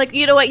sucks because you're like,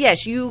 you know what?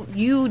 Yes,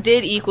 you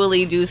did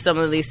equally do some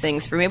of these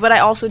things for me, but I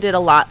also did a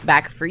lot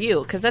back for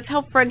you, because that's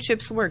how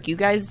friendships work. You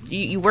guys,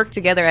 you work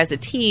together as a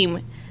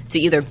team to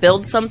either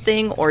build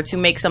something or to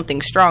make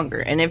something stronger.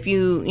 And if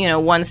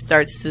one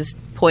starts to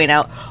point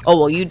out, oh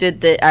well, you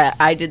did that,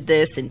 I did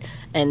this,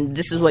 and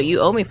this is what you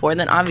owe me for,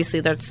 then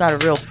obviously that's not a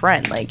real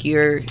friend.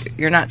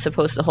 You're not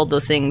supposed to hold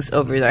those things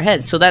over their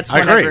heads. So that's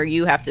whenever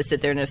you have to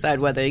sit there and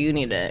decide whether you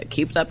need to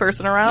keep that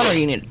person around or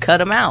you need to cut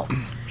them out.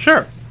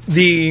 Sure.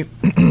 The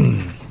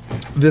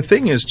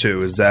thing is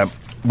too is that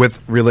with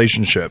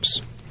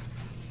relationships,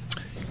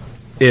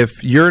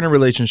 if you're in a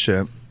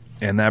relationship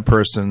and that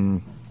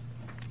person,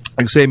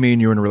 say me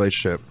and you are in a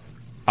relationship,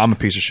 I'm a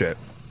piece of shit,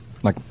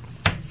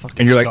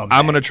 and you're like,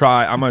 I'm gonna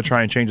try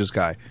and change this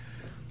guy.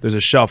 There's a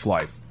shelf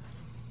life.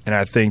 And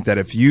I think that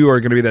if you are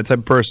going to be that type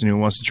of person who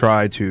wants to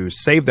try to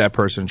save that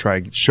person, try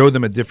to show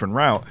them a different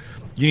route,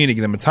 you need to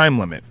give them a time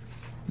limit.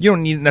 You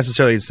don't need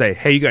necessarily to say,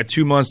 hey, you got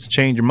 2 months to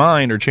change your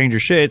mind or change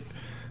your shit,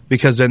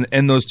 because then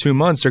in those 2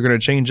 months they're going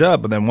to change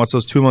up. But then once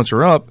those 2 months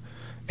are up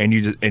and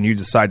you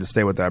decide to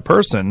stay with that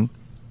person,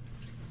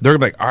 they're going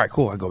to be like, all right,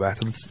 cool, I go back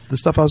to the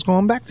stuff I was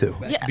going back to.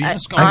 Yeah,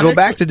 I go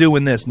back to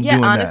doing this and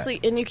doing honestly,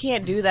 that. And you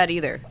can't do that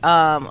either.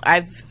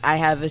 I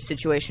have a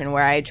situation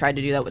where I tried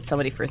to do that with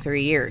somebody for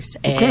 3 years.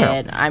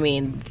 And, I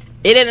mean,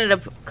 it ended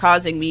up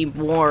causing me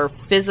more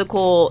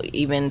physical,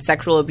 even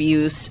sexual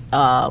abuse,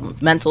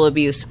 mental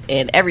abuse,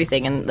 and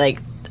everything. And,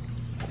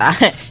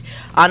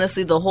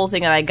 Honestly, the whole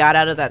thing that I got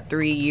out of that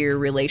 3-year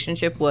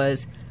relationship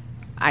was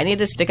I need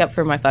to stick up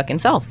for my fucking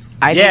self.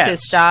 I need to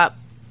stop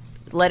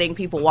letting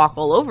people walk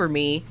all over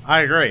me.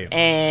 I agree.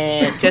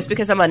 And just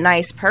because I'm a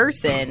nice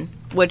person,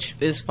 which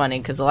is funny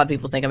because a lot of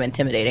people think I'm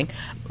intimidating,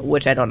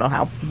 which I don't know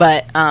how.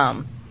 But,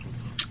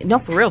 no,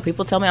 for real.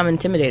 People tell me I'm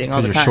intimidating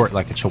all the time. You're short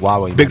like a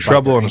chihuahua. Big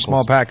trouble in a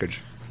small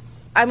package.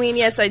 I mean,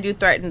 yes, I do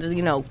threaten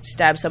to,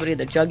 stab somebody in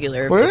the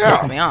jugular if they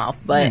piss me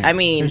off. But, I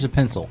mean... Here's a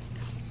pencil.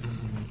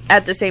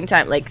 At the same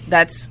time,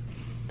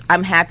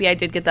 I'm happy I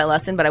did get that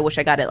lesson, but I wish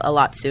I got it a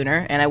lot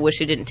sooner. And I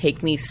wish it didn't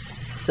take me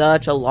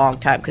such a long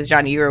time. Because,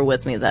 Johnny, you were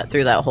with me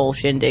through that whole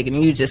shindig,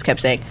 and you just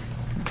kept saying,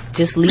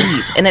 just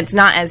leave. And it's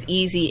not as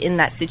easy in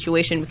that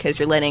situation because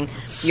you're letting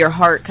your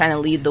heart kind of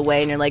lead the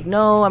way. And you're like,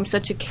 no, I'm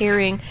such a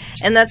caring.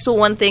 And that's the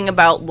one thing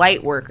about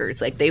light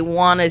workers. They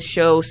want to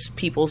show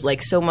people,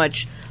 so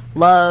much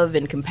love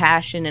and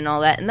compassion and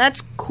all that. And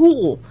that's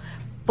cool.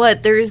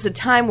 But there is a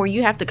time where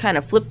you have to kind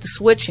of flip the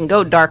switch and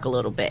go dark a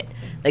little bit.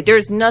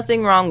 There's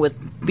nothing wrong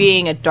with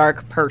being a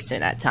dark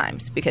person at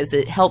times because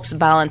it helps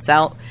balance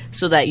out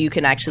so that you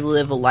can actually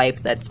live a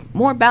life that's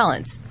more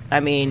balanced. I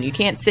mean, you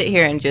can't sit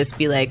here and just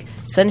be like,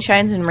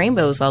 sunshines and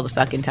rainbows all the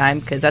fucking time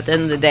because at the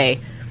end of the day,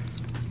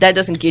 that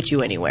doesn't get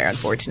you anywhere,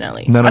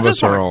 unfortunately. None of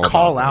us are all.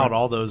 Call out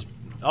all those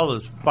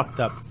fucked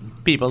up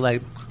people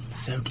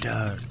so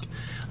dark.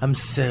 I'm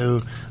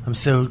so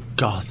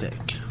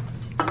gothic.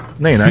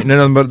 No, you're not. You're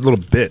nothing but a little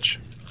bitch.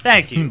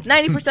 Thank you.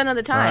 90% of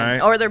the time.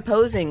 Right. Or they're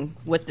posing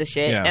with the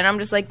shit. Yeah. And I'm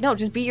just like, no,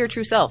 just be your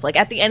true self.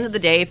 At the end of the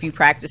day, if you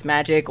practice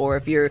magic or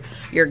if you're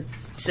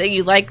say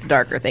you like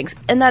darker things,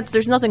 and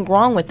there's nothing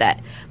wrong with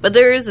that. But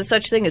there is a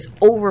such thing as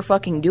over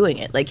fucking doing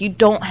it. You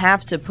don't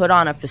have to put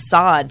on a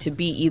facade to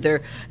be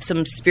either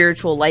some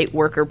spiritual light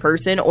worker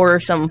person or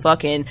some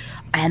fucking,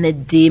 I'm a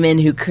demon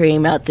who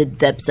came out the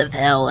depths of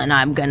hell and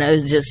I'm gonna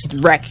just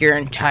wreck your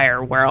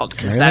entire world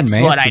because that's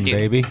what I do.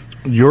 Baby.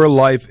 Your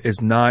life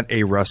is not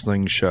a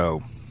wrestling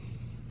show.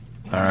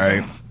 All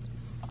right.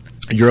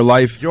 Your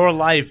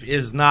life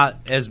is not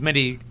as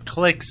many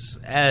clicks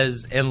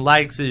and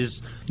likes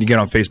as you get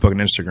on Facebook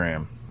and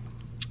Instagram.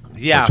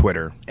 Yeah. Or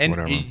Twitter. And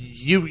whatever.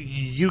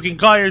 you can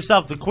call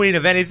yourself the queen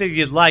of anything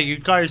you'd like. You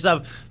can call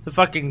yourself the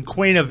fucking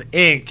queen of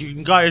ink. You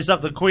can call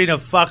yourself the queen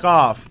of fuck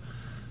off.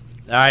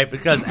 All right,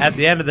 because at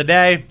the end of the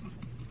day,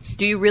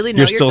 do you really know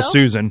you're yourself? still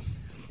Susan.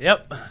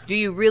 Yep. Do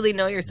you really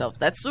know yourself?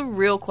 That's the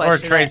real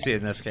question. Or Tracy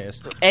in this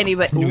case.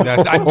 Anybody. I knew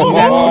that's what you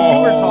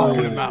were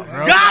talking about,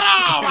 bro. Got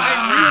him!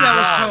 I knew that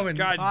was coming.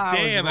 God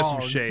damn, that's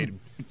some shade.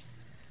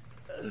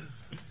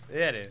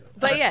 Yeah, dude.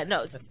 But yeah,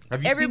 no.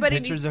 Have you everybody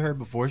seen pictures of her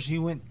before she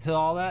went to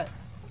all that?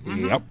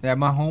 Yep. Yeah,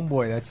 my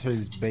homeboy, that's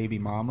his baby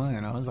mama,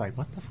 and I was like,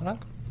 what the fuck?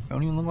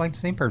 Don't even look like the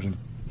same person.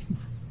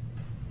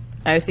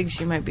 I think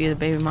she might be the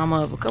baby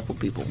mama of a couple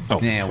people.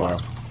 Oh, yeah,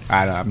 well,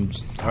 I'm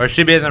just... Or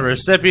she being the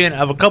recipient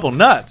of a couple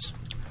nuts.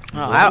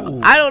 Oh,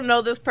 I don't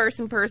know this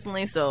person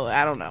personally, so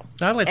I don't know.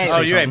 I'd like to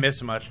Anyway. say You ain't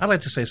missing much. I'd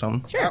like to say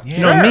something. Sure. You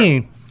know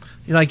me,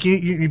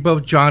 you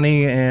both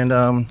Johnny and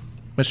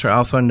Mr.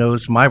 Alpha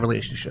knows my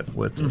relationship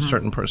with a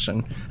certain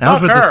person. And I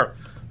was with her.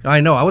 I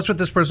know. I was with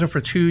this person for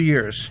 2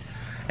 years,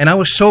 and I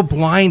was so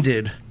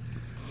blinded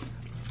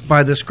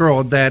by this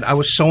girl that I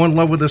was so in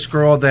love with this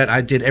girl that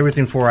I did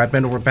everything for her. I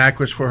bent over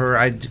backwards for her.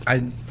 I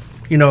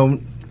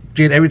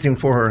did everything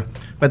for her.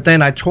 But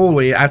then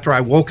after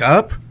I woke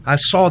up, I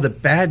saw the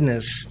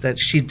badness that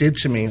she did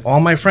to me.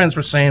 All my friends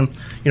were saying,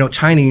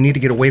 Tiny, you need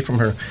to get away from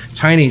her.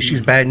 Tiny,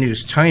 she's bad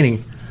news.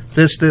 Tiny,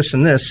 this,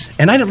 and this.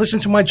 And I didn't listen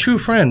to my true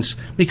friends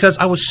because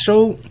I was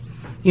so,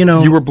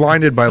 You were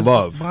blinded by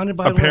love. Blinded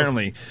by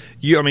apparently.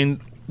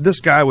 This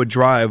guy would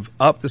drive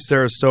up to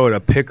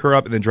Sarasota, pick her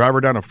up, and then drive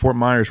her down to Fort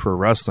Myers for a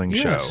wrestling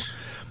show.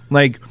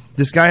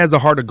 This guy has a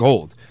heart of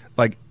gold.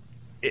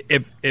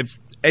 If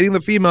any of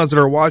the females that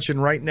are watching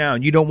right now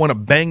and you don't want to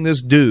bang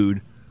this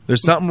dude,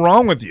 there's something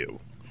wrong with you.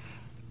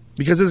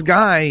 Because this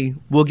guy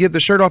will get the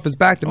shirt off his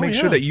back to make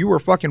sure that you are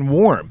fucking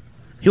warm.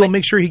 He'll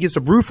make sure he gets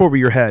a roof over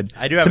your head.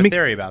 I do have a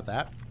theory about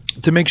that.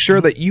 To make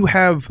sure that you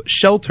have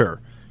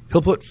shelter.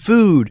 He'll put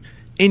food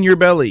in your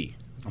belly.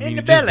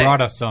 You just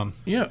brought us some.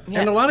 Yeah.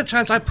 And a lot of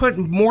times I put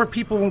more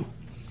people,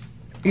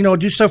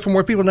 do stuff for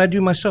more people than I do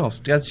myself.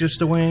 That's just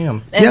the way I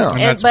am. And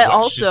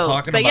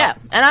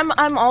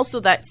I'm also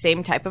that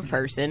same type of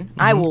person.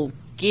 Mm-hmm. I will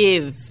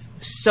give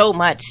so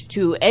much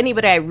to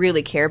anybody I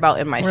really care about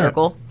in my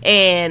circle.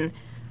 And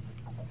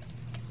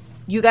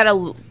you got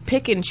to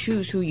pick and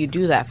choose who you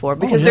do that for.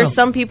 Because there's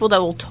some people that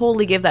will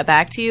totally give that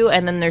back to you.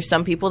 And then there's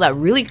some people that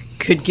really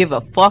could give a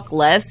fuck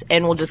less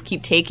and will just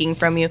keep taking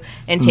from you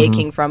and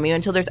taking from you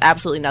until there's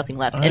absolutely nothing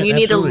left. And you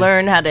need to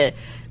learn how to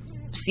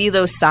see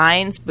those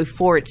signs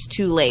before it's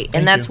too late.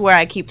 And that's where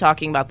I keep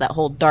talking about that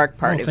whole dark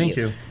part of you. Thank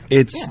you.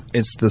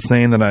 It's the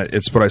saying that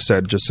it's what I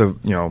said just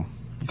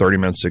 30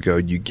 minutes ago.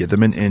 You give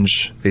them an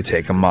inch, they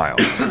take a mile.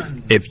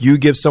 If you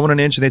give someone an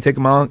inch and they take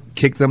a mile,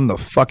 kick them the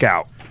fuck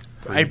out.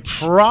 A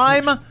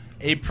prime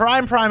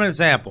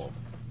example.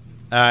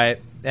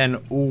 And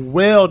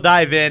we'll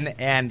dive in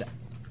and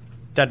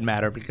doesn't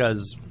matter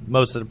because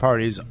most of the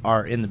parties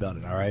are in the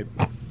building, all right?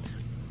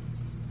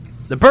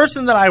 The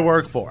person that I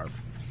work for,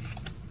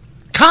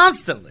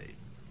 constantly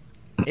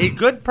a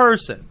good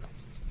person,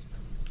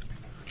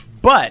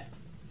 but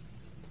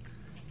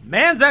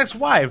man's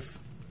ex-wife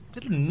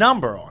did a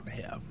number on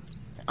him.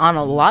 On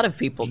a lot of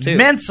people, too.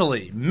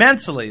 Mentally.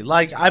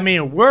 Like,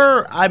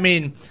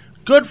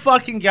 good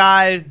fucking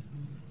guy.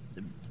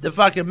 The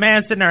fucking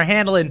man sitting there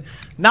handling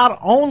not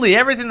only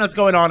everything that's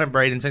going on in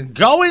Bradenton,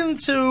 going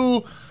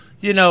to,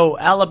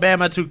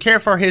 Alabama to care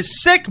for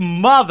his sick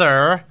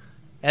mother,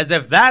 as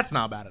if that's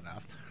not bad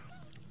enough.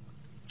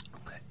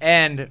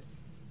 And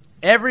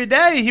every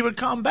day he would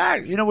come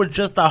back, with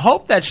just the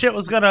hope that shit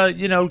was going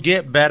to,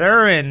 get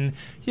better. And,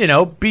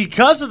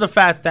 because of the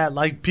fact that,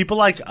 like, people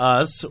like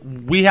us,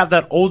 we have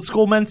that old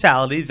school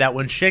mentality that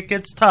when shit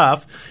gets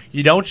tough,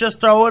 you don't just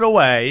throw it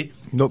away.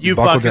 Nope, you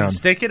buckle fucking down.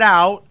 stick it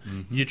out.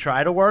 Mm-hmm. You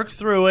try to work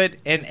through it,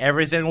 and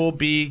everything will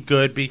be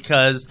good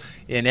because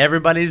in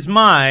everybody's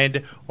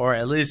mind, or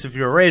at least if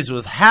you're raised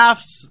with half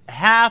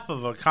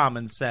of a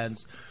common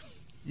sense,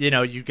 you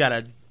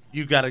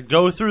gotta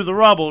go through the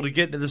rubble to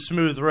get to the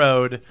smooth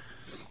road.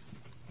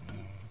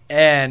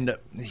 And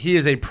he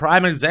is a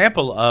prime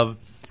example of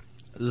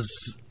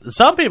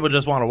some people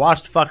just want to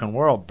watch the fucking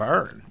world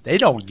burn. They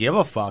don't give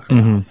a fuck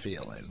about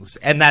feelings,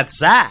 and that's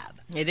sad.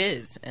 It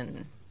is,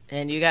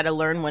 and you got to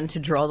learn when to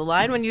draw the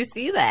line when you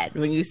see that.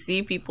 When you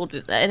see people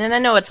just, and I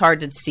know it's hard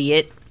to see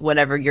it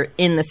whenever you're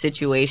in the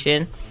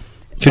situation.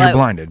 Because you're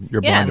blinded.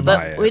 You're blinded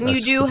by it. But when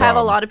That's you do the have a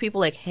problem. lot of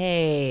people like,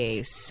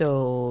 hey,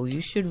 so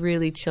you should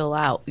really chill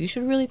out. You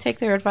should really take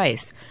their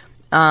advice.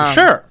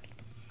 Sure.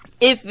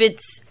 If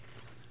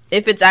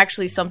it's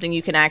actually something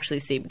you can actually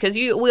see. Because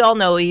we all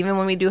know, even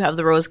when we do have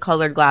the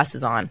rose-colored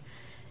glasses on,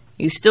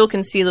 you still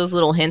can see those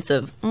little hints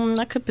of,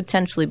 that could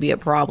potentially be a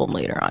problem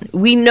later on.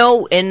 We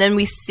know, and then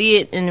we see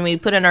it, and we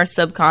put it in our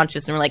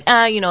subconscious, and we're like,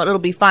 it'll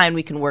be fine.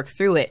 We can work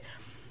through it.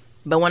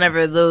 But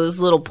whenever those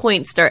little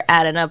points start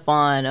adding up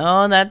on,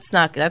 that's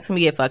going to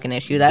be a fucking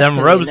issue. That's Them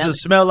gonna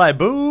roses smell like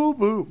boo,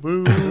 boo,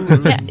 boo.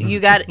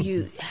 yeah,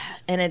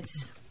 and it's...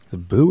 Is it a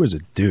boo or is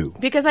it do?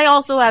 Because I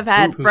also have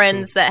had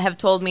friends that have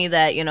told me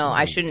that,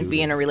 I shouldn't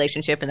be in a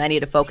relationship and I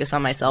need to focus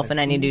on myself and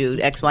I need to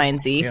do X, Y,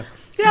 and Z.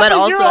 Yeah, but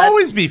also you'll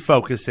always be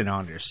focusing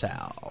on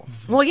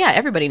yourself. Well, yeah,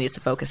 everybody needs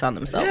to focus on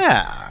themselves.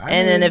 Yeah.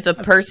 Then if a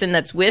person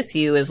that's with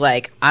you is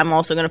like, I'm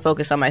also going to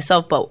focus on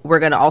myself, but we're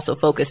going to also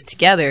focus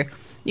together,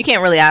 you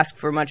can't really ask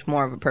for much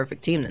more of a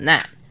perfect team than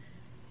that.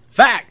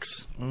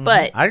 Facts.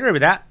 But I agree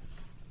with that.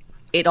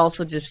 It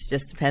also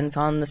just depends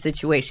on the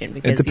situation.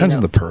 Because, It depends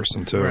on the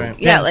person, too. Right.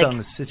 Yeah, Depends like on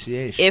the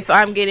situation. if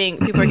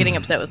people are getting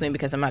upset with me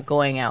because I'm not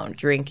going out and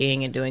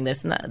drinking and doing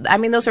this and that,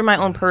 those are my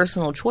own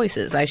personal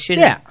choices. I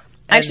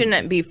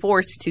shouldn't be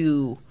forced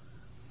to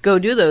go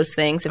do those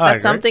things if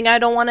that's something I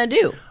don't want to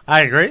do.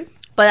 I agree.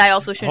 But I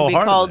also shouldn't be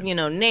called,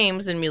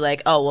 names and be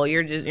like, oh, well,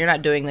 you're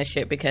not doing this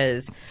shit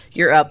because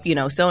you're up,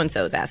 so and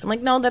so's ass. I'm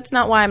like, no, that's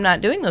not why I'm not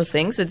doing those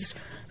things. It's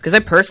because I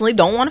personally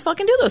don't want to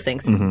fucking do those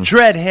things.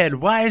 Dreadhead,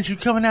 why aren't you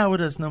coming out with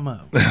us no more?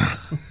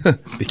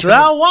 Because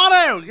I don't want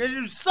to, because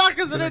you suck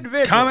as an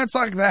individual. Comments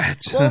like that.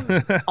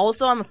 Well,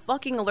 also, I'm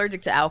fucking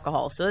allergic to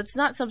alcohol, so it's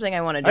not something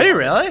I want to do. Are you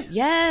really?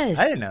 Yes.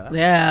 I didn't know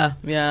that.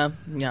 Yeah.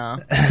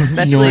 You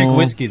Especially drink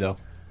whiskey though.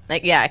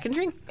 like, I can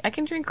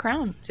drink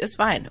Crown just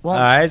fine. Well, All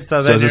right,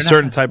 so So then there's a you're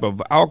certain type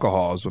of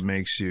alcohol is what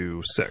makes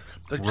you sick.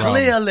 The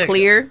clear liquor.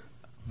 clear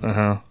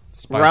Uh-huh.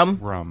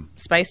 rum,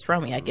 spiced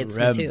rum. Yeah, it gets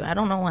Rum. me too. I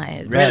don't know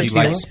why. She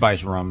likes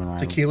spice rum and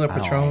Tequila,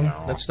 Patron,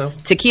 that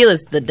stuff.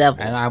 Tequila's the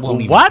devil. And I won't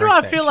even Why do drink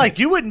I that feel shit. like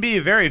you wouldn't be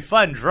a very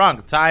fun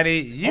drunk,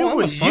 Tiny? I'm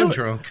a fun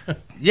drunk.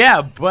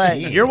 Yeah, but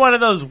you're one of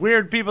those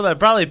weird people that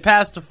probably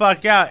passed the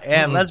fuck out.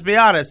 And let's be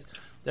honest,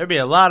 there'd be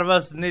a lot of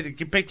us that need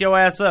to pick your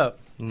ass up.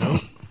 No.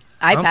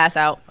 I pass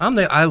out. I'm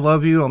the I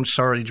love you, I'm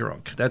sorry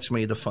drunk. That's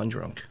me, the fun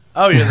drunk.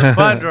 Oh, you're the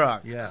fun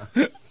drunk. Yeah.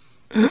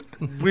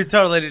 We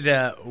totally need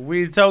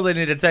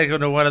to take him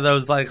to one of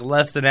those like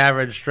less than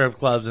average strip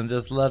clubs and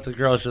just let the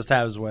girls just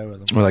have his way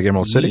with them. Or like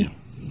Emerald City.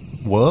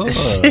 Whoa.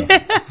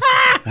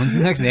 When's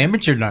the next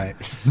amateur night?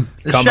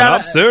 Coming Shout up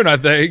out- soon, I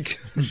think.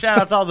 Shout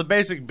out to all the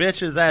basic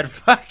bitches at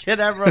fucking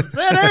Emerald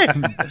City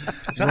and Barn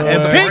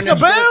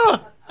Nest?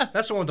 Peekaboo.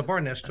 That's the one with the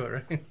bar next to it,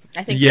 right?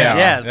 I think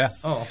Yeah.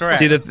 Yes. Oh. Correct.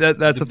 See, that's the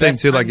thing,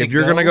 best too. Like, time if to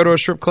you're going to go go to a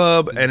strip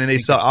club and then they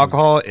sell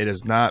alcohol, it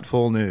is not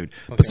full nude.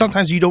 But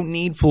sometimes you don't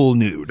need full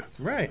nude.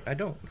 Right, I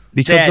don't.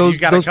 Because Dad, those you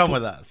gotta those come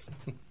with us.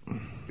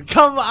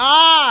 Come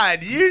on,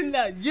 you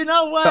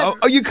know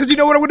what? because you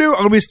know what I'm gonna do? I'm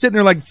gonna be sitting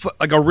there like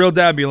a real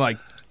dad, being like,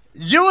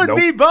 You and Nope.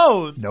 me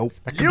both. nope.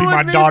 That could You be my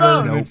and me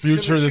daughter both. in the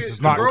future. This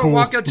is not the girl cool.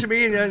 walk up to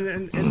me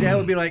and Dad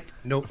would be like,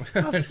 "Nope."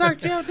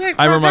 Suck your dick,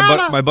 I remember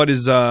Mandela. my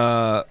buddy's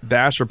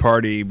bachelor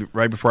party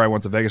right before I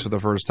went to Vegas for the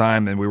first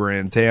time, and we were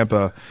in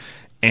Tampa.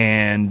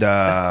 And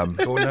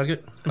Gold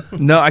Nugget.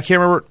 no, I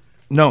can't remember.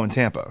 No, in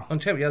Tampa. On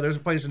Tampa, yeah, there's a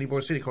place in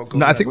Ybor City called Gold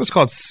No, I Nugget. think it was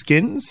called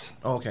Skins.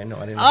 Oh, okay, no,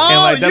 I didn't. Oh,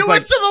 And, like, that's you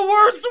went like- to the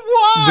worst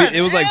one. It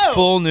was like Ew.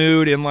 full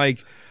nude, and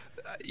like,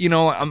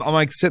 I'm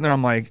like sitting there.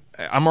 I'm like,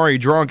 I'm already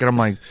drunk, and I'm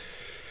like,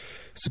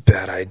 it's a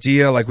bad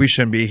idea. Like, we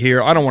shouldn't be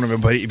here. I don't want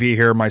to be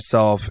here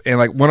myself. And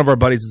like, one of our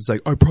buddies is like,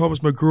 I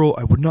promised my girl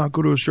I would not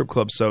go to a strip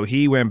club. So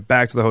he went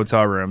back to the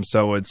hotel room.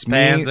 So it's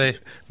me,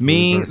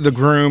 the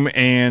groom,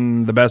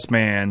 and the best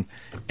man.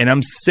 And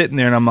I'm sitting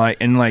there, and I'm like,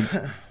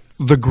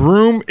 the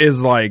groom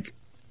is like,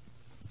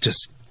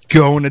 just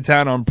going to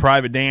town on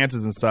private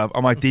dances and stuff.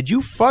 I'm like, did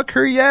you fuck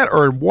her yet,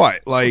 or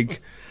what?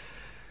 Like,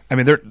 I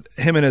mean,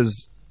 him and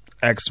his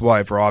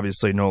ex-wife are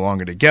obviously no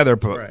longer together,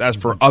 but that's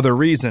for other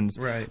reasons.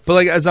 Right. But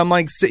like, as I'm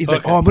like, he's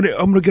like, oh, I'm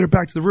gonna get her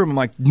back to the room. I'm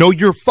like, no,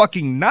 you're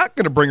fucking not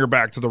gonna bring her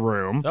back to the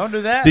room. Don't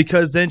do that,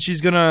 because then she's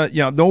gonna,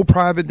 no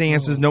private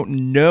dances, no.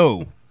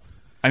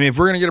 I mean, if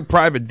we're gonna get a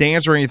private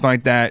dance or anything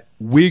like that,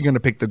 we're gonna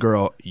pick the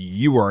girl.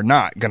 You are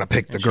not gonna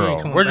pick the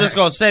girl. We're just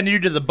gonna send you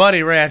to the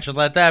Bunny Ranch and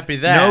let that be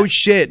that. No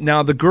shit.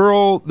 Now the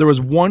girl, there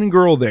was one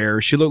girl there.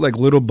 She looked like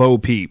Little Bo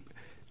Peep.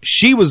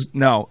 She was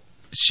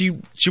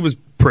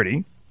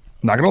pretty.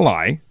 Not gonna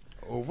lie.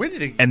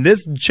 And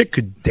this chick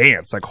could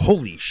dance. Like,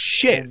 holy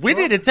shit. We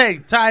need to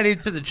take Tiny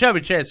to the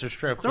Chubby Chaser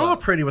strip club. They're all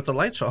pretty with the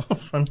lights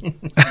off. I mean.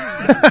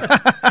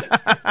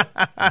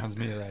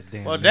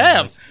 Well,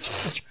 damn.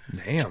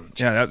 Damn.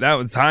 Yeah, that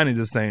was Tiny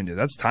just saying, dude.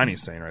 That's Tiny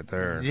saying right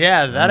there.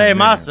 Yeah, that ain't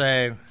my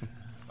saying.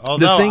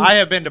 Although I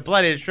have been to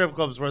plenty of strip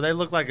clubs where they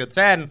look like a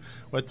 10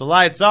 with the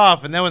lights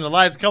off, and then when the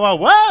lights come on,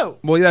 whoa!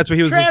 Well, yeah, that's what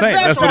he was saying.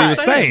 That's what he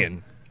was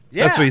saying.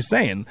 Yeah. That's what he's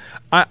saying.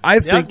 I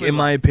think, in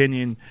my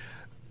opinion,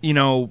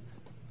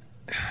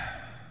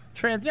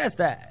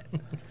 transvestite.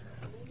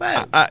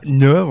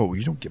 No,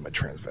 you don't get my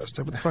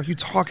transvestite. What the fuck are you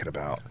talking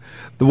about?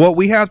 What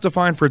we have to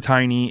find for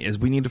Tiny is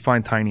we need to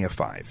find Tiny a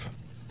 5.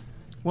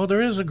 Well,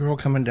 there is a girl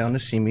coming down to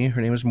see me. Her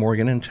name is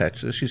Morgan in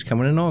Texas. She's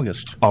coming in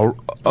August.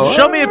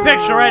 Show me a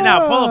picture right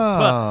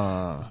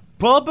now.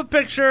 Pull up a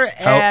picture,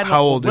 and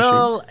how old is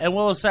she? And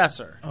we'll assess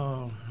her.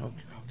 Oh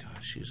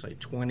gosh, she's like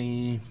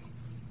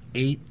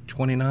 28,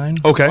 29.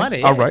 Okay.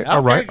 28. All right.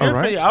 All right.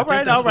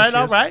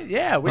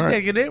 Yeah, we're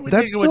digging it.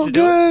 That's still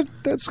good.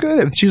 That's good.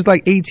 If she's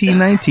like 18,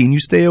 19, you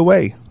stay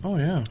away. Oh,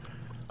 yeah.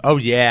 Oh,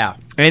 yeah.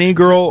 Any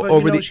girl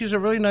she's a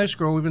really nice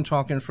girl. We've been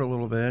talking for a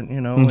little bit,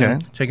 Okay.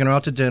 Taking her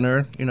out to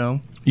dinner,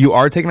 You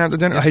are taking her out to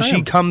dinner? Yes,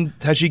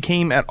 Has she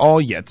came at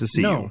all yet to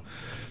see you?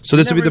 So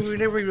we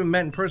never even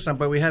met in person,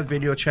 but we have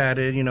video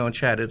chatted, and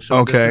chatted. So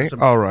okay.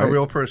 All right. A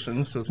real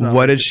person. So it's not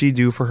what did she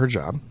do for her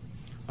job?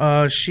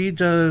 She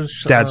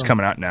does. Dad's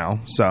coming out now,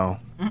 so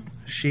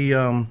she's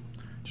a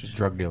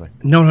drug dealer.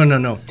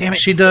 No. Damn it!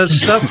 She does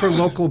stuff for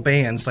local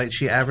bands, like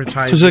she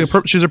advertises.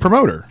 So she's a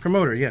promoter.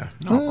 Promoter, yeah.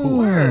 Oh,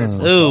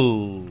 cool.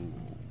 Ooh.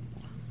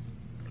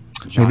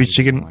 Maybe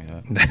she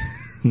can.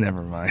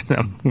 Never mind.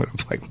 I'm gonna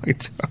bite my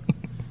tongue.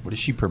 What does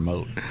she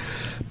promote?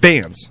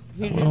 Bands.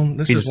 Well,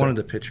 this is one of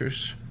the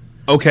pictures.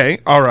 Okay.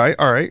 All right.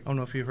 I don't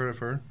know if you've heard of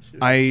her.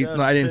 I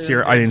didn't see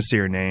her. I didn't see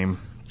her name.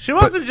 She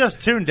wasn't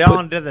just tuned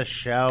down to the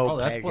show. Oh,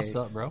 that's what's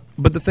up, bro.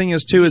 But the thing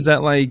is, too, is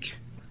that, like,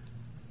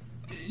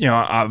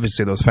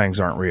 obviously those fangs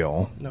aren't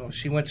real. No,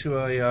 she went to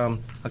a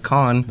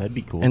con. That'd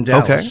be cool. In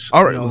Dallas. Okay.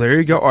 All right. Well, there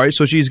you go. All right.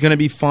 So she's going to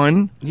be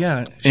fun.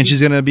 Yeah. And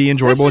she's going to be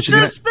enjoyable. This is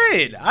your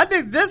speed. I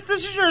think this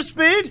is your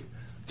speed.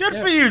 Good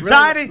for you, really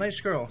Tiny.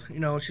 Nice girl.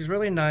 She's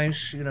really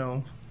nice,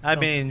 I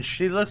mean,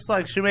 she looks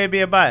like she may be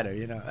a biter,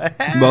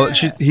 Well,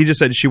 he just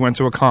said she went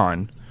to a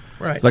con.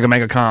 Right. Like a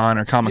MegaCon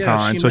or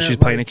Comic-Con, so she's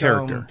playing a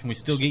character. Can we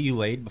still get you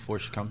laid before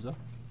she comes up?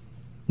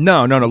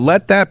 No.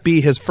 Let that be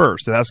his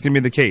first. That's going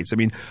to be the case. I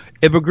mean,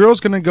 if a girl's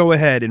going to go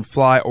ahead and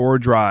fly or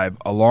drive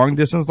a long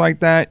distance like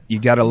that, you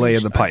got to lay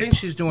in the pipe. I think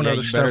she's doing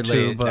other stuff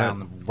too, but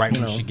right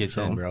when she gets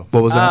in, bro.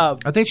 What was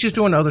that? I think she's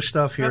doing other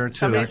stuff here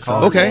too.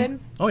 Okay.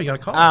 Oh, you got a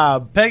call.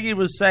 Peggy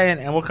was saying,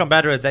 and we'll come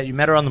back to it, that you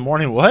met her on the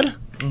Morning Wood.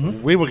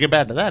 Mm-hmm. We will get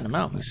back to that in a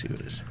moment. Let's see who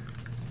it is.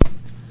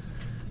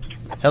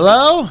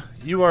 Hello,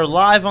 you are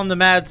live on the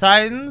Mad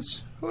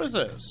Titans. Who is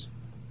this?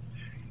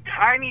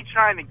 Tiny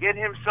trying to get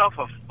himself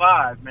a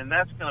 5, man.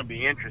 That's going to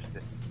be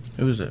interesting.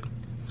 Who is it?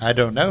 I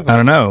don't know. I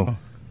don't know.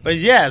 But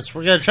yes,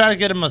 we're going to try to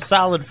get him a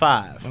solid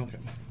 5. Okay.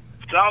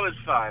 Solid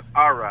 5.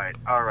 All right.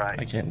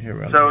 I can't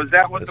hear. So is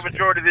that what the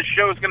majority of this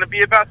show is going to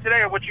be about today,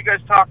 or what you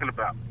guys talking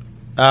about?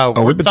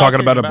 We've been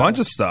talking about a bunch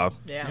of stuff.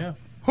 Yeah.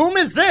 Whom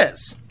is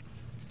this?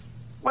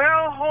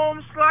 Well,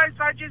 Home Slice,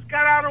 I just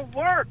got out of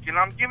work, and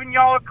I'm giving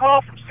y'all a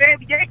call from San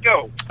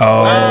Diego.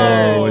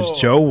 Oh, it's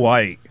Joe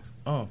White.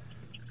 Oh.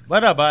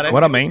 What up, buddy?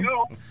 What up, man?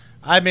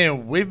 I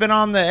mean, we've been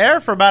on the air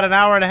for about an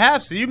hour and a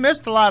half, so you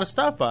missed a lot of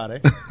stuff, buddy.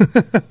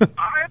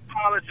 I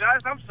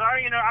apologize. I'm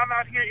sorry. I'm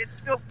out here. It's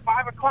still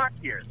 5 o'clock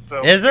here.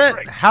 So is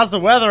it? How's the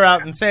weather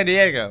out in San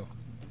Diego?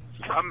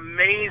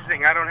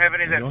 Amazing. I don't have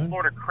any of that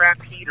Florida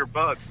crap heat or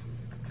bugs.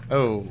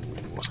 Oh.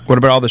 What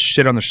about all the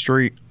shit on the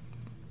street?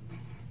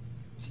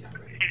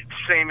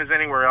 Same as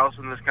anywhere else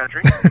in this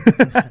country.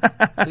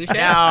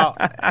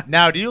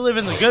 Now, do you live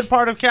in the good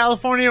part of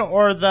California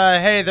or the,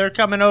 hey, they're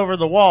coming over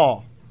the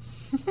wall?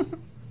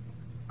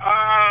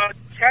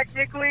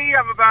 Technically,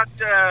 I'm about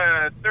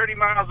 30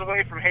 miles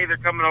away from, hey, they're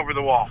coming over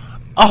the wall.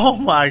 Oh,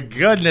 my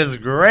goodness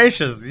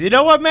gracious. You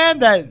know what,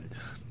 man?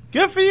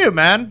 Good for you,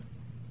 man.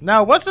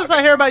 Now, what's this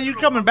I hear about you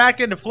coming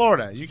back into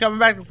Florida? You coming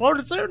back to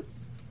Florida soon?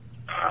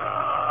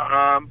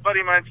 Buddy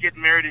of mine's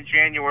getting married in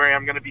January.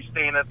 I'm going to be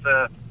staying at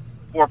the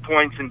 4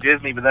 Points in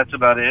Disney, but that's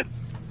about it.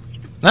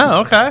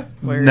 Oh, okay.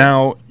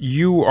 Now,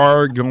 you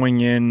are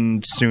going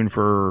in soon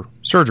for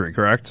surgery,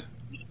 correct?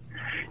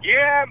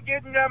 Yeah, I'm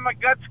getting my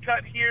guts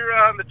cut here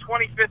on the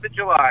 25th of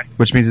July.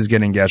 Which means he's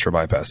getting gastro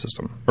bypass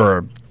system.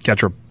 Or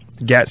gastro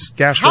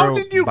How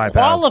did you bypass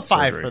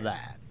qualify surgery. for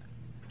that?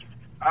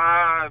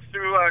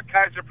 Through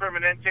Kaiser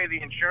Permanente,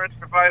 the insurance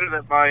provider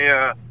that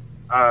my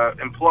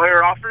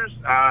employer offers,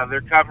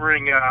 they're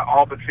covering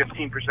all but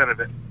 15% of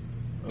it.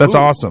 That's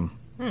awesome.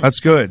 That's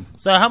good.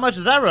 So how much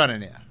is that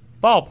running you?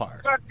 Ballpark.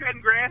 About 10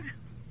 grand.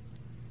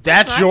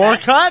 That's your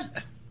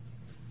cut?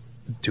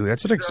 Dude,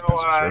 that's an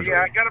expensive surgery.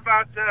 Yeah, I got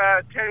about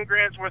 10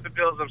 grand's worth of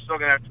bills I'm still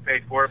going to have to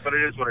pay for it, but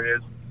it is what it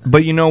is.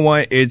 But you know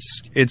what?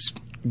 It's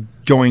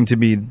going to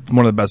be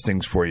one of the best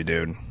things for you,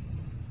 dude.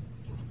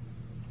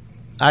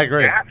 I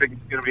agree. Yeah, I think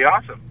it's going to be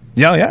awesome.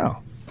 Yeah.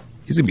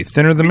 He's going to be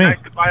thinner than me.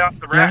 Nice to buy off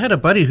the Yeah, I rack. had a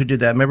buddy who did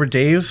that. Remember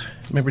Dave?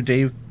 Remember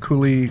Dave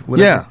Cooley?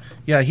 Whatever?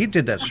 Yeah, he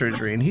did that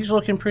surgery, and he's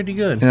looking pretty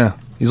good. Yeah.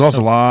 He's lost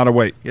a lot of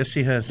weight. Yes,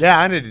 he has. Yeah,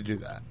 I need to do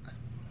that.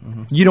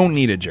 You don't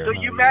need it, So Jerry.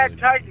 you Mad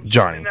Titans,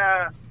 Johnny. been,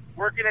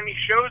 working any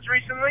shows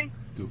recently?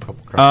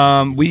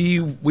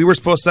 We were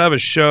supposed to have a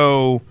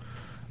show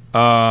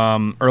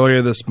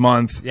earlier this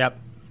month. Yep.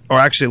 Or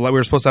actually, we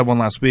were supposed to have one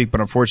last week,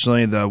 but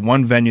unfortunately, the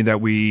one venue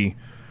that we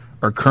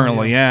are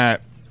currently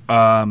at,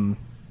 Fort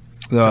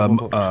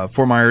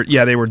Myers,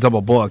 they were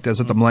double booked. That's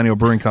at the Millennial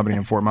Brewing Company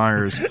in Fort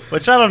Myers.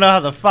 Which I don't know how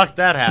the fuck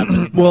that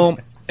happened. Well,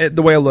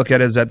 the way I look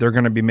at it is that they're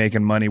going to be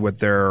making money with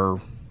their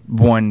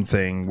one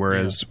thing,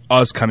 whereas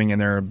us coming in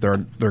there,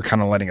 they're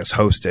kind of letting us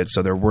host it,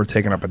 so we're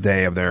taking up a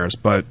day of theirs.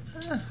 But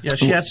Yeah,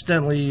 she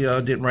accidentally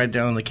didn't write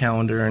down the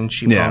calendar, and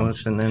she Yeah.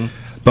 promised, and then.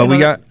 but we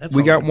that's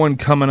all got right. one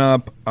coming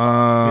up. We have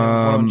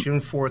one on June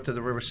 4th at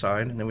the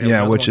Riverside, and then we have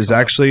another Which one is coming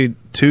up. actually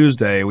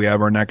Tuesday. We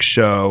have our next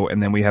show,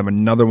 and then we have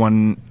another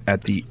one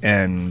at the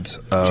end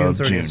of June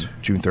 30th.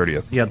 June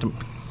 30th. Yeah,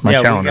 My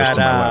we calendar's got,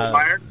 to my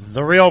left.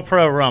 the Real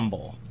Pro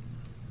Rumble.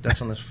 That's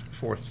on the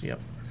 4th. Yep.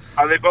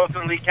 Are they both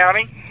in Lee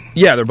County?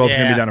 Yeah, they're both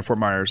going to Yeah. be down at Fort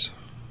Myers.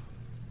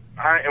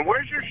 All right, and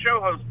where's your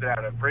show hosted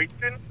out of?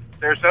 Bradenton?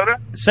 Sarasota?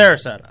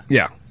 Sarasota.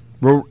 Yeah,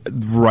 we're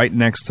right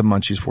next to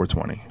Munchie's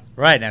 420.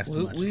 Right next to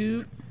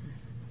Munchie's.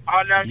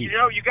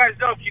 Now you guys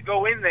know if you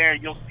go in there,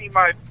 you'll see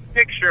my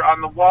picture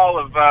on the wall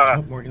of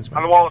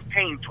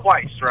Payne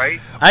twice, right?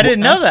 I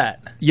didn't know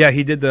that. Yeah,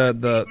 he did the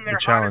Their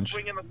challenge. hottest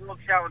wing in the world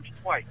challenge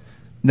twice.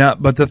 Now,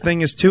 but the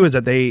thing is too is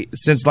that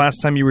since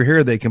last time you were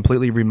here, they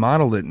completely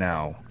remodeled it.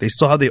 Now they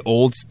still have the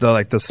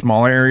the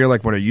smaller area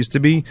like what it used to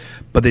be,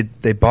 but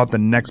they bought the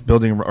next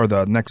building or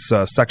the next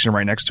section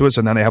right next to it, so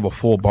now they have a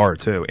full bar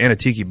too and a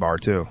tiki bar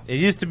too. It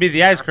used to be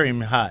the ice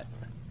cream hut.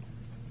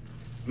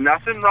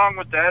 Nothing wrong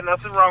with that.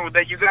 Nothing wrong with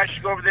that. You guys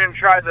should go over there and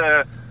try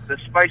the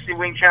spicy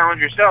wing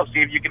challenge yourself. See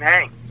if you can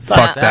hang.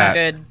 Fuck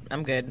that.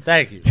 I'm good.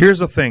 Thank you. Here's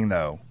the thing,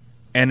 though,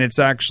 and it's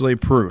actually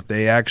proof.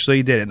 They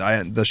actually did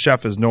it. The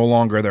chef is no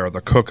longer there. Or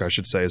the cook, I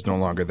should say, is no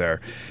longer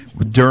there.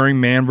 During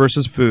Man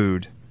vs.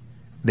 Food,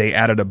 they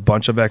added a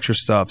bunch of extra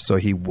stuff so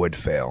he would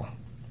fail.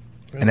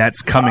 And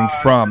that's coming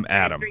from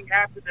Adam. Same thing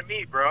happened to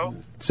me, bro.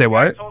 Say You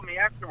what? guys told me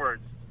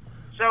afterwards.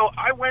 So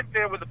I went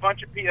there with a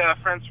bunch of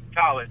friends from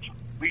college.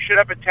 We showed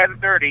up at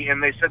 10:30,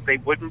 and they said they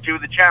wouldn't do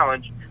the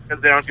challenge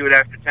because they don't do it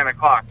after 10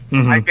 o'clock.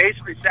 Mhm. I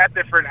basically sat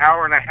there for an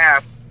hour and a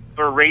half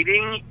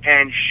berating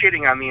and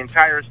shitting on the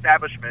entire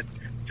establishment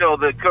till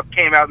the cook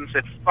came out and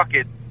said, fuck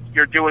it,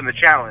 you're doing the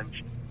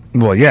challenge.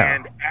 Well, yeah.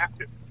 And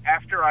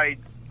after I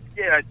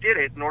did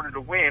it, in order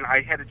to win,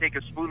 I had to take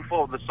a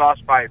spoonful of the sauce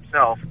by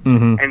itself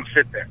Mhm. and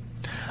sit there.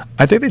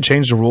 I think they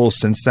changed the rules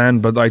since then,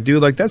 but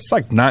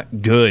that's not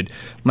good.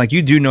 Like,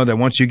 you do know that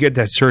once you get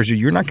that surgery,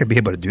 you're not going to be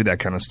able to do that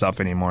kind of stuff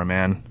anymore,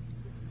 man.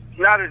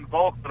 Not in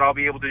bulk, but I'll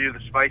be able to do the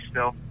spice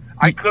still.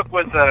 I cook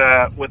with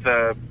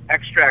a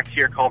extract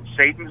here called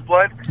Satan's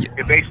blood.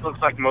 It basically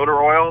looks like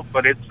motor oil,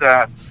 but it's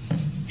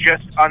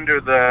just under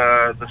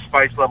the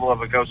spice level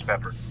of a ghost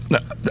pepper.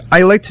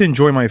 I like to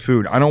enjoy my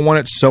food. I don't want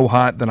it so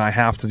hot that I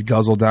have to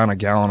guzzle down a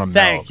gallon of milk.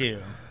 Thank you.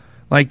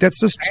 Like,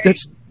 that's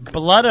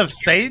blood of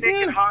Satan.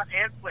 Make it hot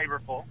and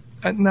flavorful.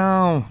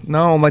 No,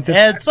 like this.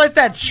 Yeah, it's like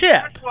that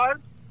chip.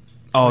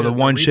 Oh, the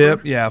one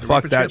chip? Yeah, The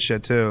fuck Reaper that chip?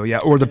 shit too. Yeah,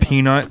 or the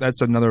peanut. That's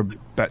another.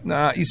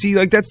 Nah, you see,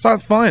 like, that's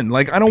not fun.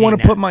 Like, I don't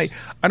want to put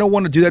I don't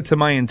want to do that to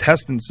my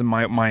intestines and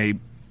my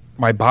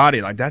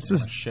body. Like, that's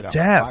just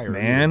death,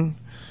 man.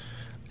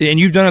 And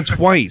you've done it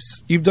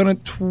twice. Ew.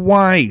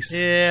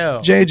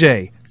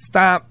 JJ,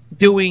 stop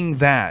doing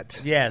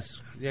that. Yes.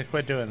 Yeah,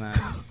 quit doing that.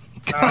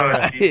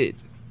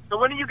 So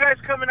when are you guys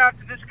coming out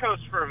to this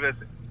coast for a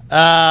visit?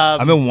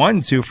 I've been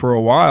wanting to for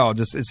a while. It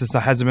just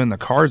hasn't been in the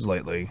cards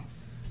lately.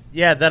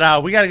 Yeah,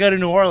 that we got to go to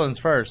New Orleans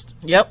first.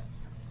 Yep.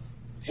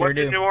 What's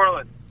in New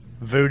Orleans?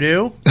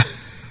 Voodoo.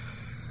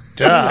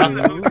 Duh.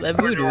 The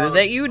voodoo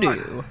that you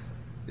do.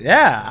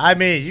 Yeah, I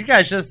mean, you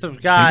guys just have Are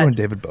you got. going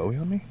David Bowie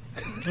on me?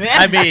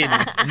 I mean,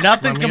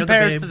 nothing Romeo the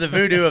compares Babe. to the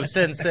voodoo of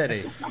Sin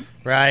City,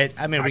 right?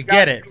 I mean, we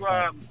get it.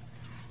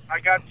 I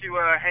got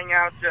to hang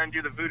out and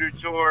do the voodoo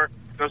tour,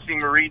 go see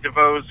Marie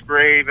DeVoe's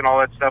grave and all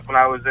that stuff when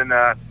I was in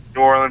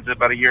New Orleans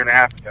about a year and a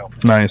half ago.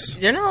 Nice.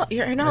 You're not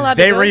allowed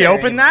They to go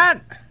reopened there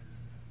that?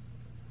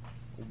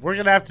 We're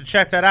going to have to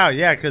check that out,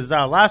 yeah, because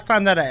last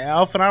time that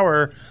Elf and I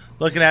were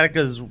looking at it,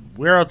 because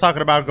we were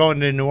talking about going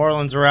to New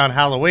Orleans around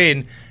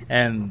Halloween,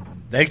 and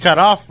they cut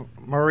off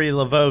Marie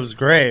Laveau's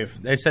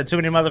grave. They said too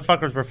many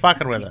motherfuckers were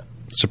fucking with it.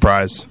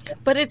 Surprise.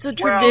 But it's a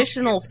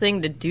traditional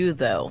thing to do,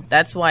 though.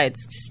 That's why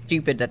it's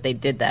stupid that they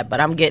did that, but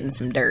I'm getting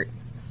some dirt.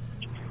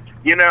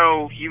 You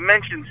know, you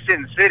mentioned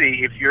Sin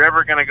City. If you're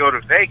ever going to go to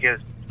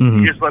Vegas,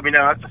 Mhm. you just let me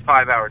know. That's a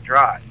 5-hour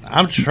drive.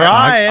 I'm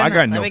trying. I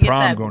got no Let me get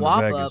problem that going guap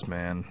to Vegas, up.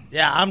 man.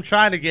 Yeah, I'm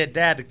trying to get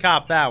Dad to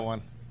cop that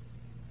one.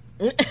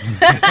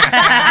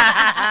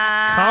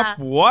 Cop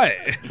what?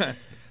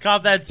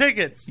 Cop that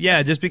tickets.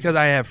 Yeah, just because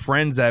I have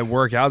friends that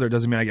work out there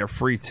doesn't mean I get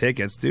free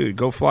tickets, dude.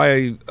 Go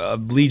fly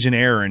Legion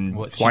Air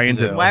and fly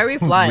into. Why are we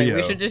flying? Rio.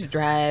 We should just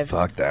drive.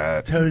 Fuck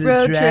that.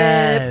 Road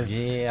trip.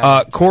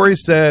 Yeah. Corey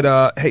said,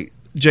 "Hey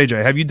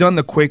JJ, have you done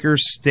the Quaker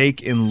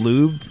Steak and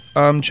Lube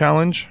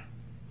challenge?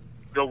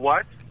 The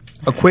what?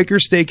 A Quaker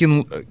Steak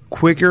and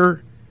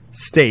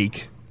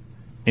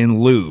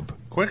Lube.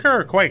 Quicker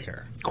or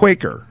Quaker?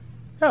 Quaker.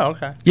 Oh,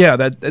 okay. Yeah,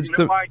 that's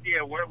No the.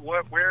 idea.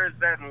 Where is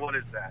that and what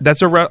is that?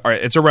 That's all right,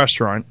 it's a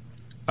restaurant.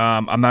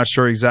 I'm not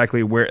sure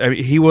exactly where. I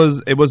mean, it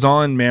was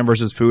on Man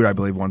vs. Food, I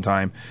believe, one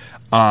time.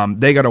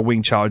 They got a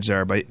wing challenge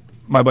there, but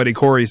my buddy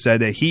Corey said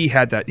that he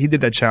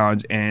did that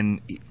challenge, and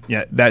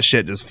yeah, that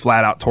shit just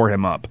flat out tore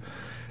him up.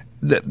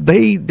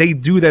 They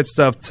do that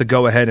stuff to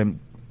go ahead and,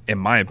 in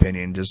my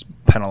opinion, just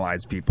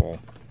penalize people.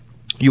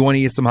 You want to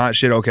eat some hot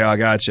shit? Okay, I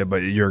got you,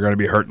 but you're going to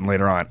be hurting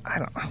later on. I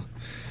don't know.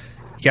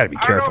 You got to be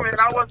careful. I don't know, man. with this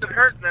I stuff. wasn't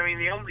hurting. I mean,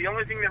 the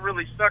only thing that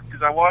really sucked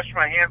is I washed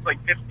my hands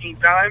like 15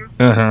 times,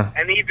 Uh-huh.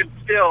 and even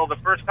still, the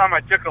first time I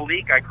took a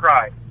leak, I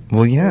cried.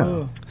 Well,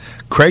 yeah.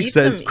 Craig Eat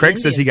says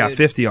some he got Indian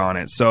 50 on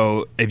it.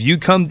 So if you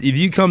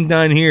come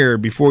down here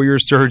before your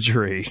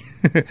surgery,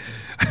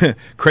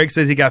 Craig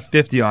says he got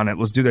 50 on it.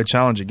 Let's do that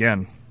challenge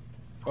again.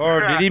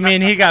 Or did he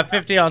mean he got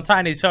 50 on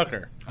Tiny's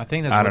hooker? I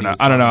think I don't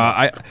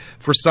know.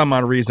 For some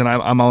odd reason,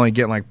 I'm only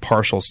getting like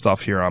partial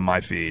stuff here on my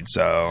feed.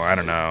 So I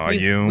don't know. Are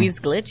We's, you? we's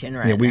glitching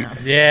right Yeah, we- now.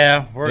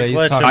 Yeah, we're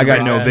glitching. I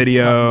got no man.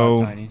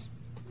 video.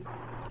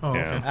 Oh,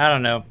 Yeah. okay. I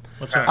don't know.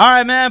 What's up? All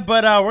right, man.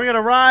 But we're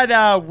gonna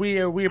ride.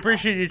 We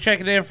appreciate you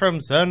checking in from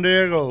San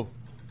Diego.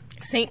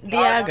 St. No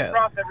Diego.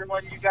 problem,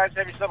 everyone. You guys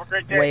have yourself a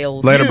great day.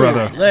 Wales. Later,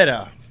 brother.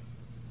 Later.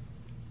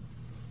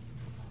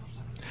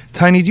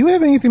 Tiny, do you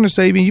have anything to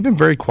say? I mean, you've been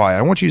very quiet.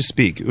 I want you to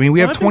speak. I mean,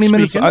 we Well, have I've been 20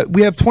 minutes. speaking.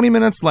 We have 20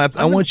 minutes left.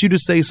 I I've want you to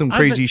say some I've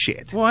crazy been-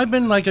 shit. Well, I've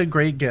been like a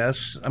great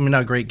guest. I mean,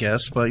 not great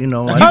guest, but you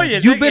know.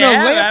 You've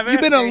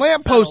been a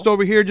lamppost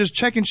over here just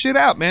checking shit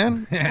out,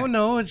 man. Oh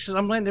no,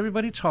 I'm letting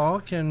everybody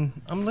talk and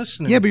I'm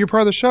listening. Yeah, but you're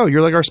part of the show.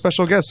 You're like our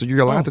special guest, so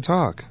you're allowed to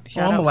talk.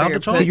 Oh, I'm allowed to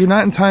talk. But you're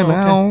not in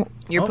timeout.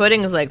 Your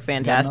pudding is like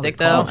fantastic,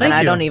 another call. though, Thank and I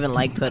you. don't even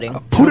like pudding.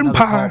 Pudding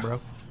pie.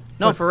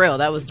 No, for real,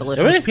 that was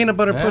delicious. Really? Peanut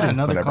butter pudding.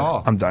 Whatever.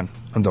 I'm done.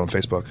 I'm done with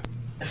Facebook.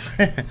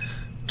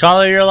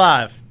 Caller, you're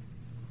live.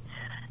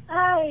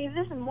 Hi,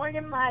 this is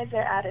Morgan Miser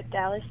out of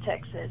Dallas,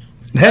 Texas.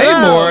 Hey,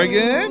 Hello.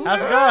 Morgan.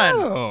 How's it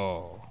going?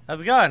 Oh.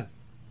 How's it going?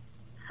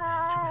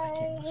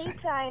 Hi, hey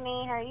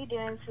Tiny, how are you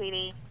doing,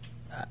 sweetie?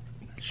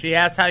 She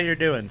asked how you're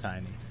doing,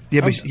 Tiny. Yeah,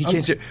 but he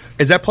can't.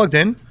 Is that plugged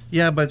in?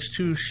 Yeah, but it's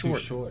too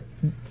short.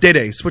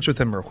 Day, switch with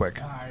him real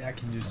quick. All right, I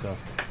can do so. All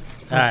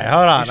right,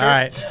 hold on. sure? All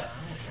right.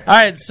 All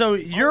right, so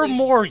you're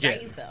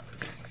Morgan.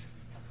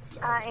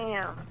 I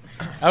am.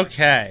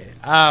 Okay.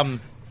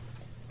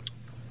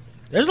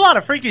 There's a lot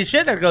of freaky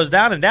shit that goes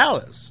down in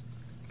Dallas.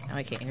 Now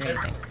I can't hear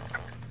anything.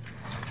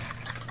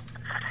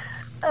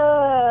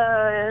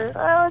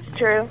 Oh, it's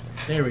true.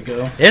 There we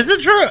go. Is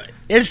it true?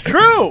 It's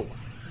true.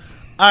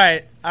 All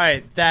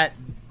right.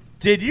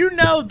 Did you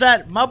know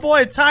that my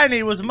boy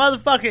Tiny was a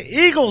motherfucking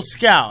Eagle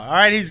Scout? All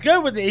right, he's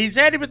good with it. He's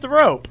handy with the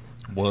rope.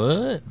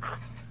 What?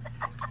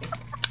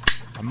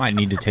 I might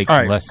need to take All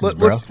some right,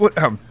 lessons,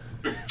 bro.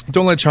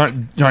 don't let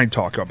Johnny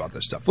talk about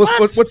this stuff.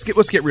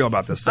 Let's get real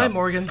about this Hi, stuff.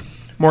 Morgan.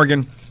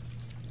 Morgan,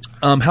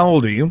 how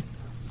old are you?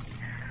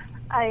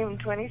 I am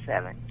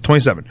 27.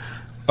 27.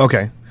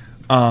 Okay.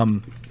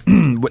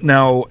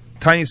 Now,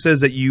 Tiny says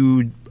that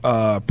you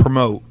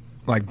promote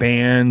like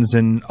bands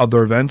and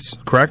other events,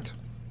 correct?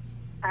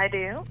 I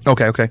do.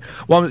 Okay.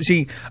 Well,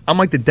 see, I'm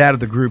like the dad of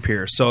the group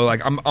here, so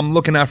like I'm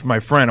looking out for my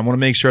friend. I want to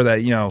make sure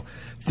that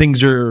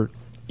things are,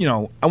 I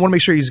want to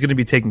make sure he's going to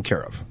be taken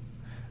care of,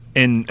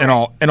 in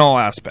all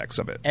aspects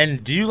of it.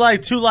 And do you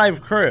like Two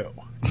Live Crew?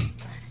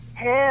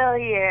 Hell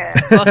yeah.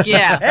 Fuck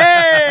yeah.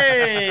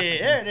 Hey,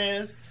 there it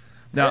is.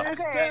 Now,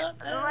 Okay,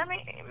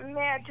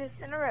 may I just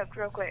interrupt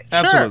real quick?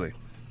 absolutely.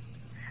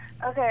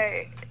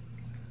 Okay,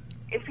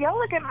 if y'all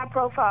look at my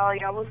profile,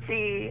 y'all will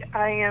see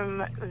I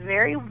am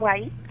very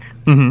white.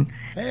 Mm-hmm.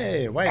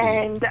 Hey, whitey.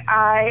 And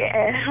I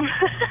am,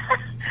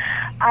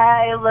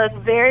 I look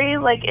very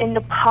like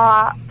into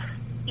pop,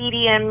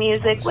 EDM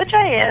music, which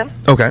I am.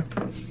 Okay.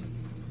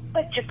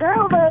 But your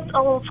girl loves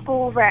old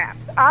school rap.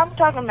 I'm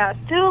talking about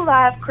Two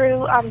Live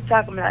Crew. I'm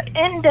talking about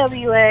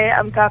NWA.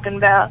 I'm talking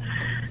about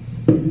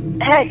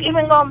Heck,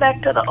 even going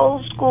back to the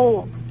old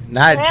school.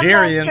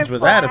 Nigerians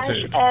with Flash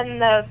attitude.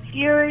 And the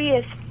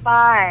Furious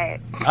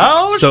Five.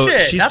 Oh so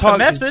shit! She's That's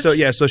talking. a message.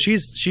 So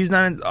she's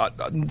not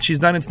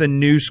into the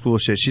new school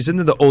shit. She's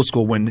into the old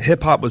school when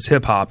hip hop was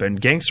hip hop and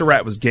gangster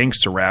rap was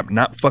gangster rap,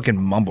 not fucking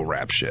mumble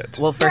rap shit.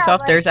 Well, first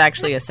off, there's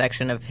actually a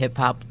section of hip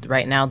hop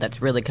right now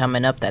that's really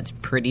coming up. That's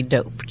pretty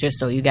dope. Just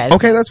so you guys.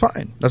 Okay, know. that's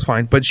fine. That's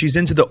fine. But she's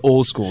into the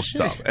old school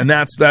stuff, and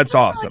that's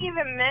awesome.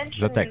 Even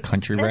mentioned, Is that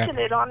country rap? mentioned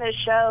it on this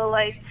show.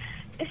 Like,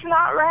 it's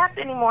not rap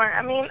anymore.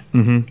 I mean,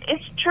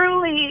 it's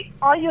truly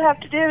all you have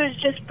to do is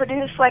just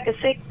produce like a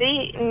sick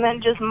beat and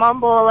then just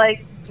mumble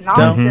like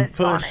nonsense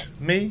on it.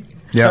 Me.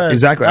 Yeah,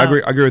 exactly. I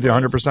agree with you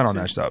 100% on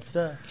that stuff.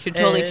 You should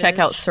totally check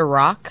out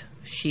Ciroc.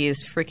 She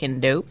is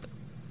freaking dope.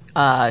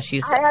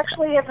 She's. I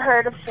actually have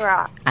heard of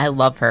Ciroc. I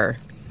love her.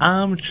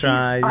 I'm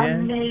trying.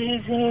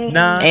 Amazing.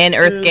 And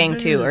Earth Gang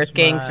too. Earth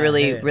Gang's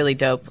really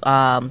dope.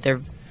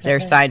 They're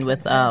signed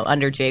with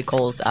under J.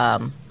 Cole's.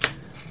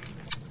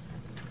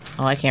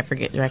 I can't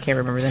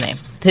remember the name.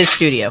 His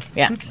studio.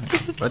 Yeah.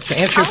 But to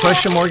answer your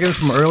question, Morgan,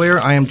 from earlier,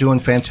 I am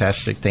doing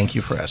fantastic. Thank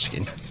you for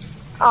asking.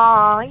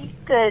 Aw, you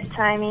good,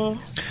 Tiny.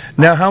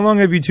 Now, how long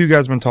have you two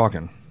guys been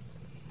talking?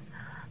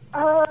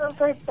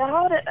 For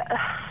about,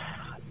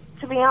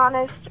 to be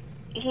honest,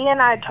 he and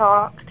I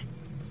talked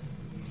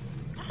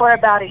for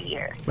about a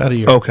year. About a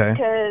year. Okay.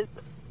 Because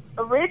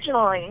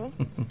originally,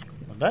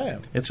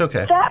 Damn. It's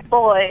okay. that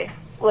boy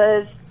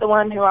was the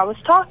one who I was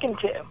talking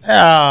to.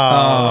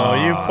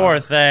 Oh, you poor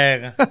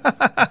thing.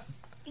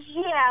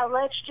 Yeah,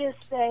 let's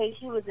just say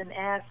he was an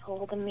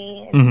asshole to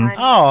me. And Mhm.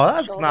 Oh,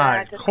 that's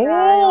not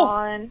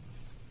cool.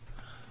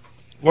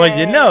 Well,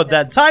 you know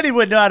that Tiny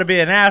would know how to be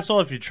an asshole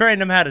if you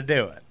trained him how to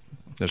do it.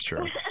 That's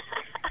true.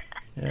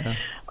 Yeah.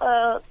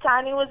 Well,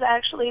 Tiny was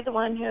actually the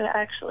one who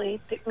actually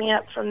picked me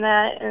up from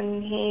that,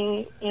 and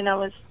he,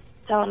 was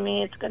telling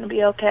me it's going to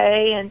be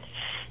okay. And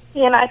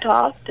he and I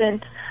talked,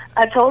 and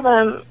I told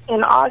him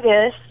in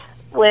August,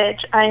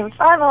 which I am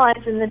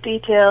finalizing the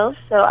details,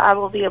 so I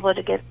will be able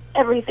to get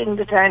everything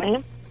to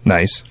Tiny.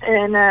 Nice.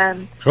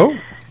 And cool.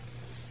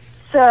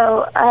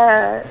 So,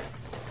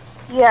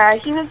 yeah,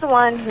 he was the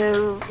one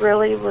who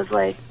really was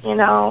like,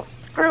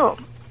 screw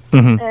him.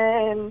 Mm-hmm.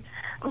 And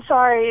I'm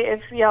sorry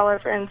if y'all are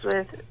friends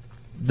with.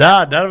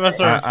 No, none of us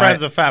are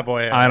friends with Fat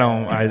Boy. I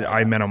don't.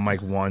 I met him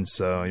like once,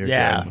 so you're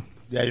good.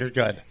 Yeah, you're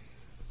good.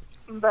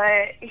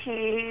 But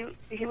he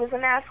was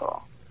an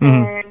asshole.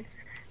 Mhm. And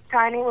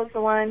Tiny was the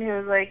one who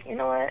was like, you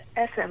know what,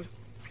 F him.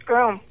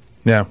 Screw him.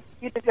 Yeah.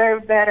 You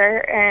deserve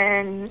better.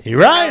 And You're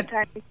right.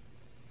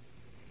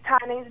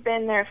 Tiny's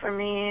been there for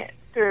me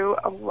through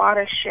a lot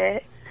of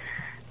shit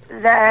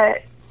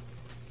that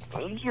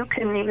you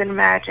couldn't even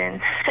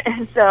imagine.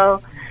 And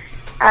so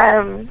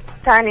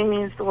Tiny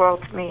means the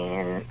world to me,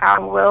 and I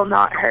will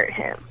not hurt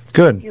him.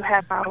 Good. You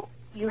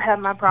have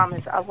my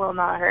promise. I will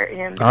not hurt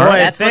him. All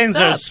right, things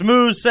are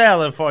smooth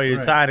sailing for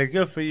you, Tiny.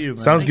 Good for you,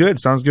 man. Sounds good.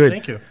 Sounds good.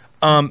 Thank you.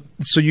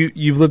 So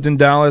you've lived in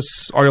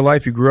Dallas all your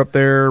life. You grew up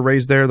there,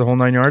 raised there, the whole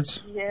 9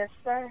 yards. Yes,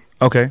 sir.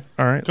 Okay.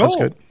 All right. That's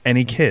Cool. good.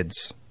 Any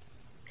kids?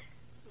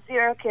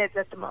 0 kids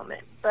at the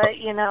moment. But,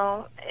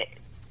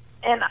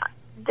 and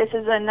this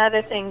is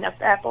another thing that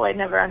Fat Boy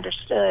never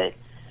understood,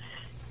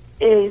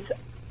 is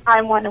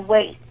I want to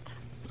wait.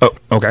 Oh,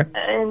 okay.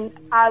 And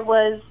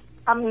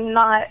I'm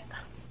not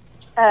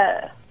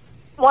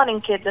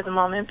wanting kids at the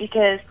moment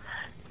because,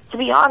 to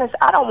be honest,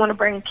 I don't want to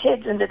bring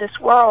kids into this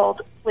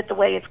world with the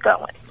way it's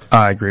going.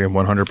 I agree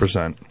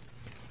 100%.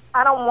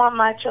 I don't want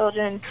my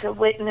children to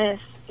witness,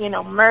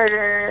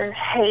 murder,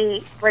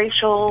 hate,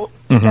 racial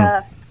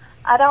stuff.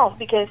 I don't,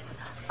 because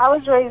I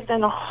was raised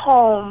in a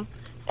home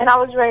and I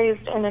was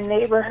raised in a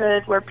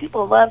neighborhood where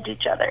people loved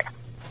each other.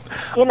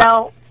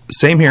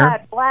 Same here.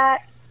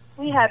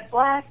 We had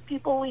black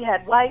people, we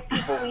had white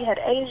people, we had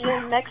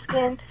Asian,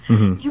 Mexican,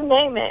 Mhm. you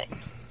name it,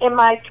 in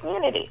my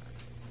community.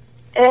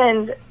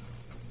 And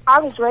I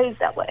was raised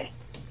that way.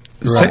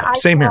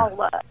 Same here. saw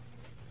love.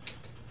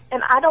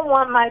 And I don't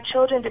want my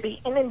children to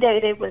be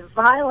inundated with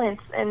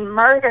violence and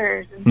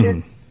murders and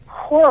just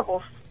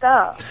horrible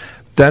stuff.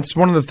 That's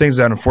one of the things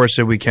that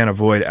unfortunately we can't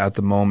avoid at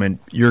the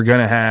moment. You're going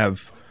to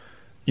have,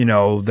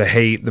 the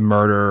hate, the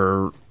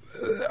murder.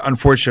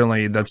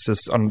 Unfortunately, that's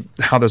just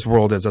how this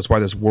world is. That's why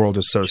this world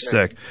is so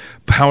sick.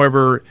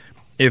 However,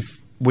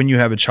 when you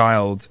have a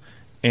child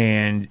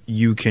and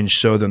you can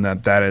show them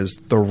that is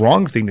the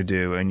wrong thing to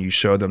do, and you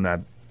show them that,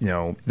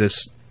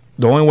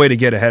 the only way to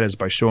get ahead is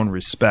by showing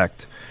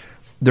respect,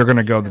 they're going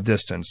to go the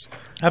distance.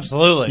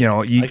 Absolutely.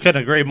 I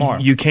couldn't agree more.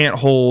 You can't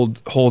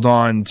hold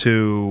on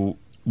to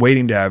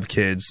waiting to have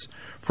kids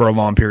for a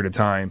long period of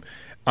time,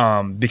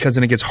 because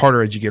then it gets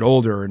harder as you get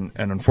older, and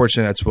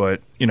unfortunately that's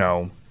what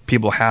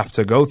people have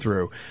to go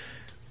through.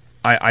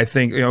 I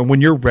think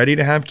when you're ready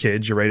to have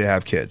kids, you're ready to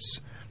have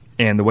kids,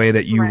 and the way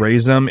that you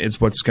raise them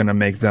is what's going to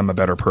make them a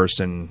better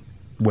person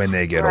when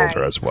they get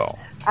older as well.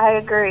 I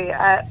agree.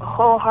 I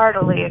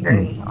wholeheartily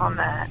agree on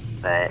that.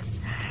 But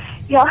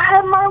y'all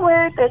have my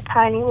word that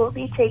Tiny will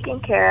be taken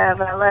care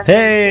of.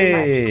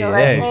 Hey.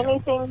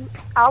 Anything,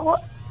 I'm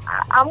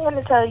going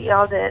to tell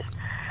y'all this.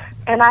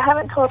 and I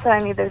haven't told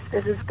Tiny this.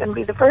 This is going to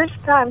be the first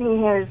time he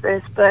hears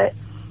this, but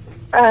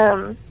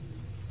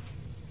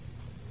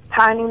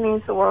Tiny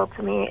means the world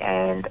to me,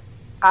 and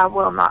I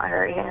will not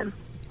hurt him.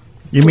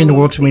 You mean the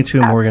world to me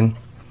too, Morgan.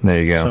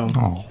 There you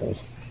go.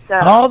 So,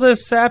 All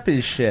this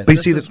sappy shit. But you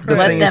This see, is the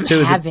great. thing is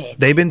too, is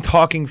they've been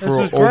talking This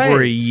for is over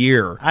great. a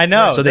year. I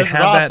know. So they This is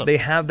have awesome. They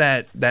have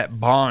that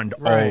bond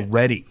Right.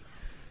 already.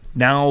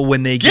 Now,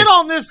 when they Get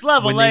on this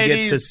level, when they get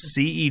to ladies.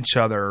 see each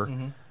other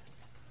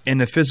in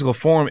the physical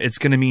form, it's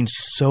going to mean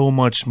so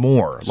much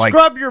more. Like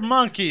Scrub your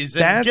monkeys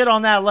and that- get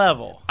on that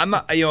level. I'm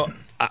not,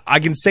 I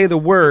can say the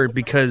word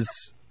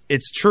because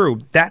it's true.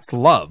 That's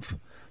love.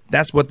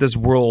 That's what this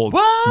world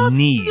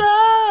needs.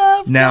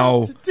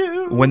 Now,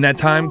 when that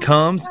time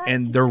comes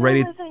and they're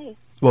ready,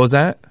 what was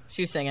that?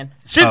 She's singing.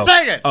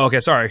 Oh, okay,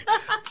 sorry.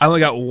 I only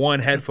got one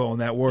headphone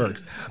that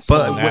works.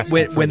 But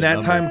when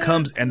that time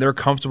comes and they're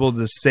comfortable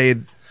to say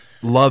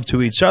love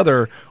to each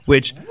other,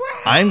 which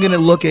I'm going to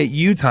look at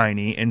you,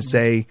 Tiny, and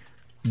say,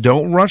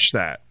 don't rush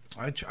that.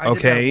 I did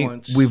Okay, that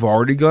once. we've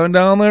already gone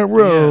down that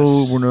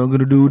road. We're not going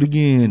to do it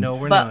again. No,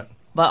 we're But not.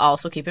 But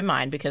also keep in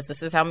mind, because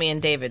this is how me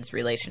and David's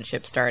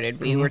relationship started.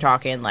 We were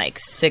talking like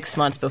 6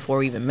 months before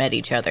we even met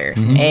each other,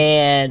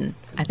 and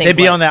I think They'd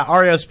be on that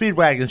REO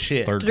Speedwagon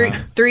shit.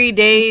 3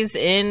 days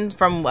in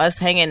from us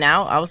hanging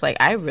out, I was like,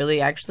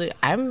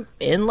 I'm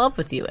in love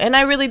with you, and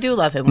I really do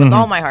love him with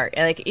all my heart.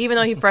 And, like, even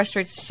though he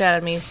frustrates the shit out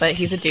of me, but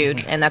he's a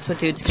dude, and that's what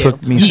dudes do.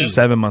 Took me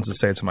 7 months to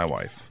say it to my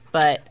wife.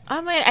 But I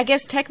mean, I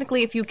guess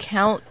technically, if you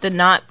count the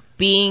not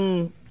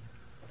being,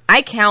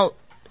 I count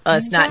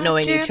us not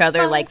knowing each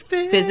other like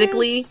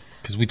physically.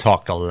 Because we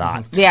talked a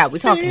lot. Yeah, we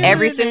talked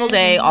every single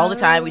day, all the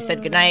time. We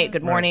said goodnight,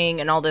 good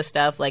morning, and all this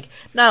stuff. Like,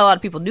 not a lot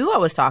of people knew I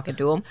was talking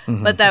to him,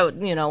 but that,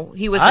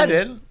 he was. I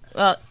did.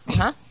 Huh?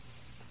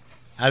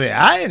 I mean,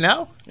 I didn't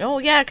know. Oh,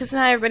 yeah, because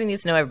not everybody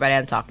needs to know everybody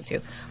I'm talking to.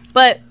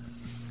 But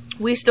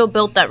we still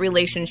built that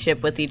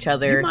relationship with each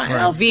other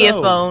via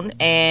phone,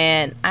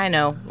 and I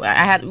know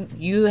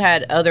you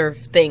had other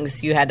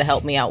things you had to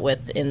help me out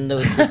with in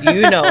those,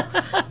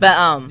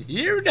 but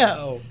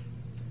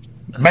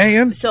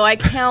man. So I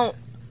count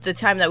the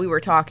time that we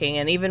were talking,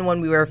 and even when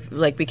we were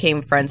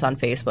became friends on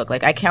Facebook,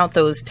 I count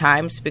those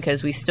times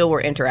because we still were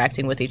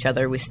interacting with each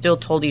other. We still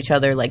told each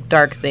other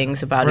dark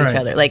things about each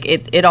other.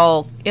 It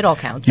all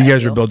counts. You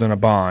guys are building a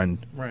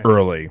bond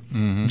early,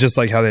 Mm-hmm. just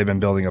like how they've been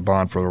building a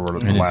bond for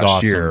the it's last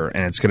awesome. year,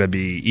 and it's going to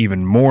be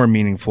even more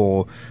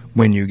meaningful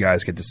when you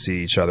guys get to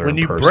see each other When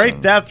in you person.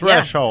 break that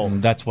threshold.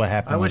 And that's what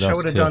happened I with wish I us,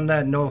 would have too. done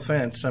that. No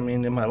offense. I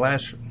mean, in my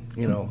last,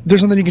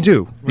 There's nothing you can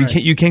do. Right.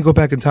 You can't go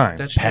back in time.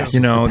 That's true. Past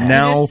is the past.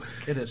 Now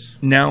It is.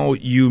 now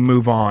you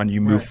move on.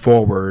 You move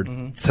forward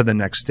to the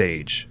next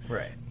stage.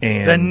 Right.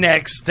 And The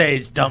next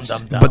stage, dum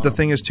dum dum. But the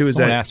thing is, too, is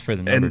Someone that asked for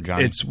the number, and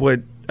Johnny. it's what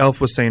Elf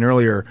was saying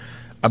earlier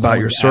about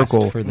your Someone's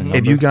circle. asked for the If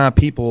number. you got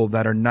people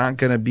that are not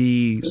going to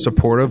be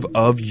supportive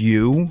of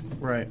you,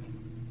 Right.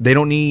 they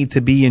don't need to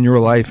be in your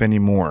life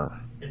anymore.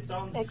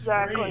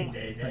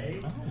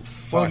 Exactly.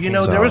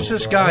 Well, there was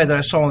this guy that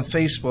I saw on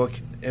Facebook.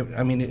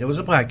 It was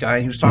a black guy.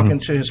 He was talking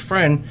to his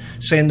friend,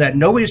 saying that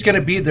nobody's going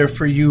to be there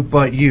for you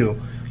but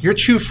you. Your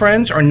true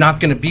friends are not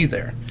going to be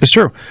there. It's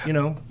true.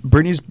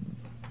 Brittany's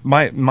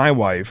my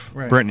wife,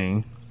 Right.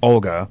 Brittany,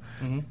 Olga,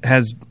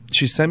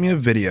 she sent me a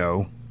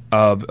video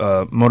of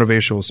a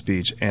motivational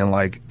speech, and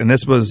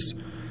this was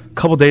a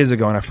couple days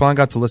ago, and I finally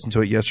got to listen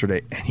to it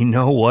yesterday. And you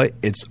know what?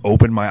 It's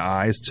opened my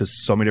eyes to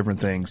so many different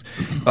things.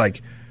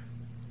 Like,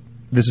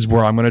 this is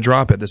where I'm going to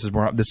drop it. This is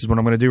what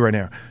I'm going to do right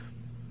now.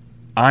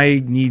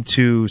 I need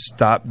to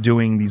stop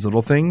doing these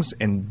little things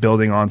and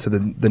building on to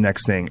the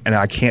next thing. And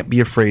I can't be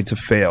afraid to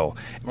fail.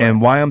 Right.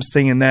 And why I'm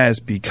saying that is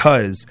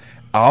because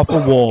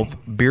Alpha Wolf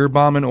Beard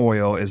Balm and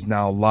Oil is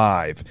now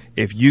live.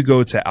 If you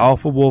go to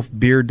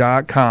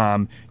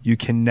alphawolfbeard.com, you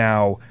can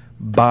now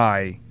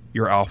buy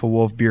your Alpha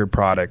Wolf beard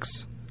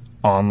products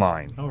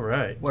online. All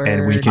right.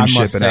 And we can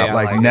ship it out.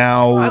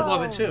 I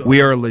love it too.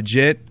 We are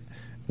legit.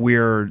 We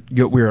are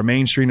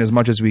mainstream as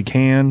much as we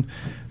can.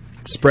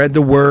 Spread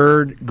the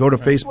word. Go to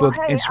Facebook,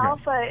 Well, hey, Instagram.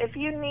 Alpha, if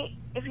you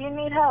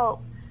need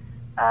help,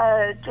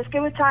 just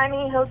get with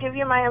Tiny. He'll give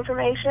you my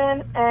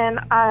information, and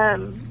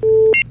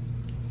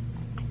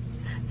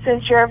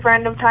since you're a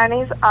friend of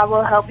Tiny's, I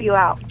will help you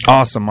out.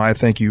 Awesome. I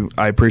thank you.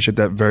 I appreciate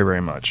that very,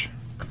 very much.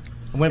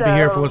 I wouldn't be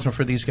here if it wasn't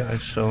for these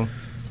guys. So, all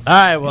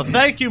right. Well,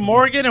 thank you,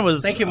 Morgan. It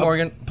was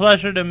Morgan. A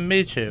pleasure to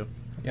meet you.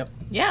 Yep.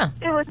 Yeah.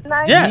 It was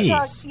nice Yes. to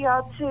talk to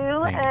y'all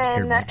too,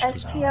 and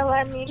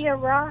STLR Media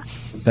Rock.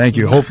 Thank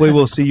you. Hopefully,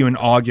 we'll see you in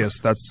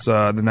August. That's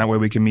then that way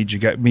we can meet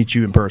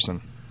you in person.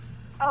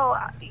 Oh,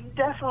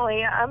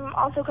 definitely. I'm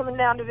also coming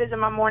down to visit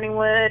my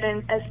Morningwood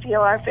and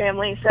STLR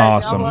family, so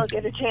Awesome. y'all will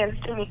get a chance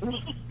to meet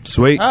me.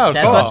 Sweet. Oh,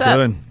 That's cool. what's up.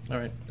 Good. All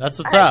right. That's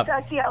what's All right, up.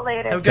 talk to y'all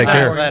later. Have a Take good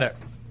care. night. Later.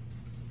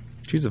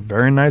 She's a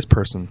very nice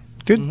person.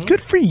 Good.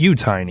 Good for you,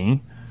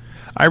 Tiny.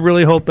 I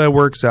really hope that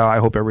works out. I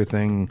hope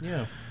everything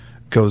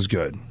goes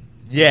good.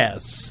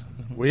 Yes,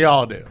 we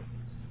all do.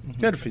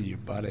 Good for you,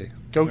 buddy.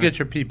 Go get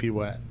your pee-pee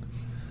wet.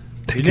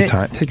 Take your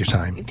time. Take your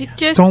time.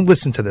 Just Don't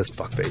listen to this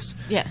fuckface.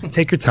 Yeah.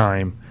 Take your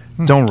time.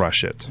 Don't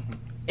rush it.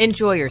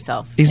 Enjoy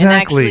yourself. Exactly.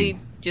 And actually,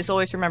 just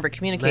always remember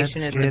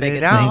communication is the get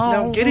biggest it thing.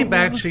 Now, getting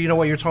back to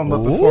what you're talking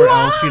about before,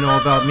 Alice,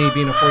 about me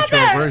being a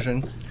 14-year-old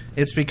virgin,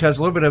 it's because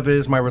a little bit of it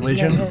is my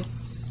religion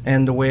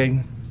and the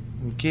way.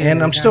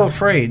 And I'm still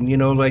afraid,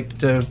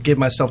 to give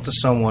myself to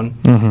someone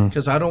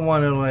because I don't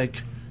want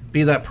to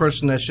be that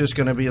person that's just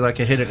going to be like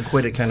a hit it and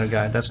quit it kind of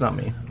guy. That's not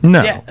me.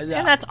 No. Yeah, and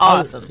that's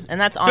awesome.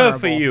 And that's honorable.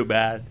 Good for you,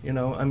 man.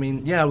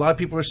 A lot of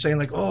people are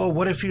saying oh,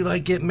 what if you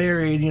get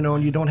married,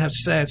 and you don't have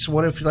sex?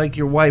 What if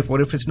your wife? What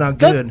if it's not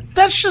good?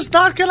 That's just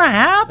not going to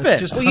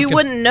happen. Well, you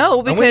wouldn't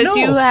know because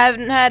you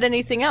haven't had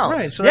anything else.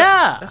 Right. So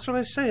that's what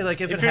I say.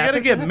 If you're going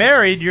to get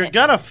married, you're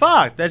going to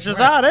fuck. That's just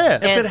how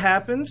it is. If it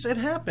happens, it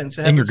happens.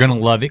 And you're going to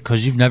love it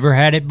because you've never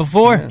had it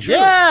before.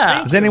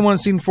 Yeah. Has anyone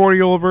seen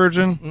 40-Year-Old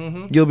Virgin?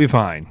 Mm-hmm. You'll be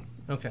fine.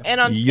 Okay.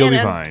 And you'll be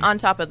fine. On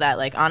top of that,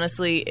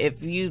 honestly,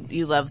 if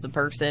you love the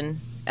person,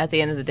 at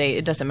the end of the day,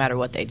 it doesn't matter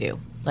what they do.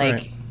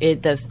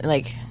 It does.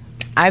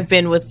 I've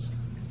been with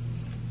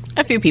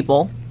a few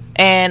people,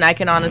 and I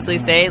can honestly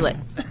say,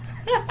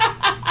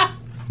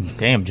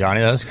 damn,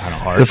 Johnny, that was kind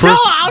of hard.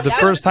 The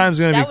first time's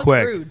going to be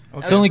quick. Rude.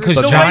 It's only because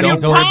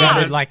Johnny's worried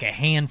about a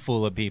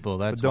handful of people.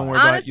 Don't worry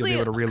about it. You'll be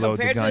able to reload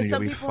the gun. Compared to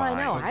some people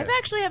I know, I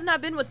actually have not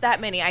been with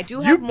that many. I do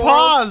You have more.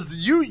 paused.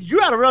 You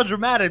had a real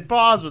dramatic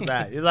pause with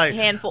that. You're like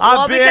handful.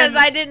 Well, because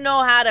I didn't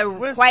know how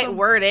to quite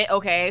word it.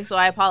 Okay, so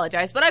I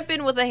apologize. But I've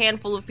been with a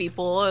handful of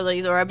people,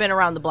 or I've been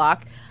around the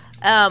block.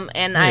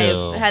 And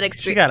I've had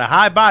experience. She got a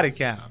high body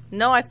count.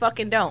 No, I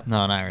fucking don't.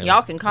 No, not really.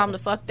 Y'all can calm the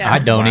fuck down. I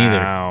don't either.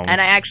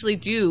 And I actually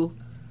do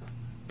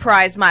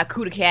prize my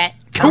Cuda Cat.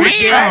 Cuda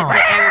Cat!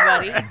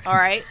 Everybody. All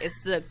right? It's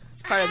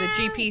part of the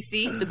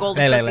GPC, the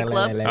Golden Pussy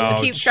Club.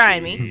 So keep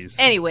trying me.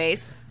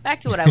 Anyways,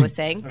 back to what I was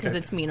saying, because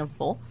it's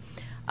meaningful.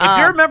 If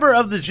you're a member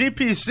of the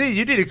GPC,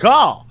 you need to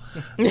call.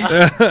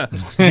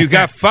 You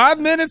got 5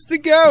 minutes to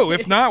go.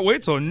 If not,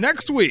 wait till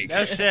next week.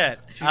 No shit.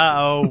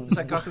 Uh-oh. Is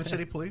that Gotham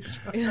City Police?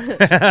 But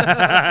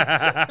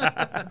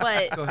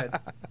go ahead.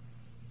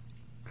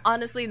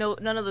 Honestly,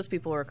 none of those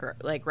people were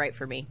right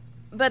for me.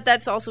 But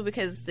that's also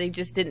because they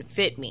just didn't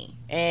fit me,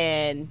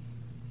 and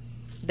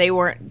they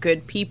weren't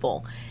good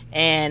people.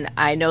 And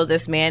I know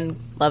this man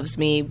loves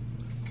me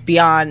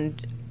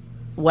beyond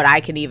what I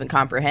can even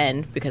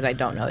comprehend because I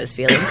don't know his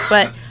feelings.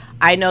 But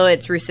I know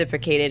it's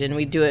reciprocated, and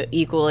we do it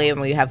equally,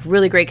 and we have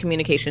really great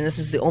communication. This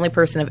is the only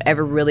person I've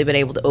ever really been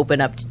able to open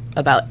up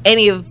about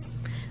any of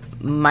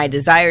my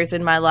desires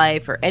in my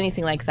life or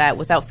anything like that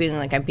without feeling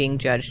like I'm being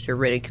judged or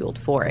ridiculed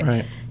for it.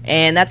 Right.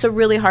 And that's a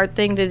really hard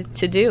thing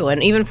to do.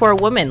 And even for a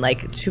woman,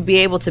 to be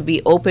able to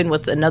be open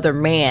with another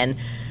man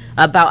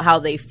about how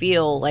they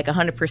feel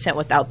 100%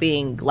 without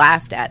being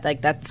laughed at,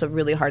 that's a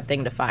really hard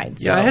thing to find.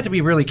 Yeah, I had to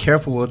be really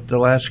careful with the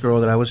last girl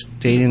that I was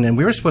dating, and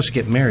we were supposed to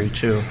get married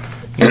too.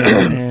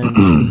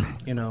 And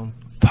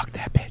fuck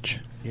that bitch.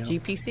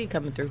 GPC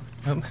coming through.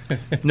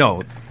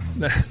 No.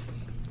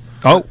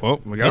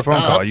 Oh, we got a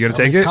phone call. You gonna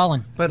take it?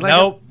 Calling. But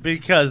nope,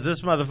 because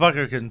this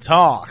motherfucker can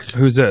talk.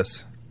 Who's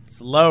this?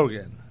 It's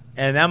Logan.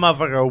 And that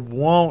motherfucker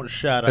won't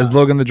shut up. Is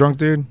Logan the drunk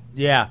dude?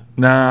 Yeah.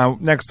 Nah,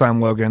 next time,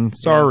 Logan.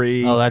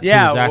 Sorry. Oh, that's who's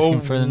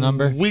asking for the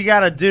number? We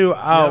gotta do.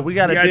 We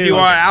gotta do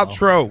our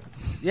outro.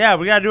 Yeah,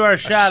 we gotta do our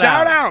shout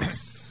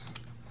outs.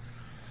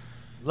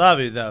 Love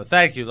you though.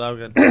 Thank you,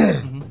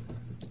 Logan.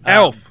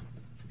 Elf.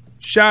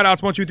 Shout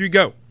outs. 1, 2, 3,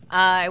 go.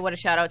 I want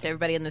to shout out to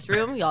everybody in this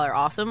room. Y'all are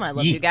awesome. I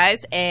love you guys.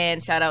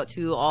 And shout out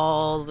to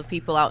all the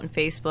people out on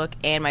Facebook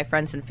and my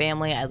friends and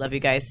family. I love you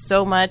guys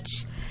so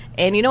much.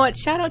 And you know what?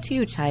 Shout out to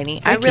you, Tiny.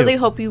 I really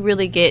hope you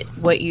really get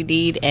what you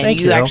need and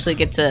you actually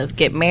get to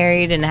get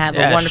married and have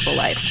a wonderful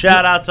life.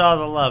 Shout out to all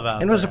the love out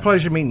there. And it was a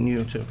pleasure meeting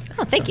you, too.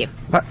 Oh, thank you.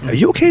 Are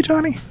you okay,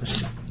 Johnny?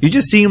 You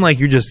just seem like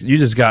you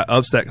just got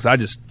upset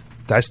because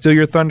did I steal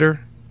your thunder?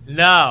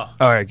 No.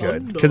 All right,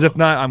 good. Because if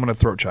not, I'm going to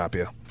throat chop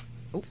you.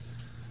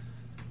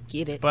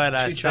 Get it. But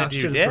I said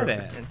you did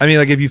it. I mean,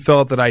 if you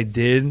felt that I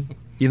did,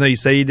 even though you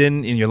say you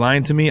didn't and you're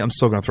lying to me, I'm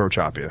still going to throat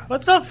chop you.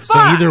 What the fuck? So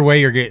either way,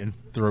 you're getting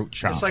throat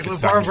chopped. It's like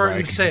LeVar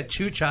Burton said,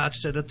 2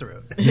 shots to the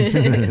throat.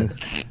 Okay.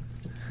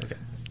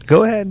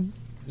 Go ahead.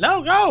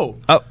 No, go.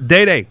 Oh,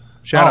 Day.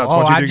 Shout out.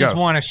 I just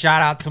want to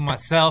shout out to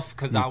myself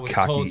because I was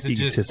told to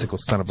egotistical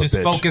son of a just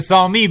bitch. Focus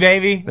on me,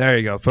 baby. There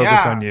you go.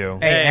 Focus on you.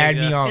 Hey, add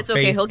me on It's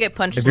okay. face. He'll get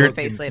punched in the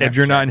face later. If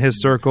you're not in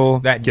his circle,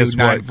 that guess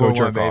dude what? Go 941,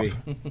 jerk baby.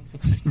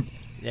 off.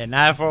 Yeah,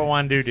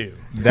 941 doo-doo.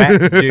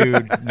 That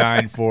dude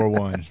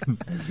 941.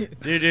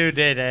 Doo-doo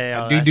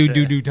day-day.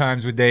 Do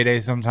times with Day Day.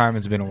 Sometime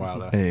it's been a while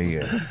though. There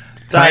you go.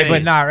 Hey,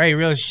 but nah, hey,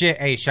 real shit.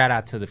 Hey, shout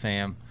out to the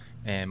fam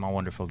and my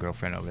wonderful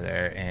girlfriend over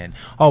there. And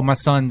my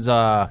son's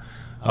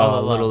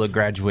little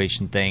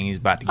graduation thing. He's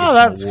about to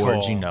get some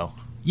awards, cool.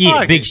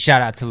 Yeah, big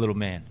shout out to little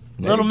man.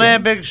 Little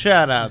man, big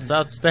shout outs.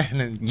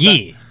 Outstanding.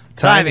 Yeah.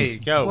 Tiny,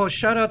 go. Well,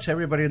 shout out to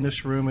everybody in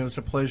this room. It was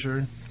a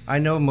pleasure. I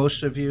know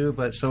most of you,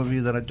 but some of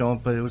you that I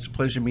don't, but it was a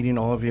pleasure meeting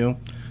all of you.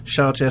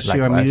 Shout out to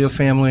SCR Media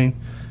family.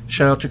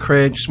 Shout out to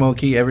Craig,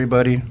 Smokey,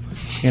 everybody.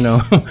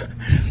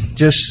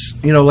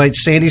 Just, like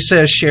Sandy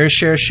says, share.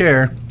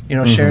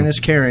 Sharing is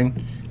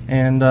caring.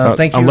 And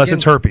thank you. Unless again.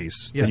 it's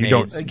herpes. Yeah. Then you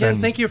don't. Again,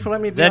 then- thank you for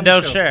letting me be Then on the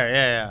don't show. share.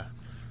 Yeah.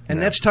 And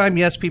next time,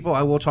 yes, people,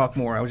 I will talk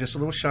more. I was just a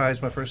little shy.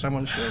 It's my first time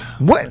on the show.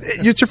 What?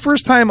 It's your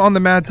first time on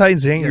the Mad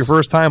Titans. It ain't your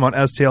first time on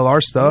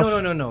STLR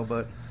stuff. No.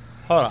 But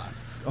Hold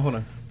on.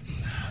 on.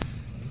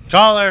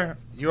 Caller,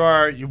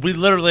 we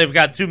literally have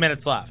got 2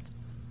 minutes left.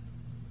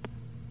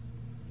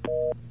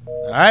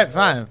 All right,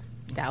 fine.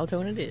 Dial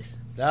tone it is.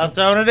 Dial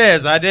tone it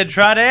is. I did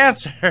try to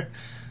answer.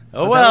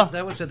 Oh, But well.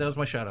 that was it. That was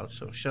my shout out.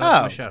 So shout out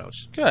to my shout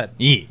outs. Good.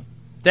 Yeah.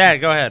 Dad,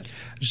 go ahead.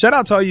 Shout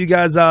out to all you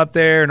guys out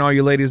there and all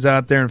you ladies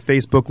out there in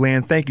Facebook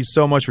land. Thank you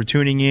so much for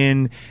tuning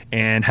in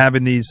and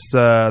having these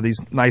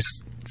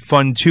nice,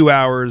 fun 2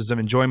 hours of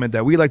enjoyment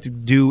that we like to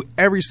do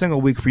every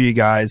single week for you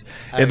guys.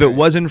 If it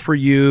wasn't for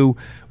you,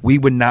 we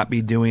would not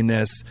be doing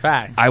this.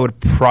 Facts. I would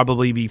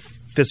probably be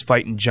fist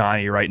fighting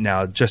Johnny right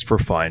now just for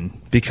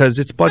fun because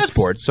it's blood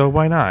sport. So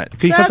why not?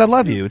 Because I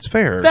love you. It's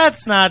fair.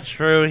 That's not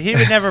true. He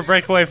would never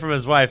break away from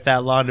his wife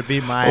that long to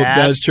beat my ass.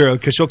 That's true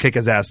because she'll kick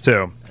his ass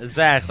too.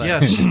 Exactly.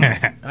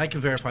 Yes. I can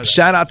verify that.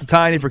 Shout out to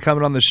Tiny for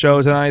coming on the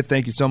show tonight.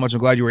 Thank you so much. I'm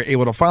glad you were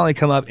able to finally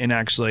come up and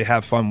actually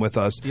have fun with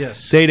us.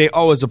 Yes. Day,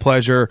 always a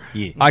pleasure.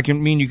 Yeah.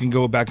 You can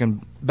go back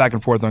and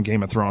forth on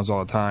Game of Thrones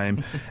all the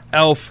time.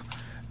 Elf,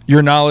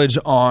 your knowledge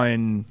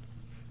on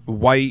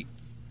white,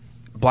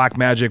 black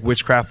magic,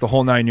 witchcraft, the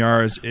whole 9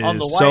 yards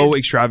is so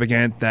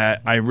extravagant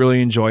that I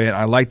really enjoy it.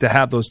 I like to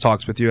have those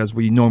talks with you as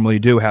we normally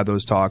do have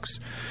those talks.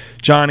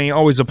 Johnny,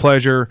 always a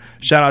pleasure.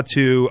 Shout out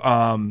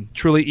to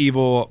Truly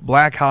Evil,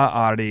 Black Hat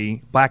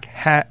Oddity.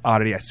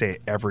 I say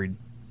it every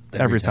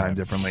time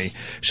differently.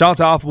 Shout out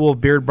to Alpha Wolf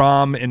Beard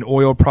Balm and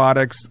Oil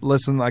Products.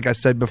 Listen, like I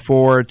said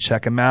before,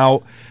 check them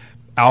out.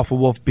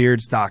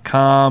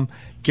 AlphaWolfBeards.com.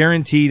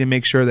 Guaranteed to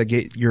make sure they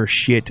get your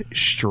shit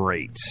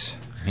straight.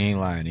 He ain't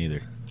lying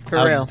either. For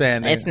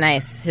Outstanding. real. It's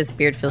nice. His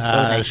beard feels so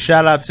nice.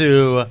 Shout out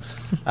to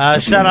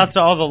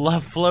all the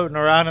love floating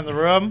around in the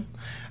room.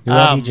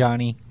 Love you,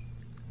 Johnny.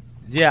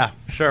 Yeah,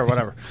 sure,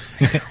 whatever.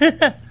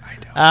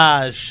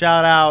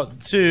 Shout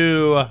out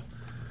to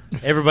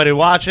everybody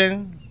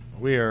watching.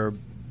 We are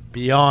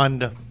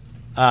beyond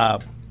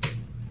gone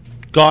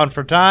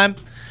for time,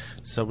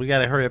 so we got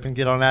to hurry up and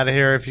get on out of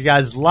here. If you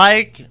guys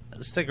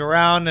stick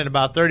around. In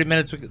about 30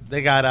 minutes,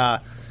 they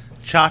got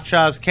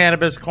Cha-Cha's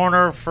Cannabis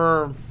Corner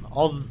for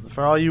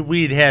all you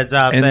weed heads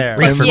out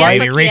there.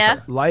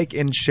 And like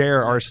and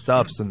share our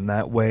stuff so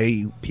that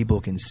way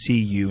people can see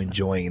you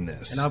enjoying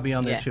this. And I'll be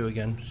on there too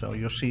again, so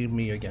you'll see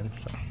me again.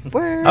 So.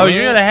 Oh,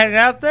 you're going to hang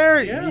out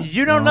there? Yeah.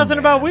 You know nothing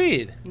about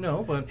weed.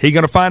 No, but... He's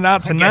going to find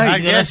out tonight. I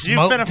guess you're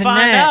going to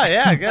find out.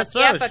 Yeah, I guess so.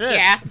 Yeah, fuck Shit.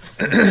 yeah.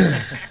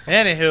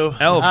 Anywho.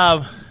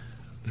 Elf.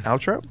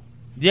 Outro?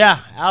 Yeah,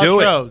 outro.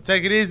 Do it.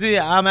 Take it easy.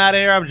 I'm out of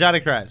here. I'm Johnny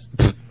Christ.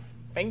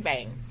 Bang,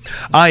 bang.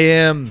 I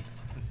am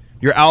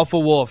your Alpha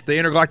Wolf, the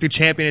Intergalactic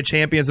Champion of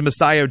Champions, the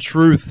Messiah of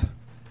Truth,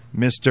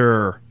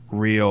 Mr.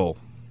 Real.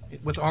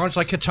 With arms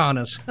like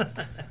katanas.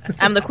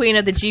 I'm the queen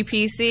of the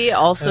GPC,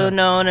 also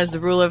known as the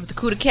ruler of the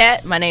Kuda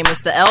Cat. My name is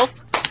the Elf.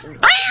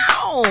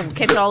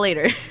 Catch y'all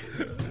later.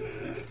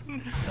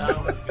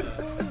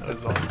 That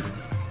was awesome.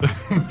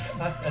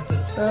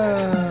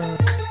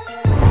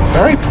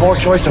 Very poor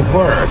choice of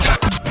words.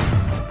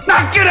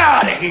 Now get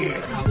out of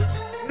here!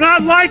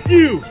 Not like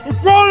you! We're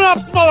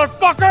grown-ups,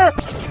 motherfucker!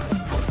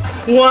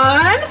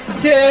 1,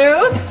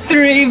 2,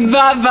 3,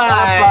 bye-bye.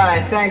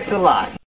 Bye-bye. Thanks a lot.